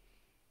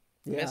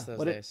 miss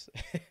those days.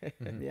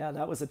 Yeah,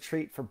 that was a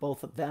treat for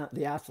both of them,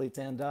 the athletes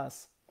and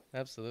us.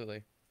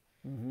 Absolutely.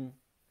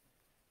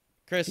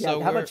 Chris,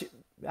 Yeah,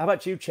 how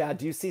about you, Chad?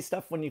 Do you see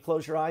stuff when you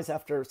close your eyes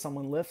after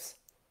someone lifts?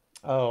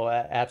 Oh,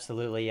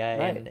 absolutely. Yeah.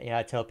 Right. And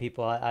I tell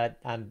people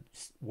I'm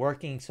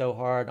working so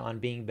hard on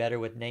being better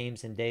with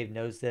names, and Dave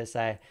knows this.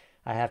 I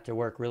have to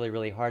work really,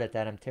 really hard at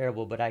that. I'm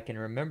terrible, but I can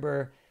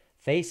remember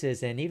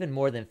faces, and even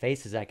more than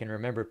faces, I can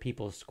remember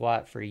people's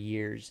squat for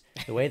years.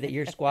 The way that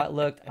your squat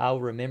looked, I'll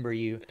remember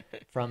you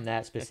from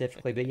that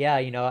specifically. But yeah,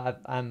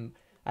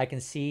 I can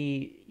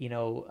see,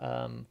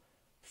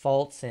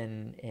 faults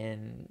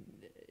and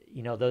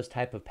those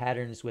type of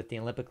patterns with the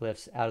Olympic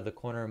lifts out of the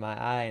corner of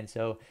my eye. And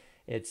so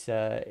it's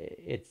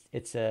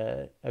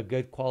a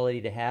good quality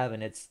to have,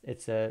 and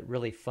it's a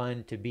really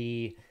fun to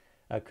be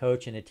a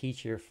coach and a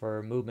teacher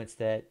for movements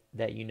that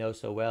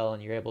so well,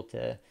 and you're able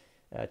to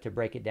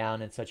break it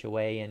down in such a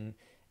way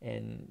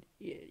and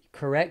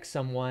correct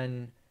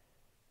someone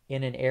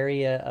in an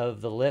area of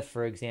the lift,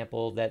 for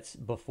example, that's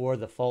before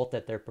the fault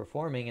that they're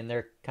performing, and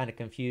they're kind of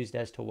confused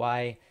as to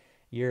why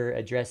you're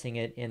addressing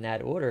it in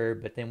that order.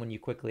 But then when you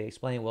quickly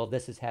explain, well,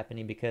 this is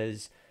happening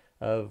because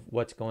of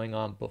what's going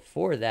on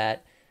before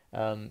that,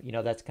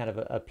 that's kind of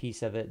a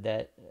piece of it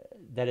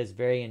that is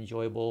very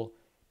enjoyable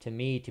to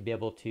me, to be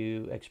able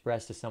to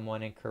express to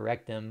someone and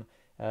correct them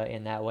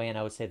in that way. And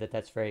I would say that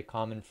that's very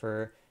common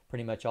for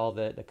pretty much all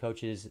the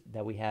coaches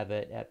that we have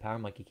at Power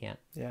Monkey Camp.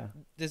 Yeah.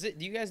 Do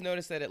you guys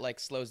notice that it like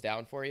slows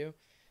down for you?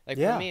 Like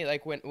Yeah. for me,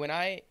 like when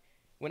I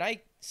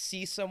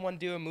see someone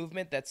do a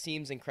movement that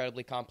seems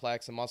incredibly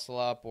complex, a muscle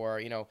up,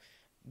 or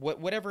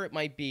whatever it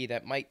might be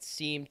that might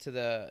seem to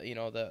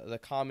the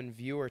common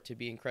viewer to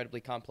be incredibly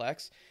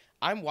complex,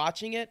 I'm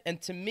watching it, and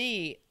to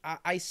me,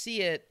 I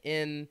see it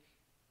in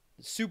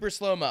super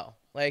slow-mo.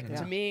 Like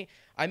to me,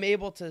 I'm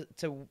able to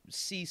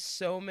see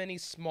so many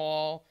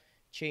small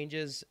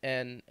changes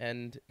and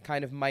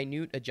kind of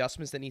minute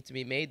adjustments that need to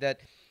be made,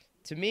 that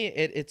to me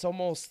it's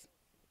almost,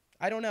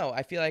 I don't know,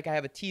 I feel like I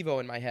have a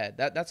TiVo in my head.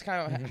 That's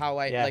kind of how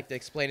I like to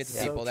explain it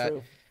to people, that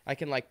I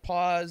can like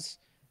pause,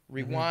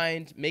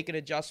 rewind, make an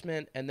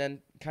adjustment, and then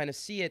kind of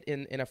see it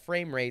in a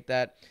frame rate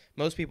that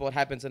most people, it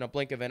happens in a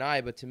blink of an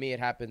eye, but to me it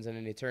happens in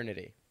an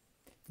eternity.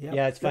 Yep.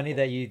 Yeah, it's funny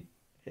that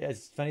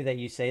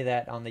you say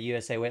that on the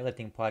USA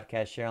Weightlifting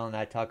podcast. Cheryl and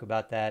I talk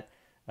about that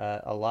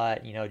a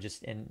lot,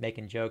 just in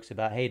making jokes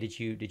about, hey, did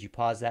you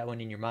pause that one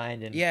in your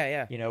mind, and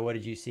Yeah. what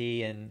did you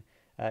see, and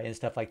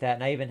stuff like that.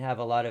 And I even have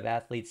a lot of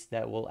athletes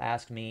that will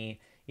ask me,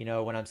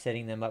 when I'm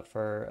setting them up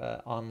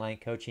for online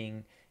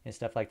coaching and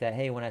stuff like that,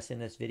 hey, when I send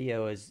this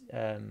video,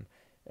 do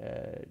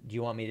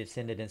you want me to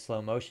send it in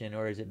slow motion,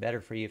 or is it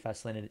better for you if I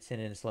send it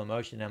in slow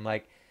motion? I'm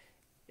like,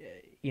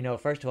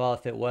 first of all,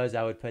 if it was,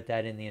 I would put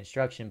that in the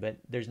instruction, but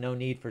there's no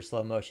need for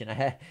slow motion.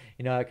 I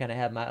kind of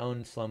have my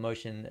own slow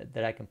motion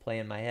that I can play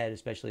in my head,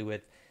 especially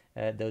with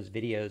those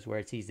videos where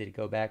it's easy to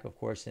go back, of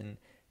course,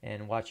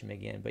 and watch them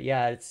again. But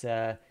yeah, it's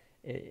an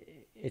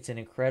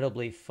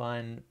incredibly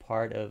fun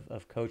part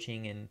of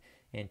coaching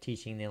and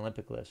teaching the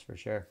Olympic lifts, for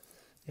sure.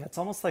 Yeah, it's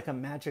almost like a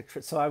magic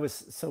trick.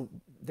 So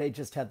they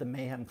just had the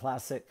Mayhem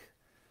Classic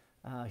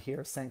here,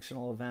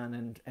 sanctional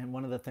event, and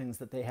one of the things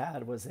that they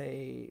had was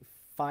a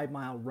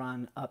 5-mile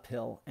run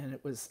uphill, and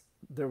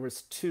there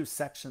was 2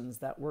 sections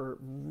that were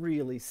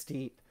really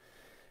steep.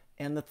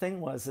 And the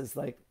thing is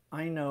like,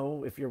 I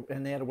know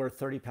and they had to wear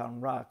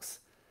 30-pound rucks.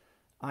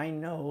 I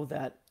know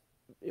that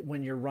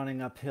when you're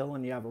running uphill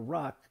and you have a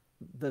ruck,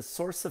 the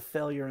source of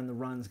failure in the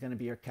run is going to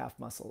be your calf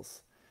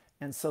muscles.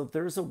 And so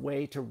there's a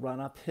way to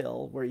run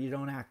uphill where you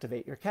don't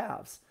activate your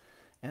calves.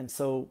 And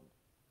so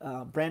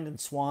Brandon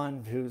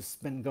Swan, who's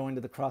been going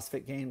to the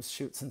CrossFit Games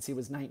since he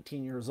was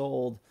 19 years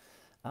old,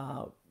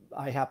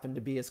 I happened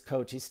to be his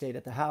coach. He stayed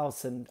at the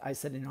house, and I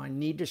said, I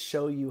need to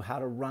show you how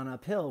to run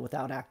uphill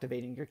without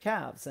activating your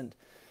calves. And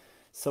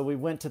so we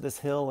went to this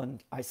hill,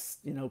 and I,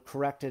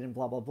 corrected and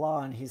blah, blah,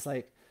 blah. And he's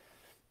like,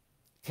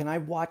 can I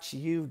watch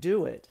you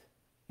do it?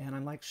 And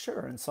I'm like,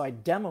 sure. And so I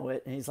demo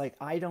it, and he's like,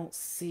 I don't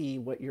see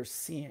what you're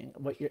seeing.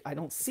 I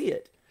don't see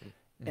it.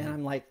 Mm-hmm. And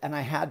I'm like, and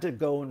I had to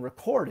go and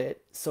record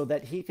it so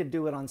that he could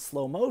do it on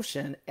slow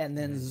motion and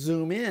then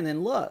zoom in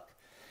and look.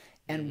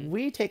 And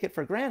we take it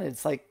for granted.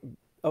 It's like,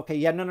 okay,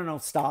 yeah, no,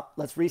 stop.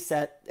 Let's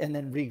reset and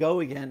then re-go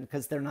again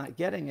because they're not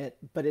getting it.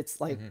 But it's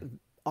like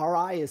our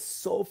eye is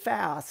so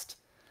fast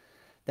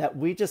that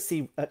we just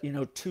see,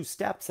 2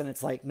 steps, and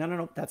it's like,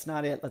 no, that's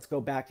not it. Let's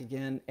go back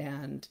again.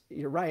 And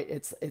you're right.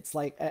 It's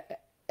like,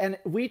 and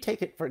we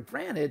take it for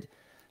granted,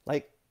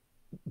 like,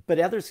 but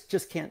others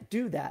just can't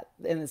do that.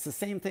 And it's the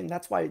same thing.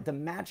 That's why the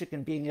magic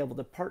in being able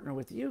to partner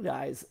with you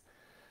guys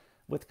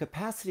with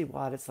Capacity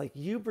WOD, it's like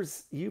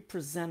you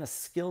present a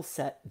skill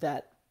set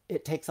that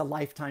it takes a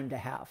lifetime to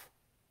have.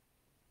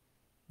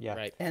 Yeah.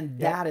 Right. And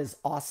that is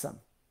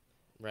awesome.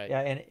 Right.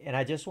 Yeah, and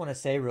I just want to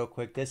say real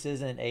quick, this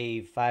isn't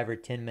a 5 or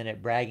 10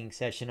 minute bragging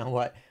session on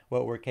what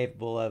we're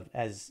capable of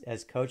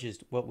as coaches.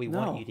 What we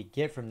want you to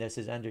get from this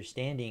is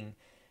understanding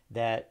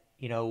that,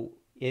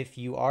 if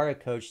you are a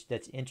coach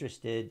that's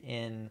interested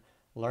in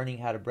learning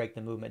how to break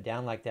the movement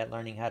down like that,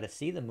 learning how to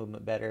see the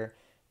movement better,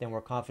 then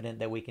we're confident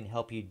that we can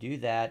help you do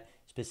that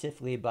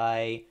specifically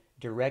by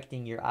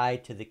directing your eye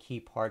to the key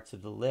parts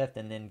of the lift,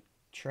 and then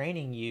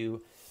training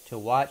you to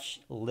watch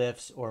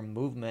lifts or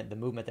movement, the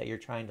movement that you're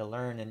trying to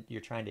learn and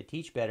you're trying to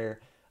teach better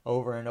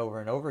over and over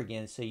and over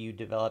again, so you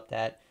develop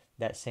that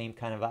same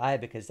kind of eye,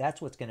 because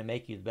that's what's going to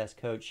make you the best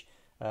coach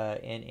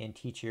and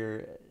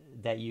teacher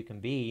that you can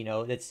be.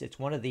 It's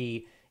one of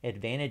the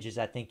advantages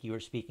I think you were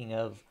speaking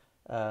of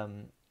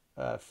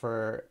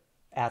for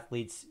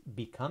athletes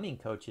becoming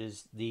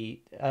coaches,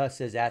 us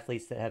as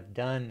athletes that have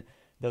done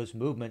those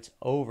movements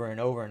over and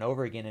over and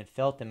over again and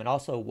felt them, and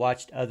also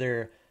watched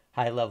other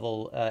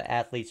high-level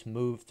athletes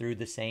move through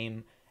the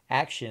same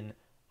action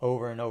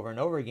over and over and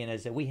over again,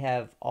 is that we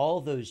have all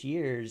those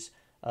years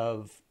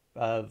of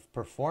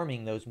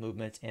performing those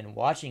movements and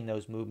watching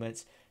those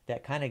movements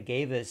that kind of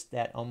gave us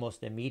that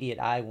almost immediate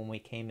eye when we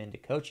came into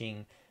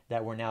coaching,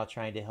 that we're now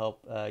trying to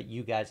help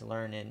you guys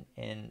learn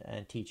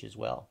and teach as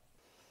well.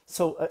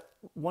 So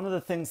one of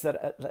the things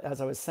that,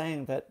 as I was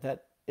saying,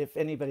 that if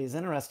anybody's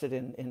interested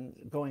in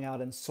going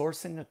out and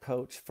sourcing a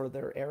coach for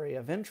their area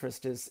of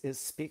interest is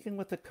speaking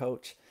with the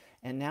coach.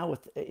 And now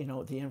with,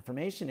 the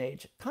information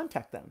age,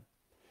 contact them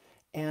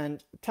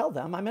and tell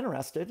them, I'm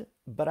interested,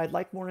 but I'd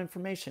like more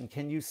information.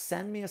 Can you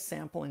send me a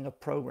sampling of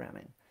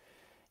programming?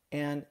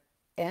 And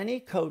any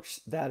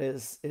coach that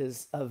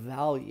is of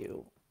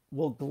value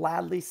will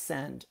gladly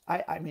send,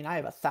 I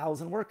have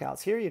 1,000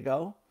 workouts. Here you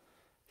go.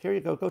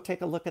 Go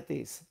take a look at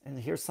these. And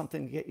here's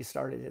something to get you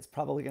started. It's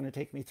probably going to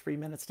take me 3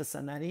 minutes to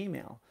send that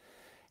email.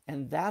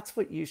 And that's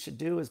what you should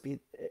do, is be,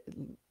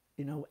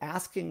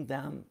 asking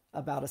them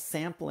about a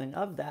sampling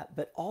of that,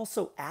 but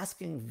also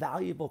asking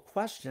valuable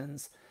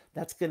questions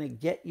that's going to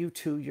get you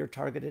to your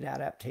targeted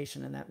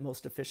adaptation in that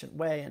most efficient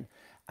way. And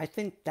I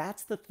think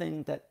that's the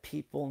thing that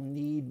people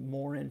need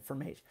more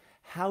information.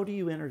 How do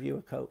you interview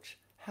a coach?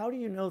 How do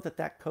you know that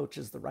that coach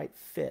is the right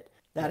fit?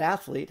 That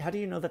athlete, how do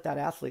you know that that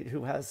athlete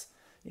who has,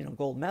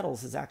 gold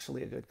medals is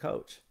actually a good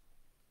coach?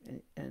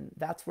 And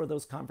that's where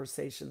those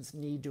conversations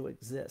need to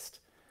exist.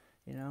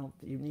 You know,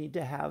 you need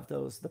to have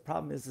those. The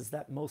problem is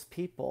that most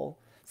people,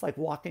 it's like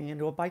walking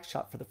into a bike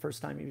shop for the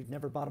first time. You've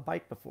never bought a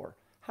bike before.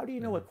 How do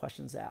you know what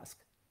questions to ask?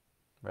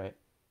 Right.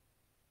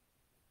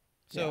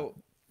 So,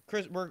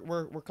 Chris,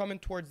 we're coming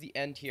towards the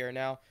end here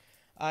now.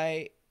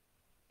 I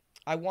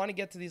want to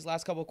get to these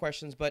last couple of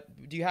questions,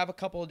 but do you have a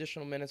couple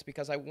additional minutes?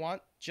 Because I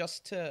want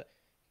just to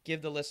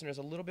give the listeners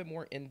a little bit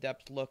more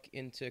in-depth look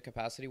into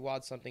Capacity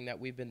WOD, something that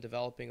we've been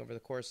developing over the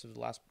course of the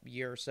last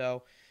year or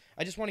so.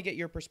 I just want to get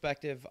your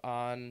perspective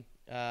on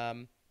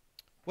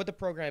what the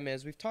program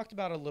is. We've talked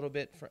about it a little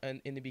bit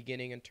in the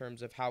beginning in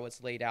terms of how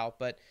it's laid out,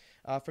 but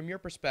from your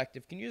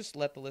perspective, can you just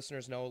let the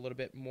listeners know a little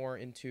bit more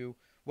into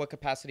what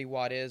Capacity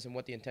WOD is and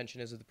what the intention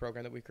is of the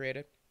program that we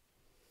created?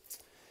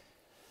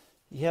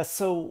 Yeah,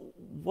 so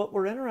what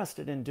we're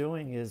interested in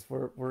doing is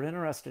we're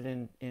interested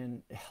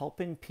in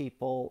helping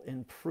people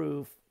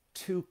improve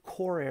two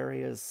core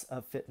areas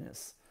of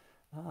fitness.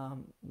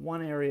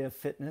 One area of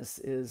fitness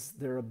is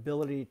their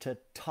ability to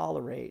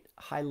tolerate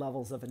high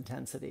levels of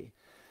intensity.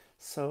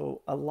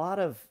 So a lot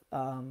of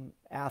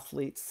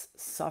athletes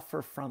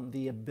suffer from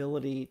the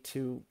ability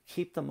to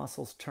keep the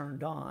muscles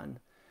turned on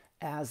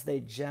as they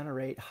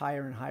generate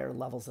higher and higher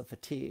levels of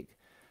fatigue.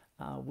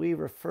 We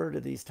refer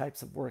to these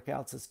types of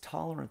workouts as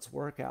tolerance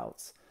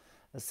workouts.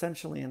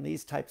 Essentially, in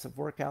these types of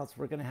workouts,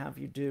 we're going to have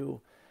you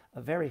do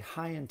a very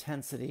high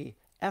intensity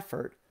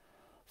effort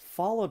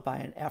followed by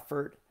an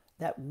effort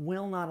that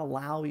will not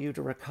allow you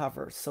to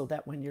recover, so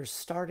that when you're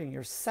starting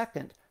your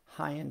second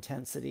high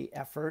intensity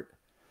effort,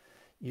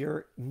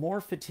 you're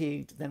more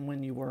fatigued than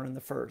when you were in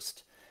the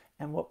first.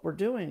 And what we're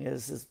doing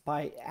is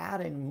by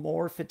adding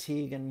more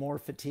fatigue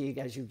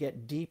as you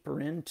get deeper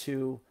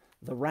into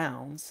the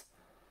rounds,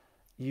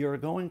 you're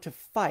going to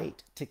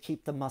fight to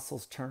keep the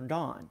muscles turned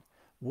on,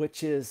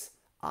 which is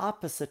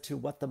opposite to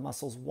what the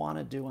muscles want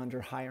to do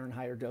under higher and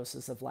higher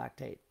doses of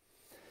lactate.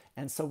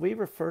 And so we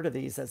refer to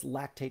these as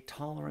lactate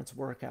tolerance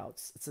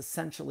workouts. It's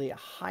essentially a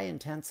high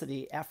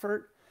intensity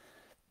effort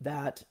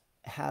that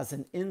has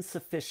an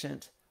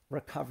insufficient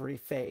recovery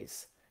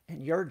phase.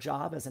 And your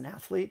job as an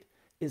athlete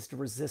is to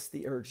resist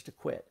the urge to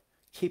quit,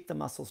 keep the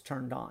muscles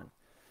turned on.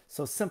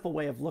 So a simple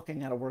way of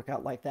looking at a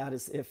workout like that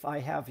is if I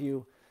have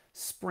you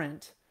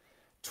sprint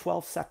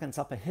 12 seconds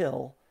up a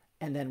hill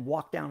and then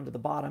walk down to the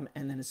bottom,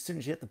 and then as soon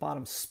as you hit the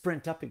bottom,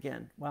 sprint up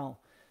again. Well,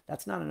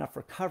 that's not enough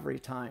recovery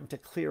time to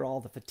clear all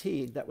the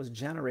fatigue that was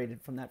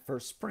generated from that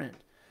first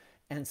sprint.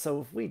 And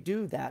so if we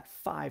do that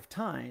 5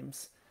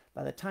 times,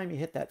 by the time you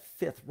hit that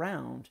 5th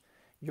round,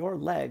 your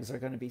legs are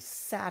going to be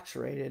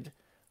saturated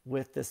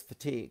with this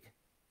fatigue.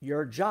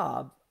 Your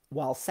job,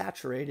 while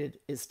saturated,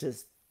 is to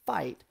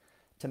fight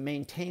to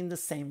maintain the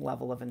same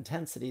level of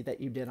intensity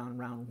that you did on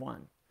round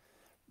 1.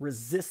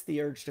 Resist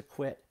the urge to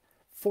quit,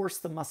 force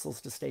the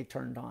muscles to stay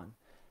turned on.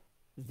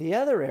 The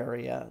other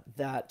area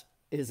that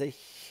is a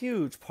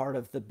huge part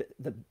of the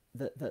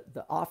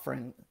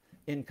offering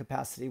in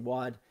Capacity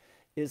WOD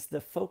is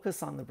the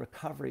focus on the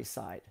recovery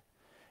side.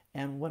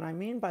 And what I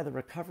mean by the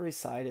recovery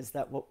side is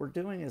that what we're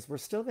doing is we're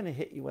still going to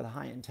hit you with a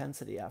high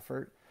intensity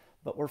effort,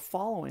 but we're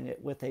following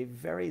it with a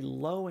very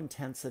low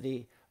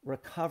intensity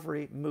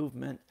recovery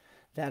movement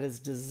that is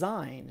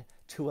designed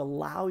to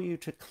allow you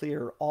to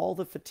clear all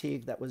the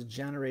fatigue that was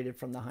generated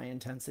from the high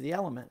intensity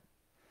element.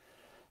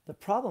 The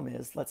problem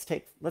is, let's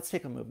take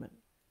a movement.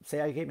 Say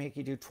I make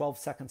you do 12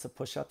 seconds of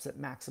push-ups at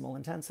maximal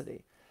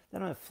intensity.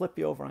 Then I'm going to flip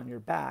you over on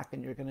your back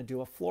and you're going to do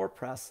a floor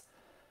press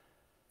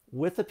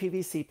with a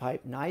PVC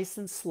pipe, nice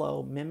and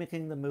slow,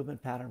 mimicking the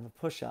movement pattern of a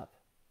push-up.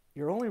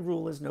 Your only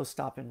rule is no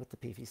stopping with the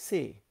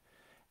PVC.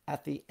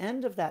 At the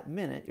end of that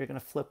minute, you're going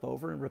to flip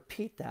over and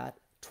repeat that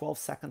 12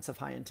 seconds of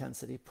high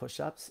intensity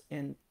push-ups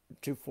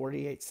into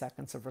 48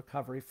 seconds of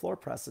recovery floor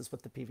presses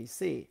with the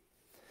PVC.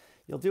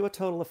 You'll do a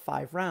total of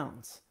 5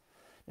 rounds.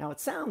 Now it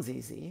sounds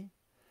easy,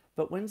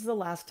 but when's the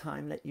last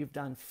time that you've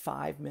done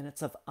 5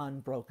 minutes of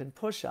unbroken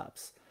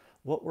push-ups?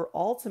 What we're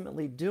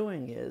ultimately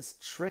doing is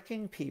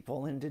tricking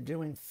people into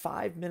doing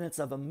 5 minutes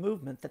of a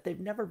movement that they've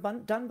never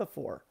done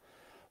before.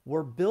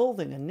 We're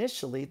building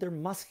initially their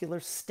muscular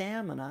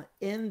stamina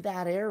in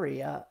that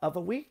area of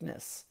a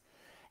weakness.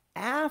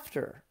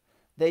 After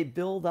they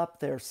build up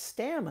their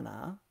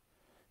stamina,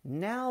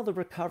 now the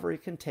recovery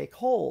can take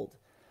hold.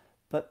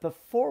 But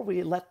before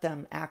we let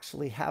them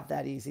actually have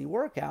that easy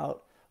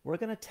workout, we're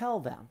going to tell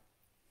them,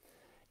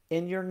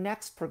 in your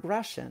next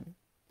progression,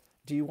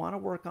 do you want to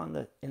work on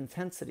the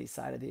intensity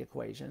side of the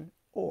equation,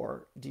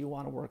 or do you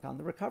want to work on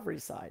the recovery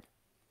side?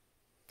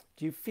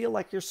 Do you feel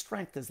like your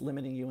strength is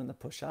limiting you in the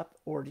push-up,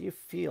 or do you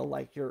feel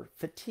like your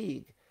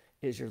fatigue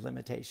is your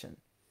limitation?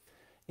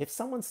 If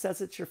someone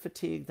says it's your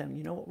fatigue, then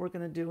you know what we're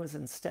going to do is,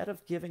 instead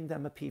of giving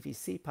them a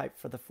PVC pipe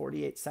for the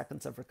 48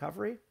 seconds of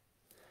recovery,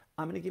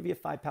 I'm going to give you a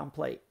 5-pound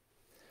plate.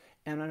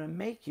 And I'm going to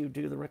make you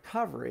do the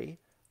recovery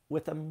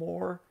with a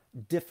more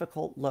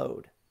difficult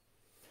load.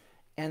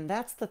 And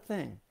that's the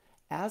thing.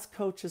 As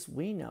coaches,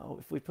 we know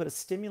if we put a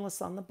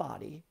stimulus on the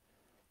body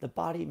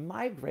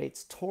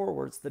migrates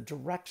towards the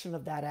direction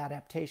of that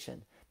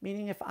adaptation.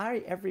 Meaning if I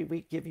every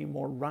week give you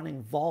more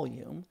running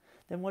volume,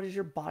 then what does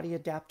your body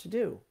adapt to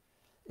do?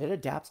 It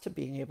adapts to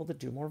being able to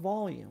do more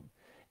volume.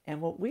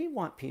 And what we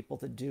want people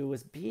to do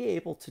is be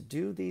able to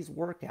do these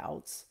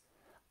workouts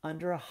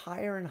under a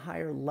higher and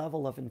higher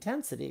level of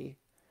intensity,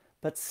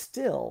 but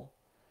still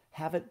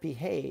have it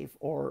behave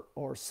or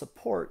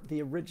support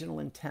the original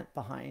intent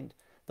behind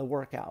the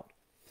workout.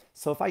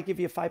 So if I give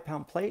you a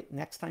 5-pound plate,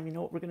 next time, you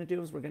know what we're going to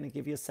do is we're going to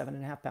give you a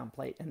 7.5-pound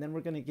plate, and then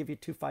we're going to give you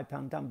 2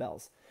 5-pound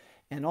dumbbells.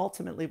 And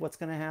ultimately what's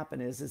going to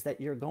happen is that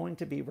you're going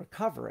to be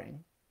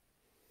recovering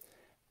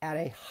at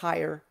a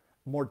higher,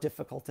 more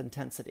difficult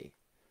intensity.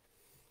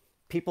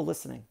 People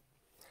listening,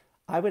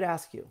 I would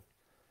ask you,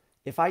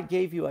 if I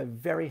gave you a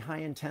very high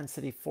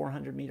intensity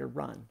 400-meter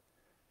run,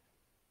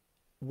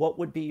 what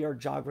would be your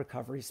jog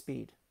recovery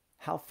speed?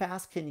 How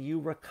fast can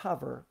you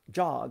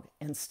jog,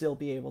 and still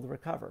be able to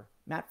recover?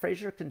 Matt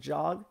Fraser can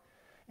jog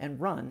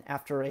and run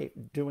after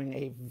doing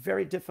a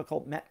very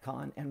difficult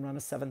Metcon and run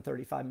a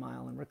 7:35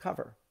 mile and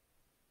recover.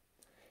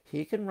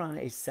 He can run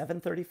a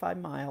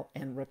 7:35 mile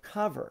and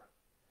recover.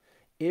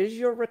 Is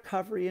your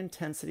recovery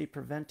intensity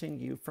preventing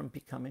you from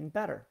becoming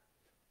better?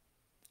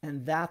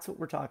 And that's what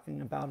we're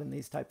talking about in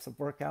these types of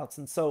workouts.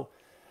 And so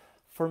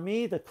for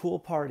me, the cool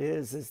part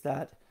is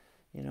that,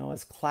 you know,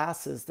 as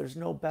classes, there's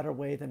no better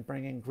way than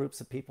bringing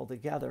groups of people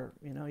together.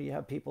 You know, you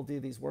have people do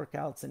these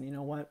workouts, and you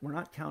know what? We're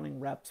not counting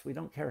reps. We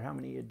don't care how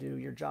many you do.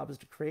 Your job is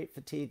to create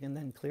fatigue and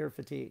then clear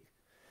fatigue.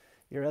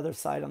 Your other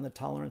side on the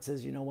tolerance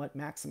is, you know what?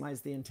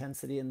 Maximize the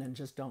intensity and then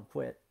just don't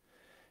quit.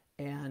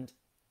 And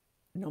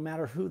no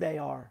matter who they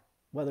are,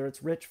 whether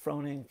it's Rich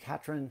Froning,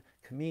 Katrin,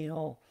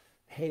 Camille,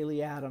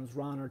 Haley Adams,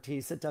 Ron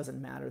Ortiz, it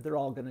doesn't matter. They're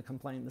all going to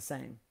complain the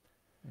same.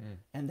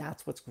 And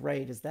that's what's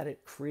great, is that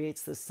it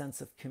creates this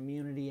sense of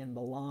community and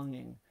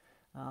belonging,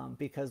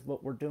 because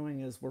what we're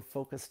doing is we're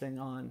focusing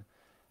on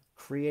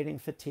creating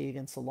fatigue.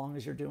 And so long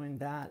as you're doing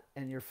that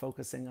and you're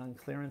focusing on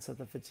clearance of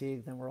the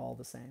fatigue, then we're all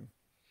the same.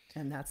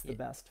 And that's the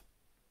best.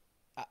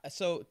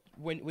 So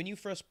when you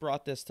first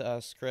brought this to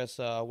us, Chris,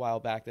 a while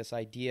back, this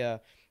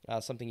idea,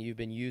 something you've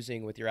been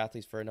using with your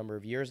athletes for a number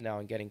of years now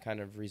and getting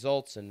kind of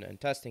results and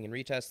testing and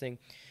retesting,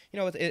 you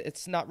know,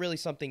 it's not really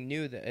something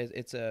new.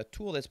 It's a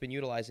tool that's been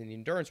utilized in the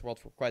endurance world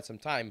for quite some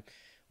time.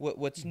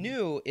 What's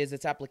new is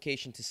its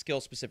application to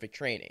skill-specific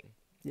training.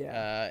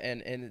 Yeah.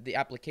 And the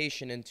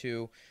application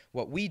into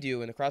what we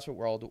do in the CrossFit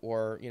world,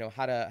 or, you know,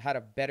 how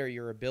to better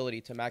your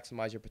ability to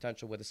maximize your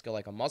potential with a skill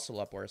like a muscle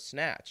up or a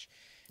snatch.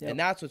 Yep. And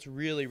that's what's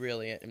really,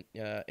 really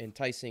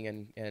enticing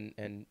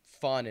and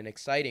fun and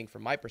exciting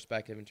from my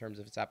perspective in terms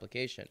of its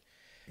application.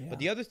 Yeah. But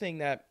the other thing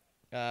that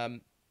I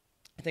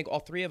think all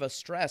three of us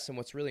stress, and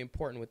what's really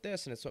important with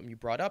this, and it's something you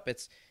brought up,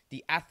 it's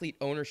the athlete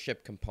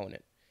ownership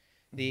component.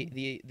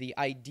 Mm-hmm. The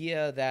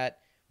idea that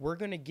we're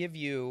going to give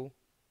you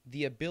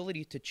the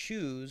ability to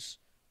choose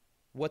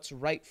what's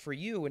right for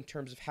you in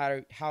terms of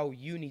how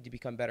you need to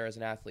become better as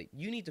an athlete.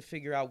 You need to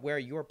figure out where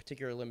your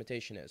particular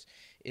limitation is.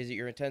 Is it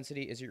your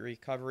intensity? Is it your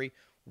recovery?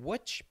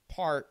 Which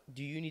part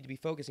do you need to be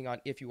focusing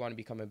on if you want to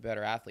become a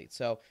better athlete?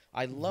 So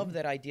I love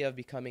that idea of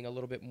becoming a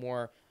little bit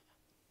more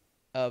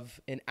of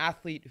an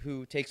athlete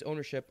who takes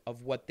ownership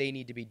of what they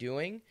need to be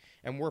doing,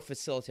 and we're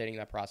facilitating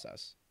that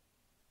process.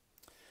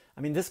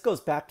 I mean, this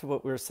goes back to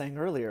what we were saying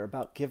earlier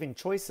about giving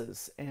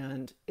choices.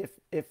 And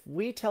if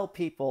we tell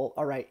people,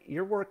 all right,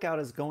 your workout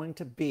is going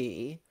to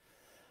be,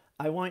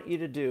 I want you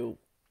to do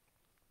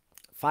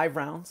 5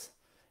 rounds.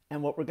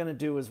 And what we're going to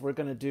do is we're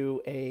going to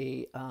do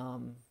a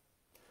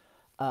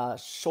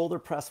shoulder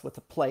press with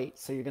a plate.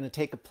 So you're going to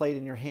take a plate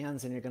in your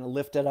hands and you're going to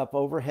lift it up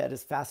overhead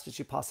as fast as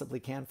you possibly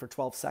can for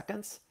 12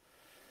 seconds.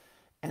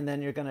 And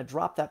then you're going to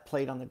drop that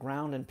plate on the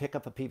ground and pick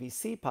up a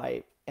PVC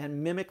pipe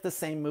and mimic the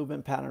same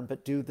movement pattern,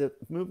 but do the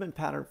movement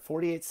pattern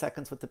 48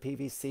 seconds with the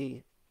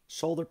PVC,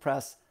 shoulder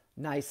press,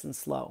 nice and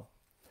slow.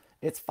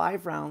 It's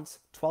 5 rounds,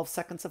 12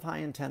 seconds of high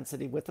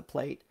intensity with the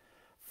plate,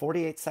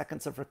 48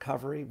 seconds of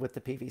recovery with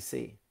the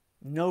PVC.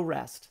 No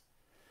rest.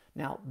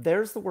 Now,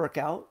 there's the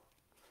workout.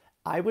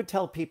 I would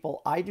tell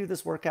people I do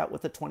this workout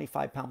with a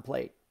 25-pound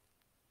plate.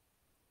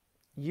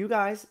 You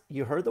guys,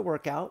 you heard the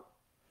workout.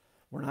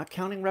 We're not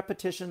counting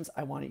repetitions.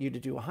 I want you to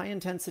do a high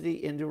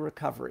intensity into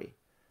recovery.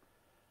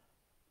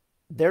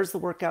 There's the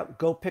workout.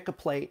 Go pick a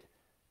plate,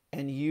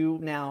 and you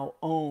now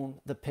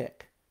own the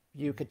pick.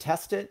 You could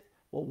test it.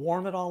 We'll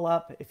warm it all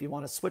up. If you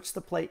want to switch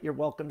the plate, you're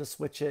welcome to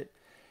switch it.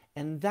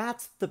 And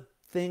that's the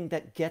thing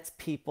that gets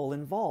people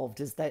involved,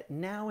 is that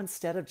now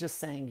instead of just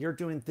saying you're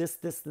doing this,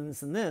 this, and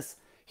this, and this,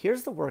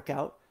 here's the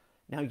workout.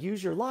 Now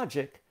use your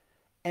logic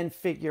and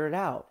figure it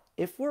out.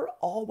 If we're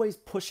always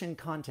pushing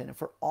content, if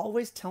we're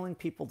always telling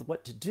people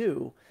what to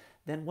do,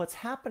 then what's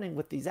happening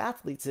with these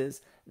athletes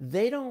is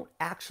they don't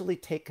actually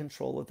take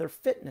control of their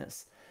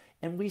fitness.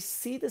 And we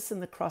see this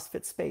in the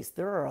CrossFit space.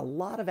 There are a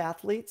lot of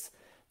athletes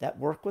that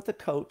work with a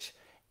coach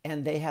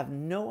and they have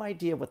no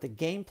idea what the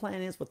game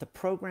plan is, what the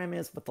program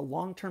is, what the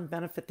long-term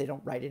benefit. They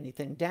don't write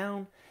anything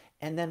down.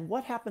 And then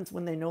what happens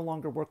when they no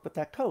longer work with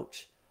that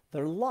coach?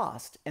 They're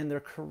lost and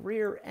their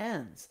career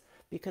ends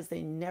because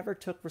they never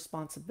took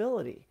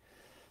responsibility.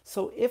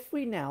 So if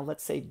we now,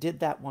 let's say, did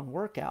that one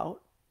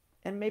workout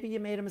and maybe you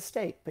made a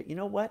mistake, but you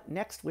know what?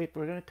 Next week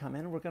we're going to come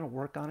in and we're going to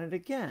work on it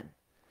again.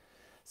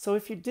 So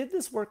if you did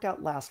this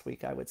workout last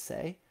week, I would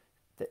say,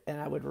 and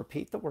I would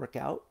repeat the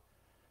workout,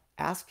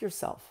 ask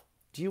yourself,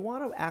 do you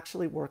want to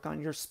actually work on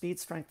your speed,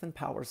 strength, and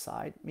power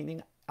side?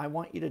 Meaning I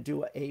want you to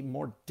do a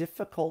more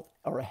difficult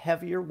or a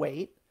heavier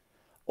weight,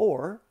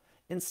 or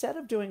instead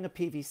of doing a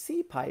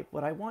PVC pipe,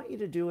 what I want you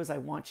to do is I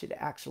want you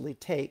to actually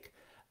take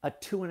a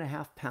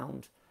 2.5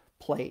 pound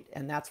plate,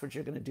 and that's what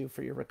you're going to do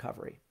for your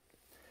recovery.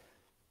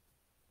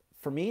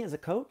 For me as a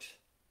coach,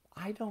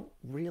 I don't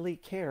really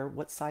care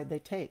what side they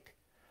take.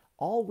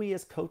 All we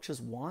as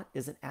coaches want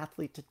is an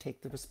athlete to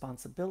take the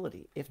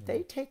responsibility. If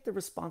they take the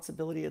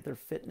responsibility of their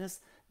fitness,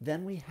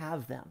 then we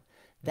have them.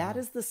 That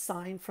is the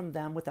sign from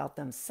them without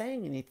them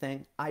saying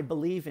anything, I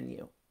believe in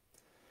you.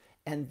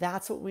 And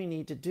that's what we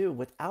need to do.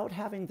 Without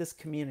having this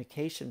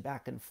communication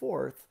back and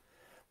forth,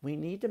 we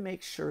need to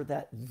make sure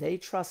that they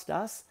trust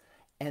us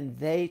and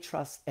they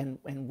trust and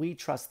we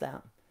trust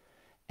them.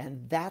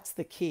 And that's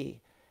the key.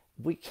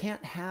 We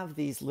can't have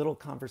these little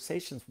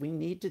conversations. We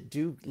need to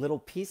do little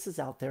pieces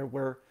out there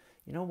where,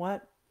 you know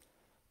what?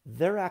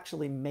 They're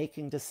actually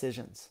making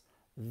decisions.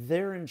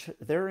 They're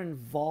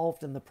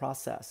involved in the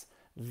process.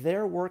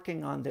 They're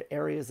working on the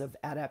areas of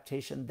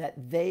adaptation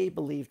that they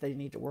believe they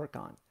need to work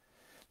on.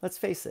 Let's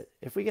face it,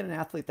 if we get an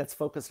athlete that's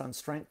focused on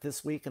strength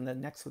this week and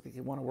then next week they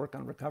want to work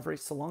on recovery,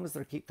 so long as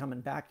they keep coming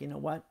back, you know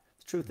what?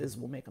 The truth is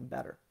we'll make them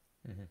better.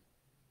 Mm-hmm.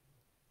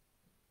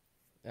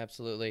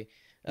 Absolutely.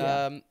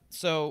 Yeah.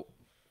 So,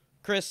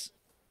 Chris,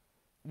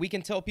 we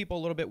can tell people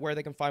a little bit where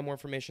they can find more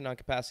information on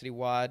Capacity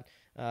WOD.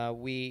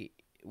 We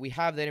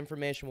have that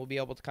information. We'll be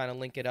able to kind of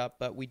link it up,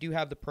 but we do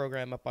have the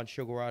program up on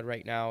Sugar Rod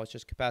right now. It's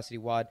just Capacity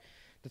WOD.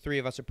 The three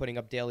of us are putting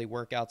up daily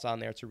workouts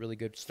on there. It's a really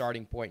good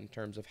starting point in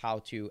terms of how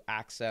to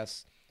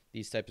access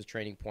these types of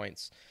training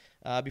points.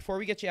 Before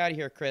we get you out of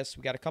here, Chris,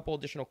 we got a couple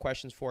additional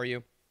questions for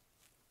you.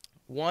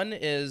 One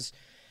is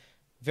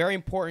very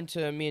important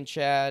to me and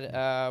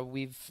Chad.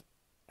 We've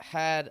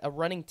had a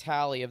running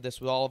tally of this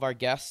with all of our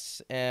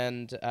guests,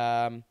 and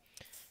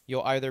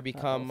you'll either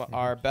become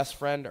our best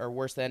friend or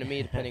worst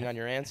enemy, depending on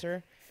your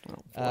answer.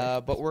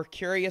 But we're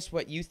curious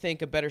what you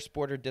think a better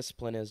sport or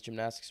discipline is,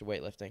 gymnastics or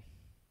weightlifting.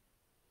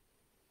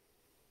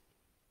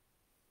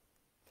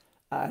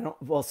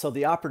 So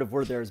the operative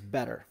word there is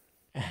better.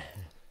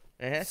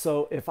 Uh-huh.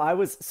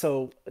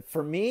 So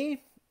for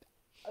me,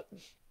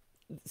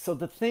 so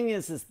the thing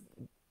is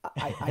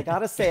I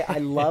gotta say, I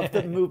love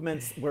the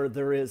movements where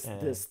there is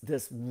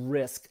this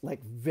risk,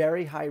 like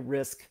very high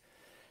risk,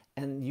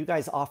 and you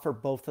guys offer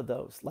both of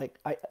those. Like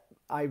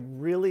I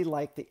really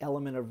like the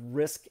element of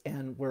risk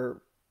and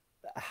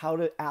how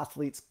do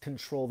athletes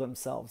control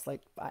themselves?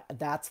 Like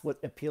that's what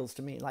appeals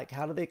to me. Like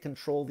how do they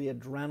control the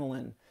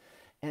adrenaline?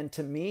 And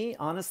to me,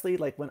 honestly,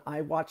 like when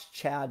I watched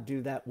Chad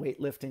do that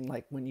weightlifting,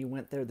 like when you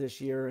went there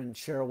this year and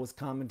Cheryl was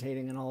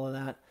commentating and all of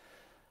that,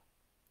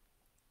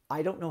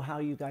 I don't know how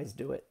you guys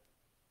do it.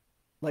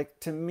 Like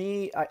to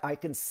me, I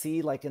can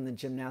see like in the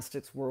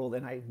gymnastics world,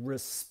 and I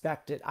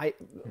respect it.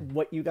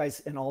 What you guys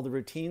in all the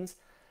routines,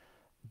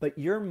 but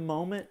your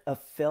moment of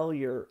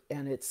failure,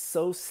 and it's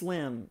so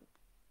slim,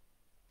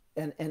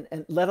 and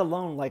let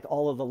alone like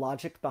all of the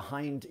logic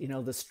behind, you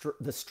know,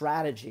 the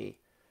strategy.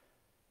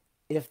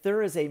 If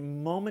there is a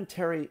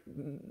momentary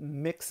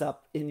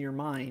mix-up in your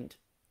mind,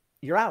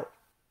 you're out,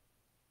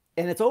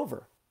 and it's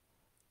over.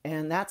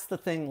 And that's the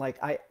thing, like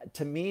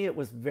to me, it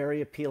was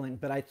very appealing,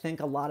 but I think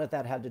a lot of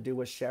that had to do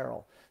with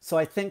Cheryl. So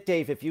I think,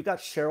 Dave, if you got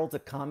Cheryl to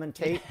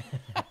commentate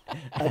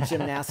a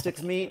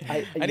gymnastics meet,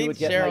 I need would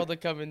get Cheryl to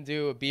come and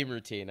do a beam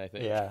routine, I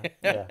think.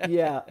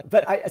 Yeah.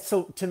 But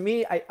so to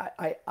me,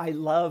 I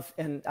love,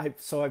 and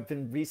I've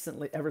been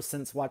recently, ever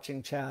since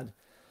watching Chad,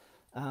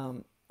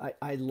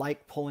 I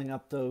like pulling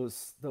up the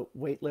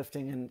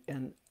weightlifting,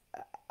 and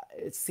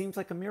it seems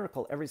like a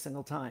miracle every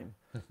single time.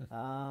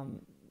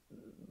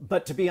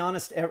 But to be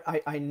honest,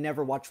 I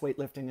never watched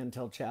weightlifting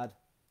until Chad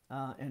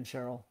and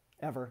Cheryl,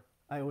 ever.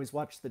 I always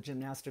watched the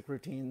gymnastic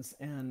routines.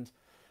 And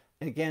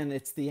again,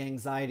 it's the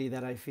anxiety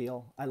that I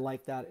feel. I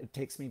like that. It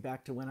takes me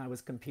back to when I was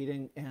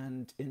competing.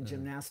 And in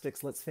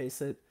gymnastics, let's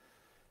face it,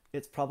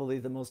 it's probably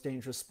the most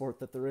dangerous sport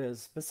that there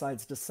is,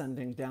 besides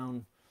descending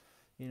down,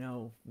 you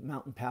know,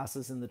 mountain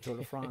passes in the Tour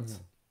de France.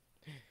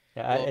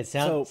 Yeah, it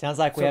sounds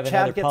like we have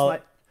Chad another poll.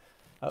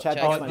 Chad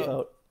gets my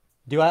vote.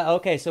 Do I?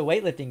 Okay, so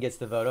weightlifting gets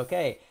the vote.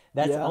 Okay,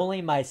 that's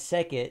only my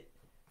second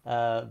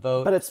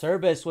vote. But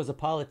Service was a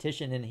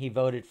politician, and he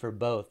voted for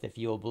both. If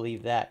you will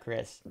believe that,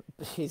 Chris.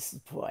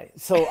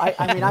 So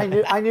I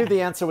mean, I knew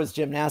the answer was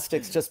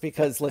gymnastics, just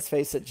because, let's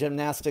face it,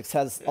 gymnastics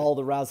has all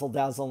the razzle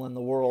dazzle in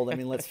the world. I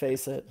mean, let's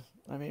face it.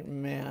 I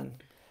mean, man.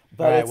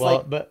 But all right, it's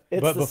well,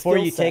 like, but before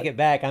you take it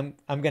back, I'm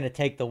going to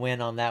take the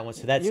win on that one.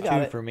 So that's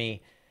two for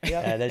me.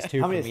 Yeah. That's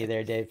two for me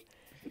there, Dave.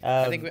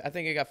 I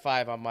think I got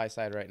 5 on my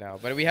side right now,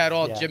 but we had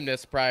all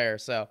gymnasts prior,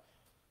 so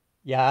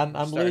yeah,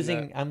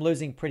 I'm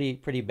losing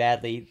pretty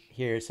badly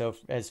here. So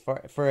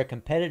for a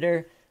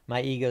competitor,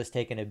 my ego's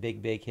taking a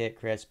big hit,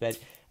 Chris. But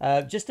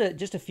just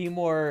a few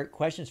more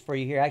questions for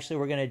you here. Actually,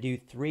 we're gonna do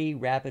 3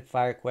 rapid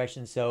fire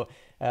questions. So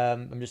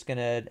I'm just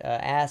gonna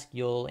ask.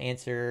 You'll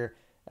answer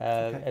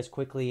Okay. as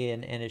quickly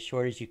and as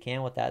short as you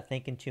can without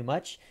thinking too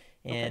much.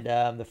 And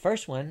Okay. the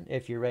first one,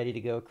 if you're ready to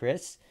go,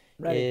 Chris,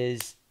 Ready.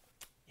 is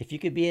if you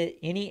could be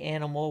any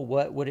animal,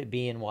 what would it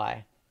be and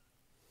why?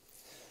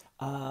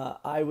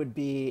 I would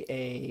be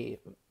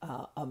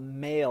a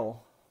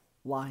male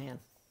lion,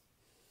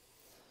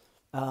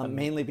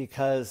 mainly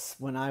because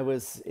when I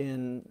was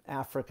in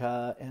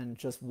Africa and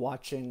just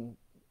watching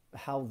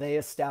how they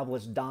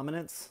established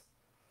dominance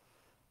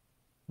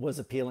was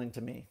appealing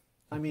to me.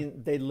 I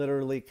mean, they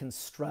literally can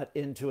strut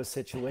into a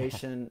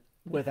situation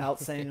without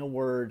saying a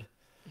word,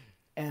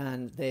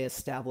 and they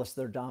establish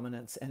their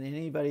dominance. And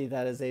anybody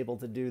that is able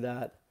to do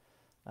that,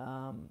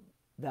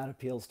 that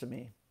appeals to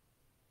me.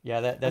 Yeah,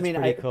 I that's mean,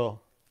 pretty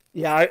cool.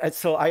 yeah,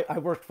 I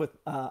worked with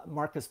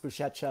Marcus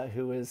Buchecha,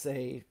 who is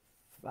a,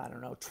 I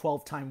don't know,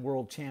 12-time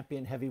world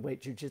champion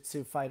heavyweight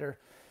jiu-jitsu fighter.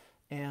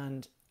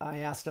 And I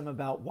asked him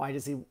about why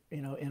does he,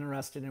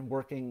 interested in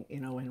working,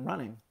 in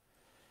running.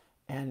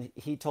 And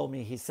he told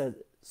me, he said,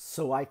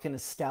 so I can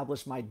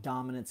establish my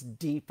dominance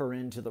deeper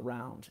into the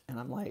round. And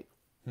I'm like,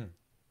 The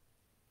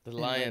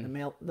anyway,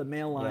 lion. the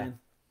male lion.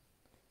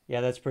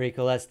 Yeah, that's pretty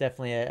cool. That's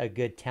definitely a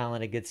good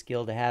talent, a good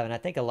skill to have. And I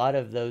think a lot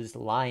of those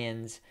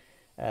lions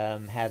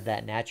have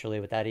that naturally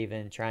without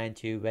even trying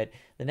to. But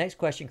the next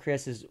question,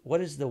 Chris, is what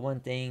is the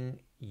one thing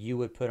you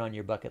would put on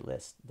your bucket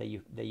list that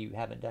you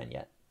haven't done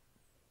yet?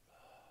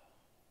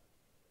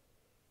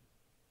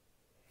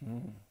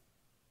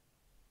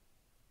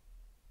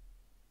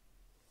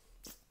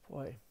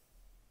 Boy,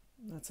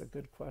 that's a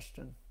good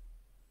question.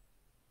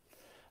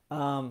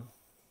 Um,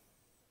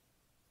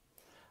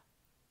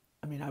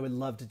 I mean, I would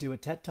love to do a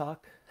TED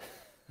Talk.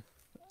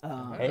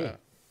 Hey,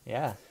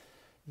 yeah.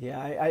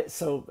 Yeah,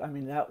 so I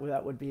mean that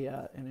would be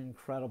an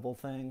incredible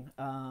thing.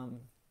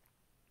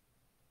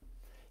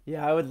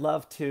 Yeah, I would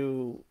love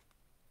to.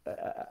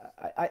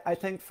 I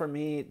think for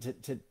me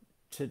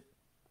to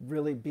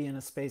really be in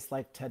a space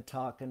like TED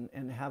Talk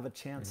and have a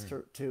chance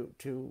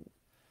to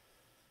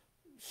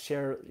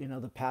share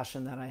the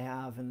passion that I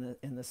have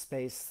in the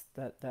space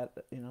that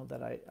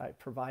I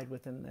provide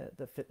within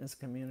the fitness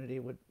community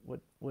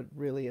would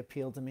really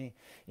appeal to me.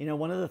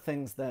 One of the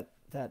things that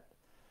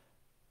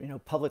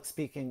public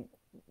speaking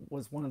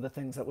was one of the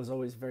things that was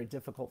always very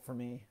difficult for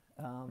me,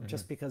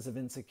 just because of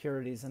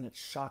insecurities, and it's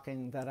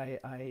shocking that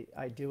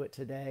I do it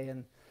today,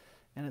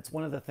 and it's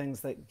one of the things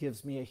that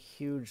gives me a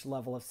huge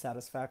level of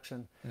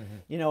satisfaction.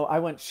 I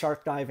went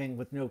shark diving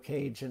with no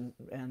cage,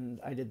 and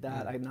I did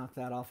that. I knocked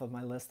that off of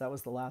my list. That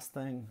was the last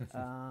thing.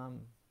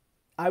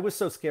 I was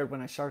so scared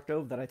when I shark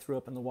dove that I threw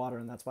up in the water,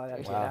 and that's why I had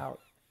to get out.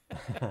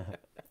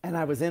 And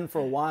I was in for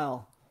a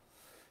while.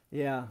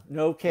 Yeah,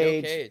 no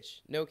cage. No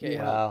cage. No cage.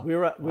 Yeah, Wow. we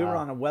were Wow.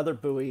 on a weather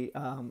buoy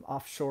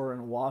offshore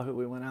in Oahu.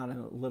 We went out in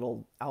a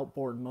little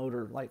outboard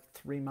motor, like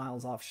 3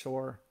 miles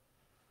offshore.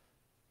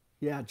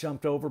 Yeah,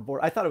 jumped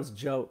overboard. I thought it was a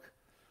joke,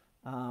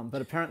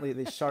 but apparently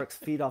these sharks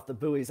feed off the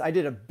buoys. I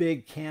did a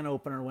big can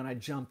opener when I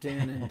jumped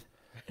in, and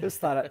just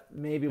thought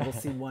maybe we'll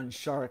see one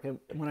shark. And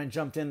when I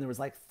jumped in, there was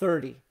like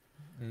 30.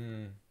 Oh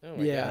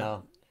my Yeah. God.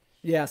 No.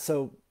 Yeah,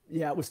 so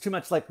yeah, it was too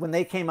much. Like when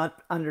they came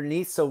up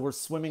underneath, so we're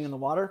swimming in the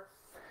water,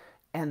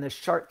 and the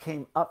shark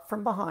came up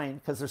from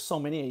behind because there's so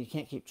many you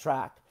can't keep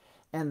track.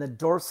 And the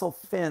dorsal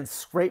fin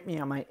scraped me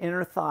on my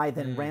inner thigh,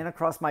 then ran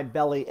across my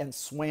belly and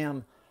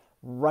swam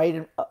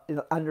right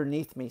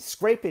underneath me,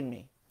 scraping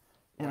me.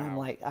 And I'm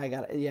like,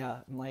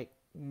 I'm like,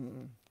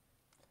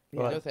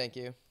 No, thank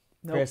you.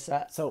 nope. Chris,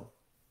 So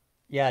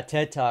yeah,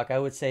 TED Talk. I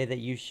would say that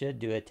you should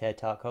do a TED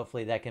Talk.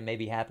 Hopefully, that can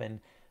maybe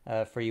happen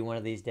for you one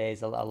of these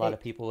days. A lot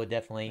of people would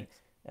definitely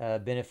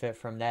benefit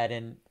from that.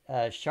 And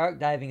shark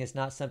diving is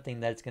not something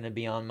that's going to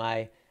be on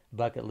my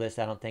bucket list,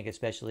 I don't think,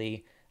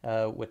 especially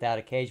without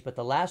a cage. But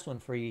the last one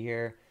for you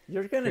here,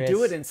 you're going to Chris.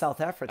 do it in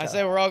South Africa. I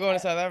said we're all going to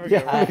South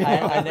Africa.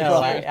 Yeah. I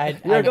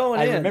know. You're going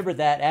I in. remembered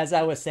that as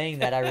I was saying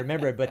that. I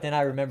remembered, but then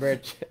I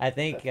remembered. I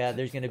think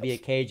there's going to be a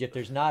cage. If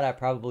there's not, I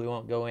probably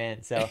won't go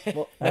in. So,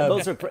 Well,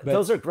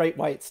 those are great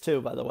whites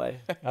too, by the way.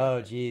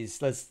 oh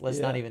geez, let's not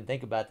Yeah. even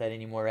think about that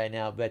anymore right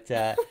now. But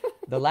the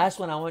last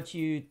one, I want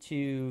you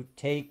to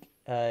take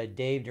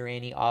Dave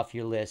Durrani off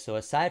your list. So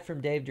aside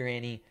from Dave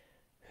Durrani,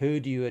 who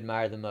do you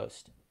admire the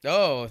most?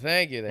 Oh,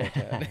 thank you there,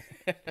 Chad.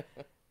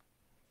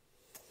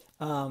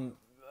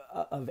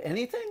 Of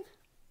anything,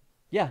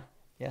 Yeah,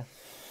 yeah.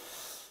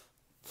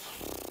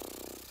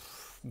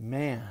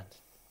 man,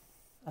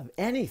 of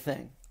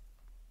anything.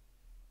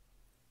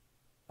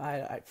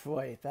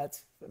 Boy,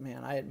 that's,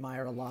 man, I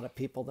admire a lot of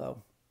people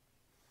though.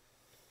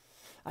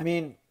 I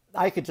mean,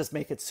 I could just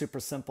make it super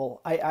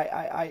simple.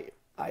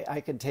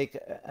 I could take,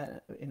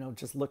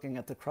 just looking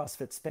at the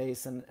CrossFit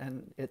space,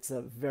 and it's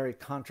a very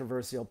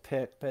controversial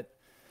pick, but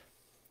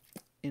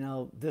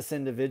this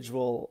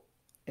individual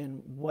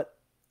and what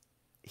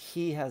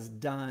he has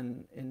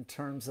done in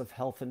terms of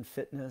health and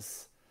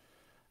fitness,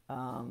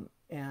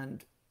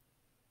 and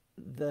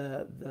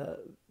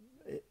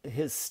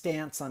his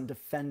stance on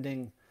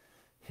defending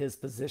his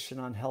position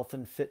on health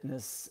and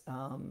fitness,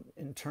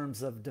 in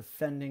terms of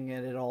defending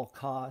it at all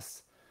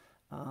costs,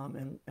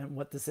 and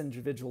what this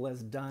individual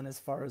has done as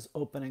far as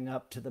opening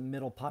up to the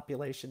middle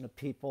population of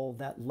people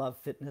that love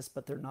fitness,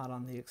 but they're not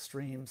on the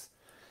extremes.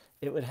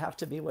 It would have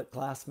to be what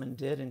Glassman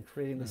did in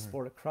creating the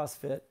sport of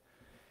CrossFit.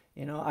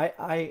 You know,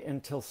 I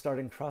until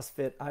starting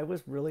CrossFit, I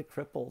was really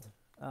crippled.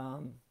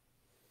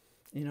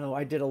 You know,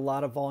 I did a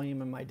lot of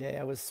volume in my day.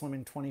 I was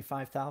swimming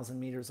 25,000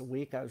 meters a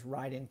week. I was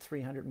riding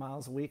 300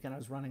 miles a week, and I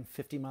was running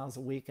 50 miles a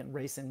week and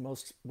racing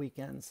most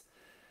weekends.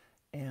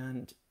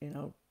 And, you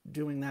know,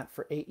 doing that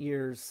for 8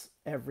 years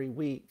every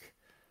week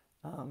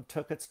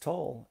took its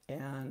toll.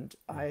 And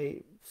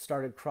I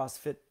started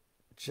CrossFit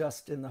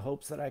just in the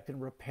hopes that I can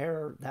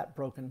repair that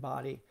broken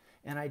body.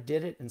 And I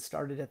did it and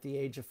started at the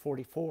age of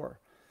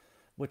 44,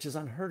 which is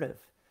unheard of.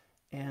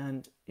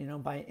 And, you know,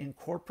 by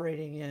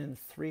incorporating in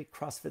 3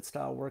 CrossFit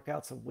style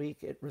workouts a week,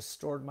 it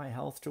restored my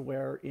health to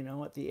where, you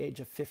know, at the age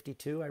of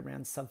 52, I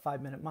ran sub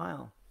 5-minute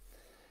mile.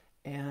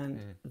 And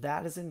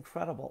that is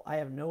incredible. I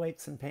have no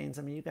aches and pains.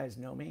 I mean, you guys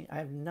know me. I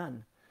have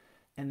none.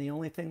 And the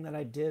only thing that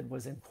I did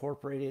was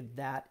incorporated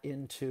that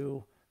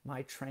into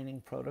my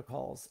training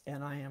protocols.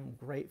 And I am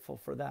grateful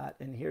for that.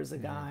 And here's a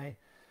guy,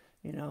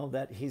 you know,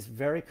 that he's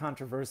very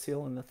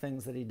controversial in the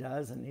things that he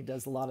does. And he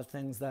does a lot of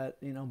things that,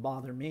 you know,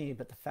 bother me.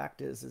 But the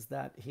fact is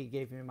that he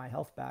gave me my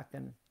health back.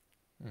 And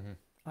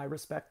I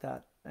respect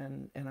that.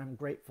 And I'm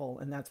grateful.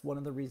 And that's one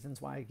of the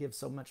reasons why I give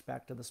so much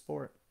back to the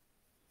sport.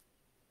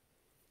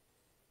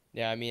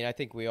 Yeah, I mean, I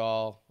think we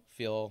all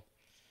feel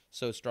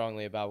so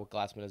strongly about what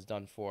Glassman has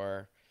done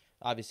for,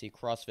 obviously,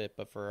 CrossFit,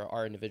 but for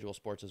our individual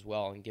sports as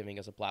well, and giving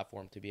us a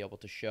platform to be able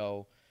to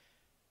show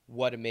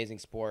what amazing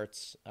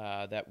sports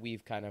that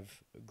we've kind of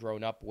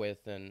grown up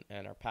with and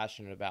are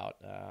passionate about.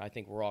 I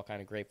think we're all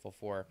kind of grateful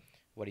for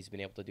what he's been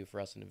able to do for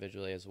us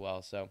individually as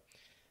well. So,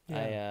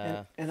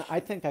 yeah. And I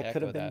think I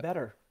could have been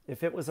better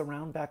if it was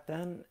around back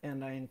then,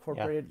 and I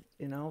incorporated,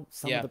 you know,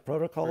 some of the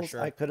protocols.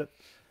 Sure.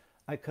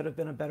 I could have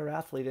been a better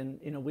athlete. And,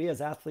 you know, we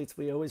as athletes,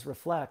 we always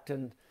reflect.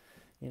 And,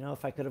 you know,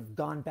 if I could have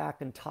gone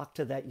back and talked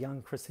to that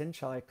young Chris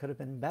Hinshaw, I could have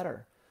been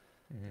better.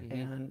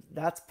 And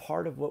that's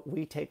part of what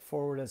we take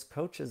forward as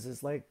coaches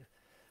is like,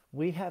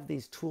 we have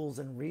these tools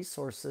and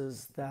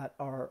resources that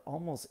are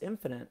almost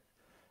infinite.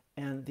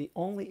 And the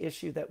only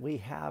issue that we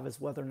have is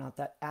whether or not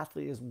that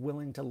athlete is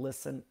willing to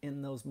listen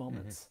in those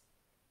moments.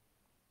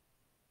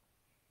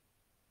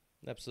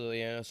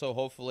 Absolutely. And so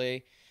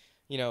hopefully,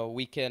 you know,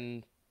 we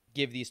can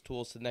give these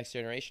tools to the next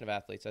generation of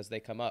athletes as they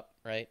come up,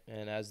 right?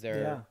 And as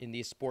they're in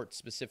these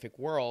sport-specific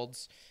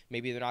worlds,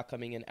 maybe they're not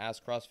coming in as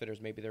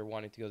CrossFitters. Maybe they're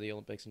wanting to go to the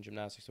Olympics in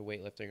gymnastics or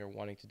weightlifting, or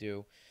wanting to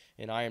do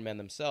an Ironman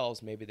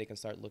themselves. Maybe they can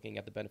start looking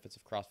at the benefits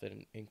of CrossFit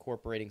and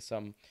incorporating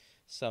some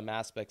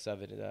aspects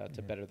of it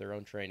to better their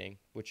own training,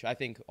 which I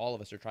think all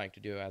of us are trying to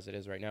do as it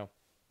is right now.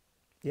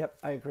 Yep,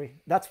 I agree.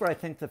 That's where I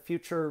think the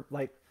future,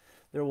 like,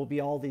 there will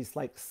be all these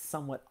like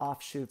somewhat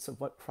offshoots of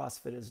what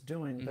CrossFit is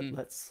doing, but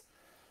let's,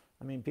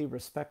 I mean, be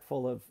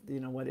respectful of,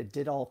 you know, what it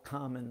did all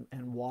come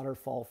and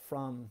waterfall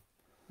from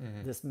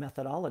this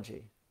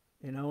methodology,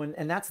 you know,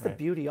 and that's the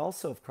beauty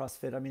also of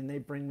CrossFit. I mean, they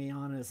bring me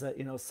on as a,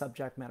 you know,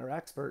 subject matter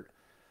expert.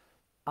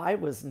 I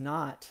was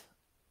not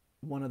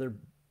one of their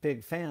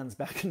big fans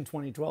back in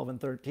 2012 and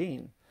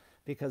 13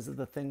 because of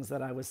the things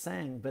that I was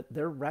saying, but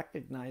they're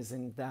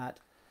recognizing that,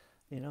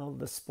 you know,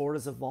 the sport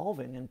is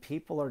evolving and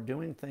people are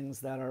doing things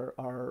that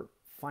are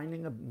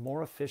finding a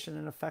more efficient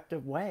and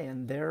effective way.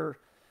 And they're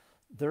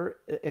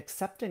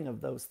accepting of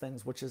those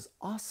things, which is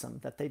awesome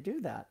that they do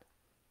that.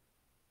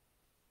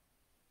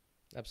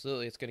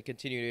 Absolutely. It's going to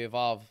continue to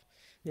evolve.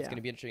 It's going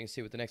to be interesting to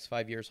see what the next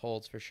 5 years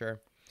holds for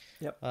sure.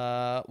 Yep.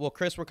 Well,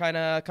 Chris, we're kind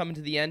of coming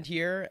to the end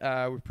here.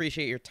 We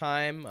appreciate your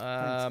time.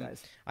 Thanks,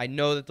 guys. I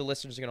know that the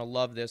listeners are going to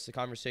love this. The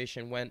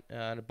conversation went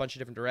in a bunch of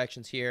different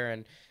directions here,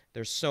 and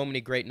there's so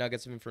many great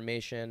nuggets of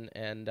information,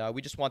 and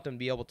we just want them to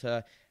be able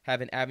to have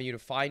an avenue to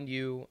find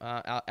you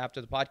after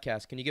the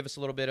podcast. Can you give us a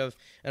little bit of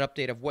an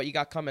update of what you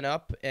got coming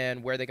up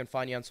and where they can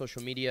find you on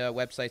social media,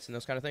 websites, and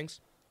those kind of things?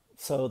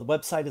 So the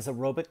website is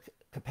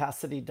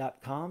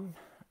aerobiccapacity.com.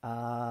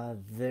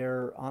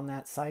 There on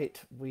that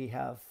site, we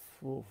have,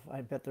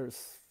 I bet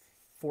there's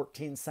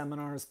 14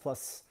 seminars,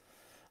 plus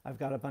I've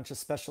got a bunch of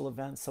special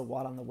events, so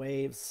Watt on the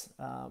Waves,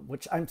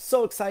 which I'm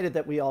so excited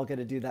that we all get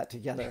to do that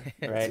together.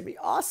 It's going to be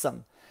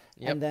awesome.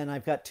 Yep. And then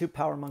I've got 2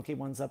 Power Monkey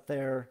ones up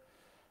there.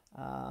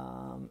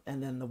 And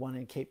then the one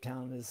in Cape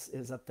Town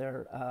is up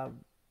there.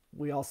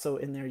 We also,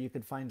 in there, you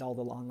could find all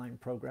the online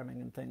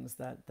programming and things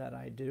that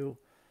I do.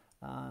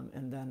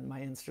 And then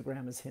my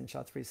Instagram is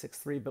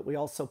Hinshaw363, but we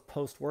also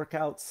post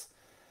workouts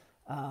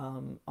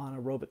on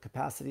Aerobic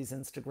Capacity's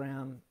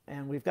Instagram.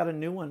 And we've got a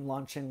new one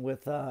launching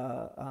with,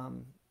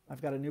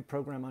 I've got a new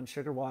program on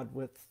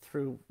SugarWOD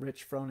through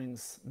Rich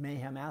Froning's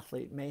Mayhem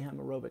Athlete, Mayhem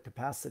Aerobic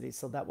Capacity.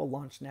 So that will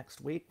launch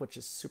next week, which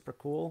is super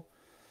cool.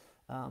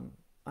 I'm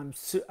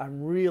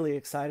really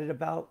excited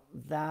about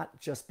that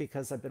just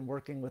because I've been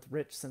working with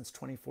Rich since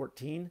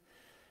 2014.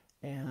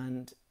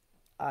 And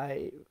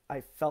I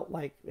felt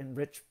like, and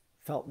Rich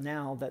felt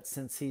now that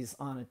since he's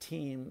on a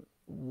team,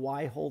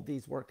 why hold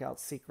these workouts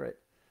secret?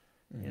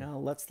 You know,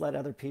 let's let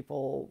other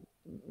people,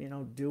 you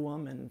know, do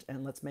them,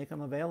 and let's make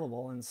them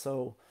available. And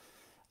so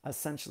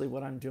essentially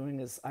what I'm doing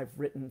is I've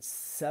written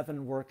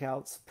 7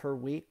 workouts per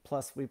week,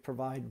 plus we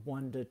provide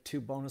 1 to 2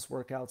 bonus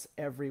workouts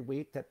every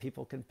week that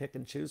people can pick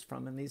and choose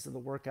from. And these are the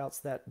workouts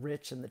that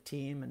Rich and the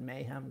team and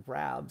Mayhem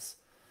grabs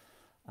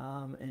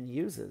and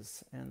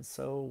uses. And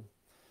so,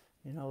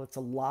 you know, it's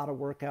a lot of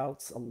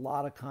workouts, a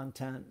lot of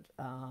content,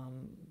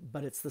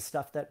 but it's the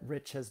stuff that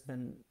Rich has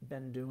been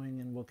doing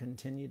and will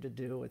continue to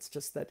do. It's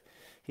just that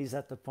he's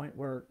at the point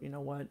where, you know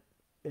what,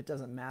 it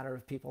doesn't matter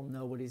if people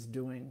know what he's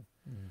doing.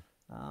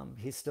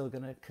 He's still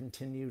going to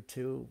continue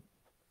to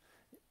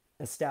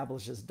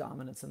establish his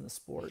dominance in the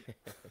sport.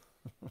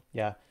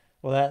 Yeah.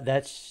 Well,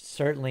 that's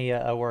certainly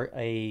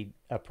a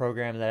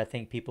program that I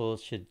think people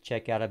should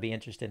check out. I'd be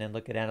interested in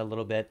looking at a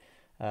little bit.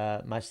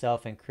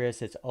 Myself and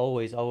Chris, it's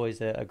always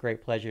a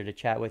great pleasure to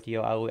chat with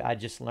you. I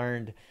just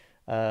learned,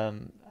 I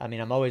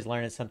mean, I'm always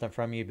learning something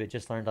from you, but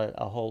just learned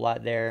a whole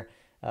lot there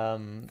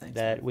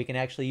that we can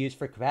actually use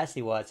for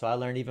Capacity WOD. So I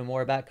learned even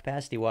more about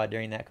Capacity WOD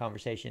during that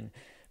conversation.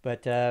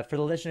 But for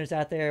the listeners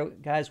out there,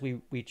 guys, we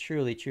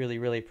truly,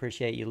 really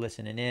appreciate you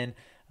listening in.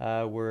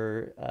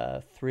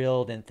 We're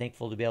thrilled and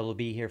thankful to be able to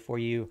be here for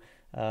you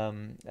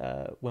when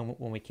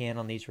we can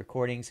on these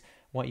recordings.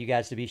 Want you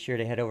guys to be sure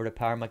to head over to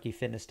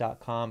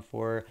PowerMonkeyFitness.com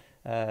for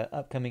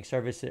upcoming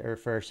services or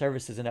for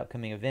services and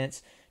upcoming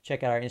events.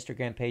 Check out our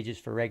Instagram pages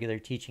for regular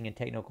teaching and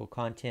technical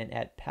content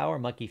at Power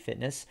Monkey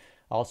Fitness,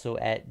 also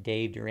at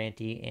Dave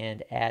Durante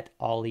and at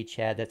Ollie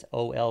Chad. That's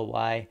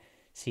OLYCHAD.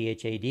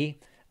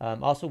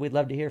 Also, we'd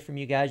love to hear from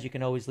you guys. You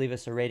can always leave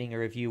us a rating or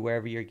review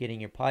wherever you're getting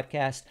your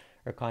podcast,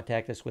 or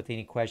contact us with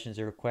any questions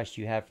or requests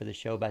you have for the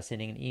show by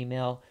sending an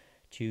email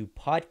to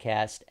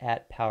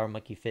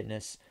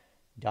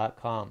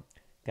podcast@PowerMonkeyFitness.com.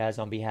 Guys,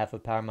 on behalf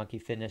of Power Monkey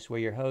Fitness, we're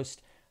your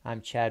host.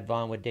 I'm Chad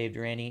Vaughn with Dave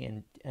Durante,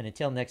 and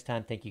until next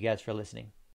time, thank you guys for listening.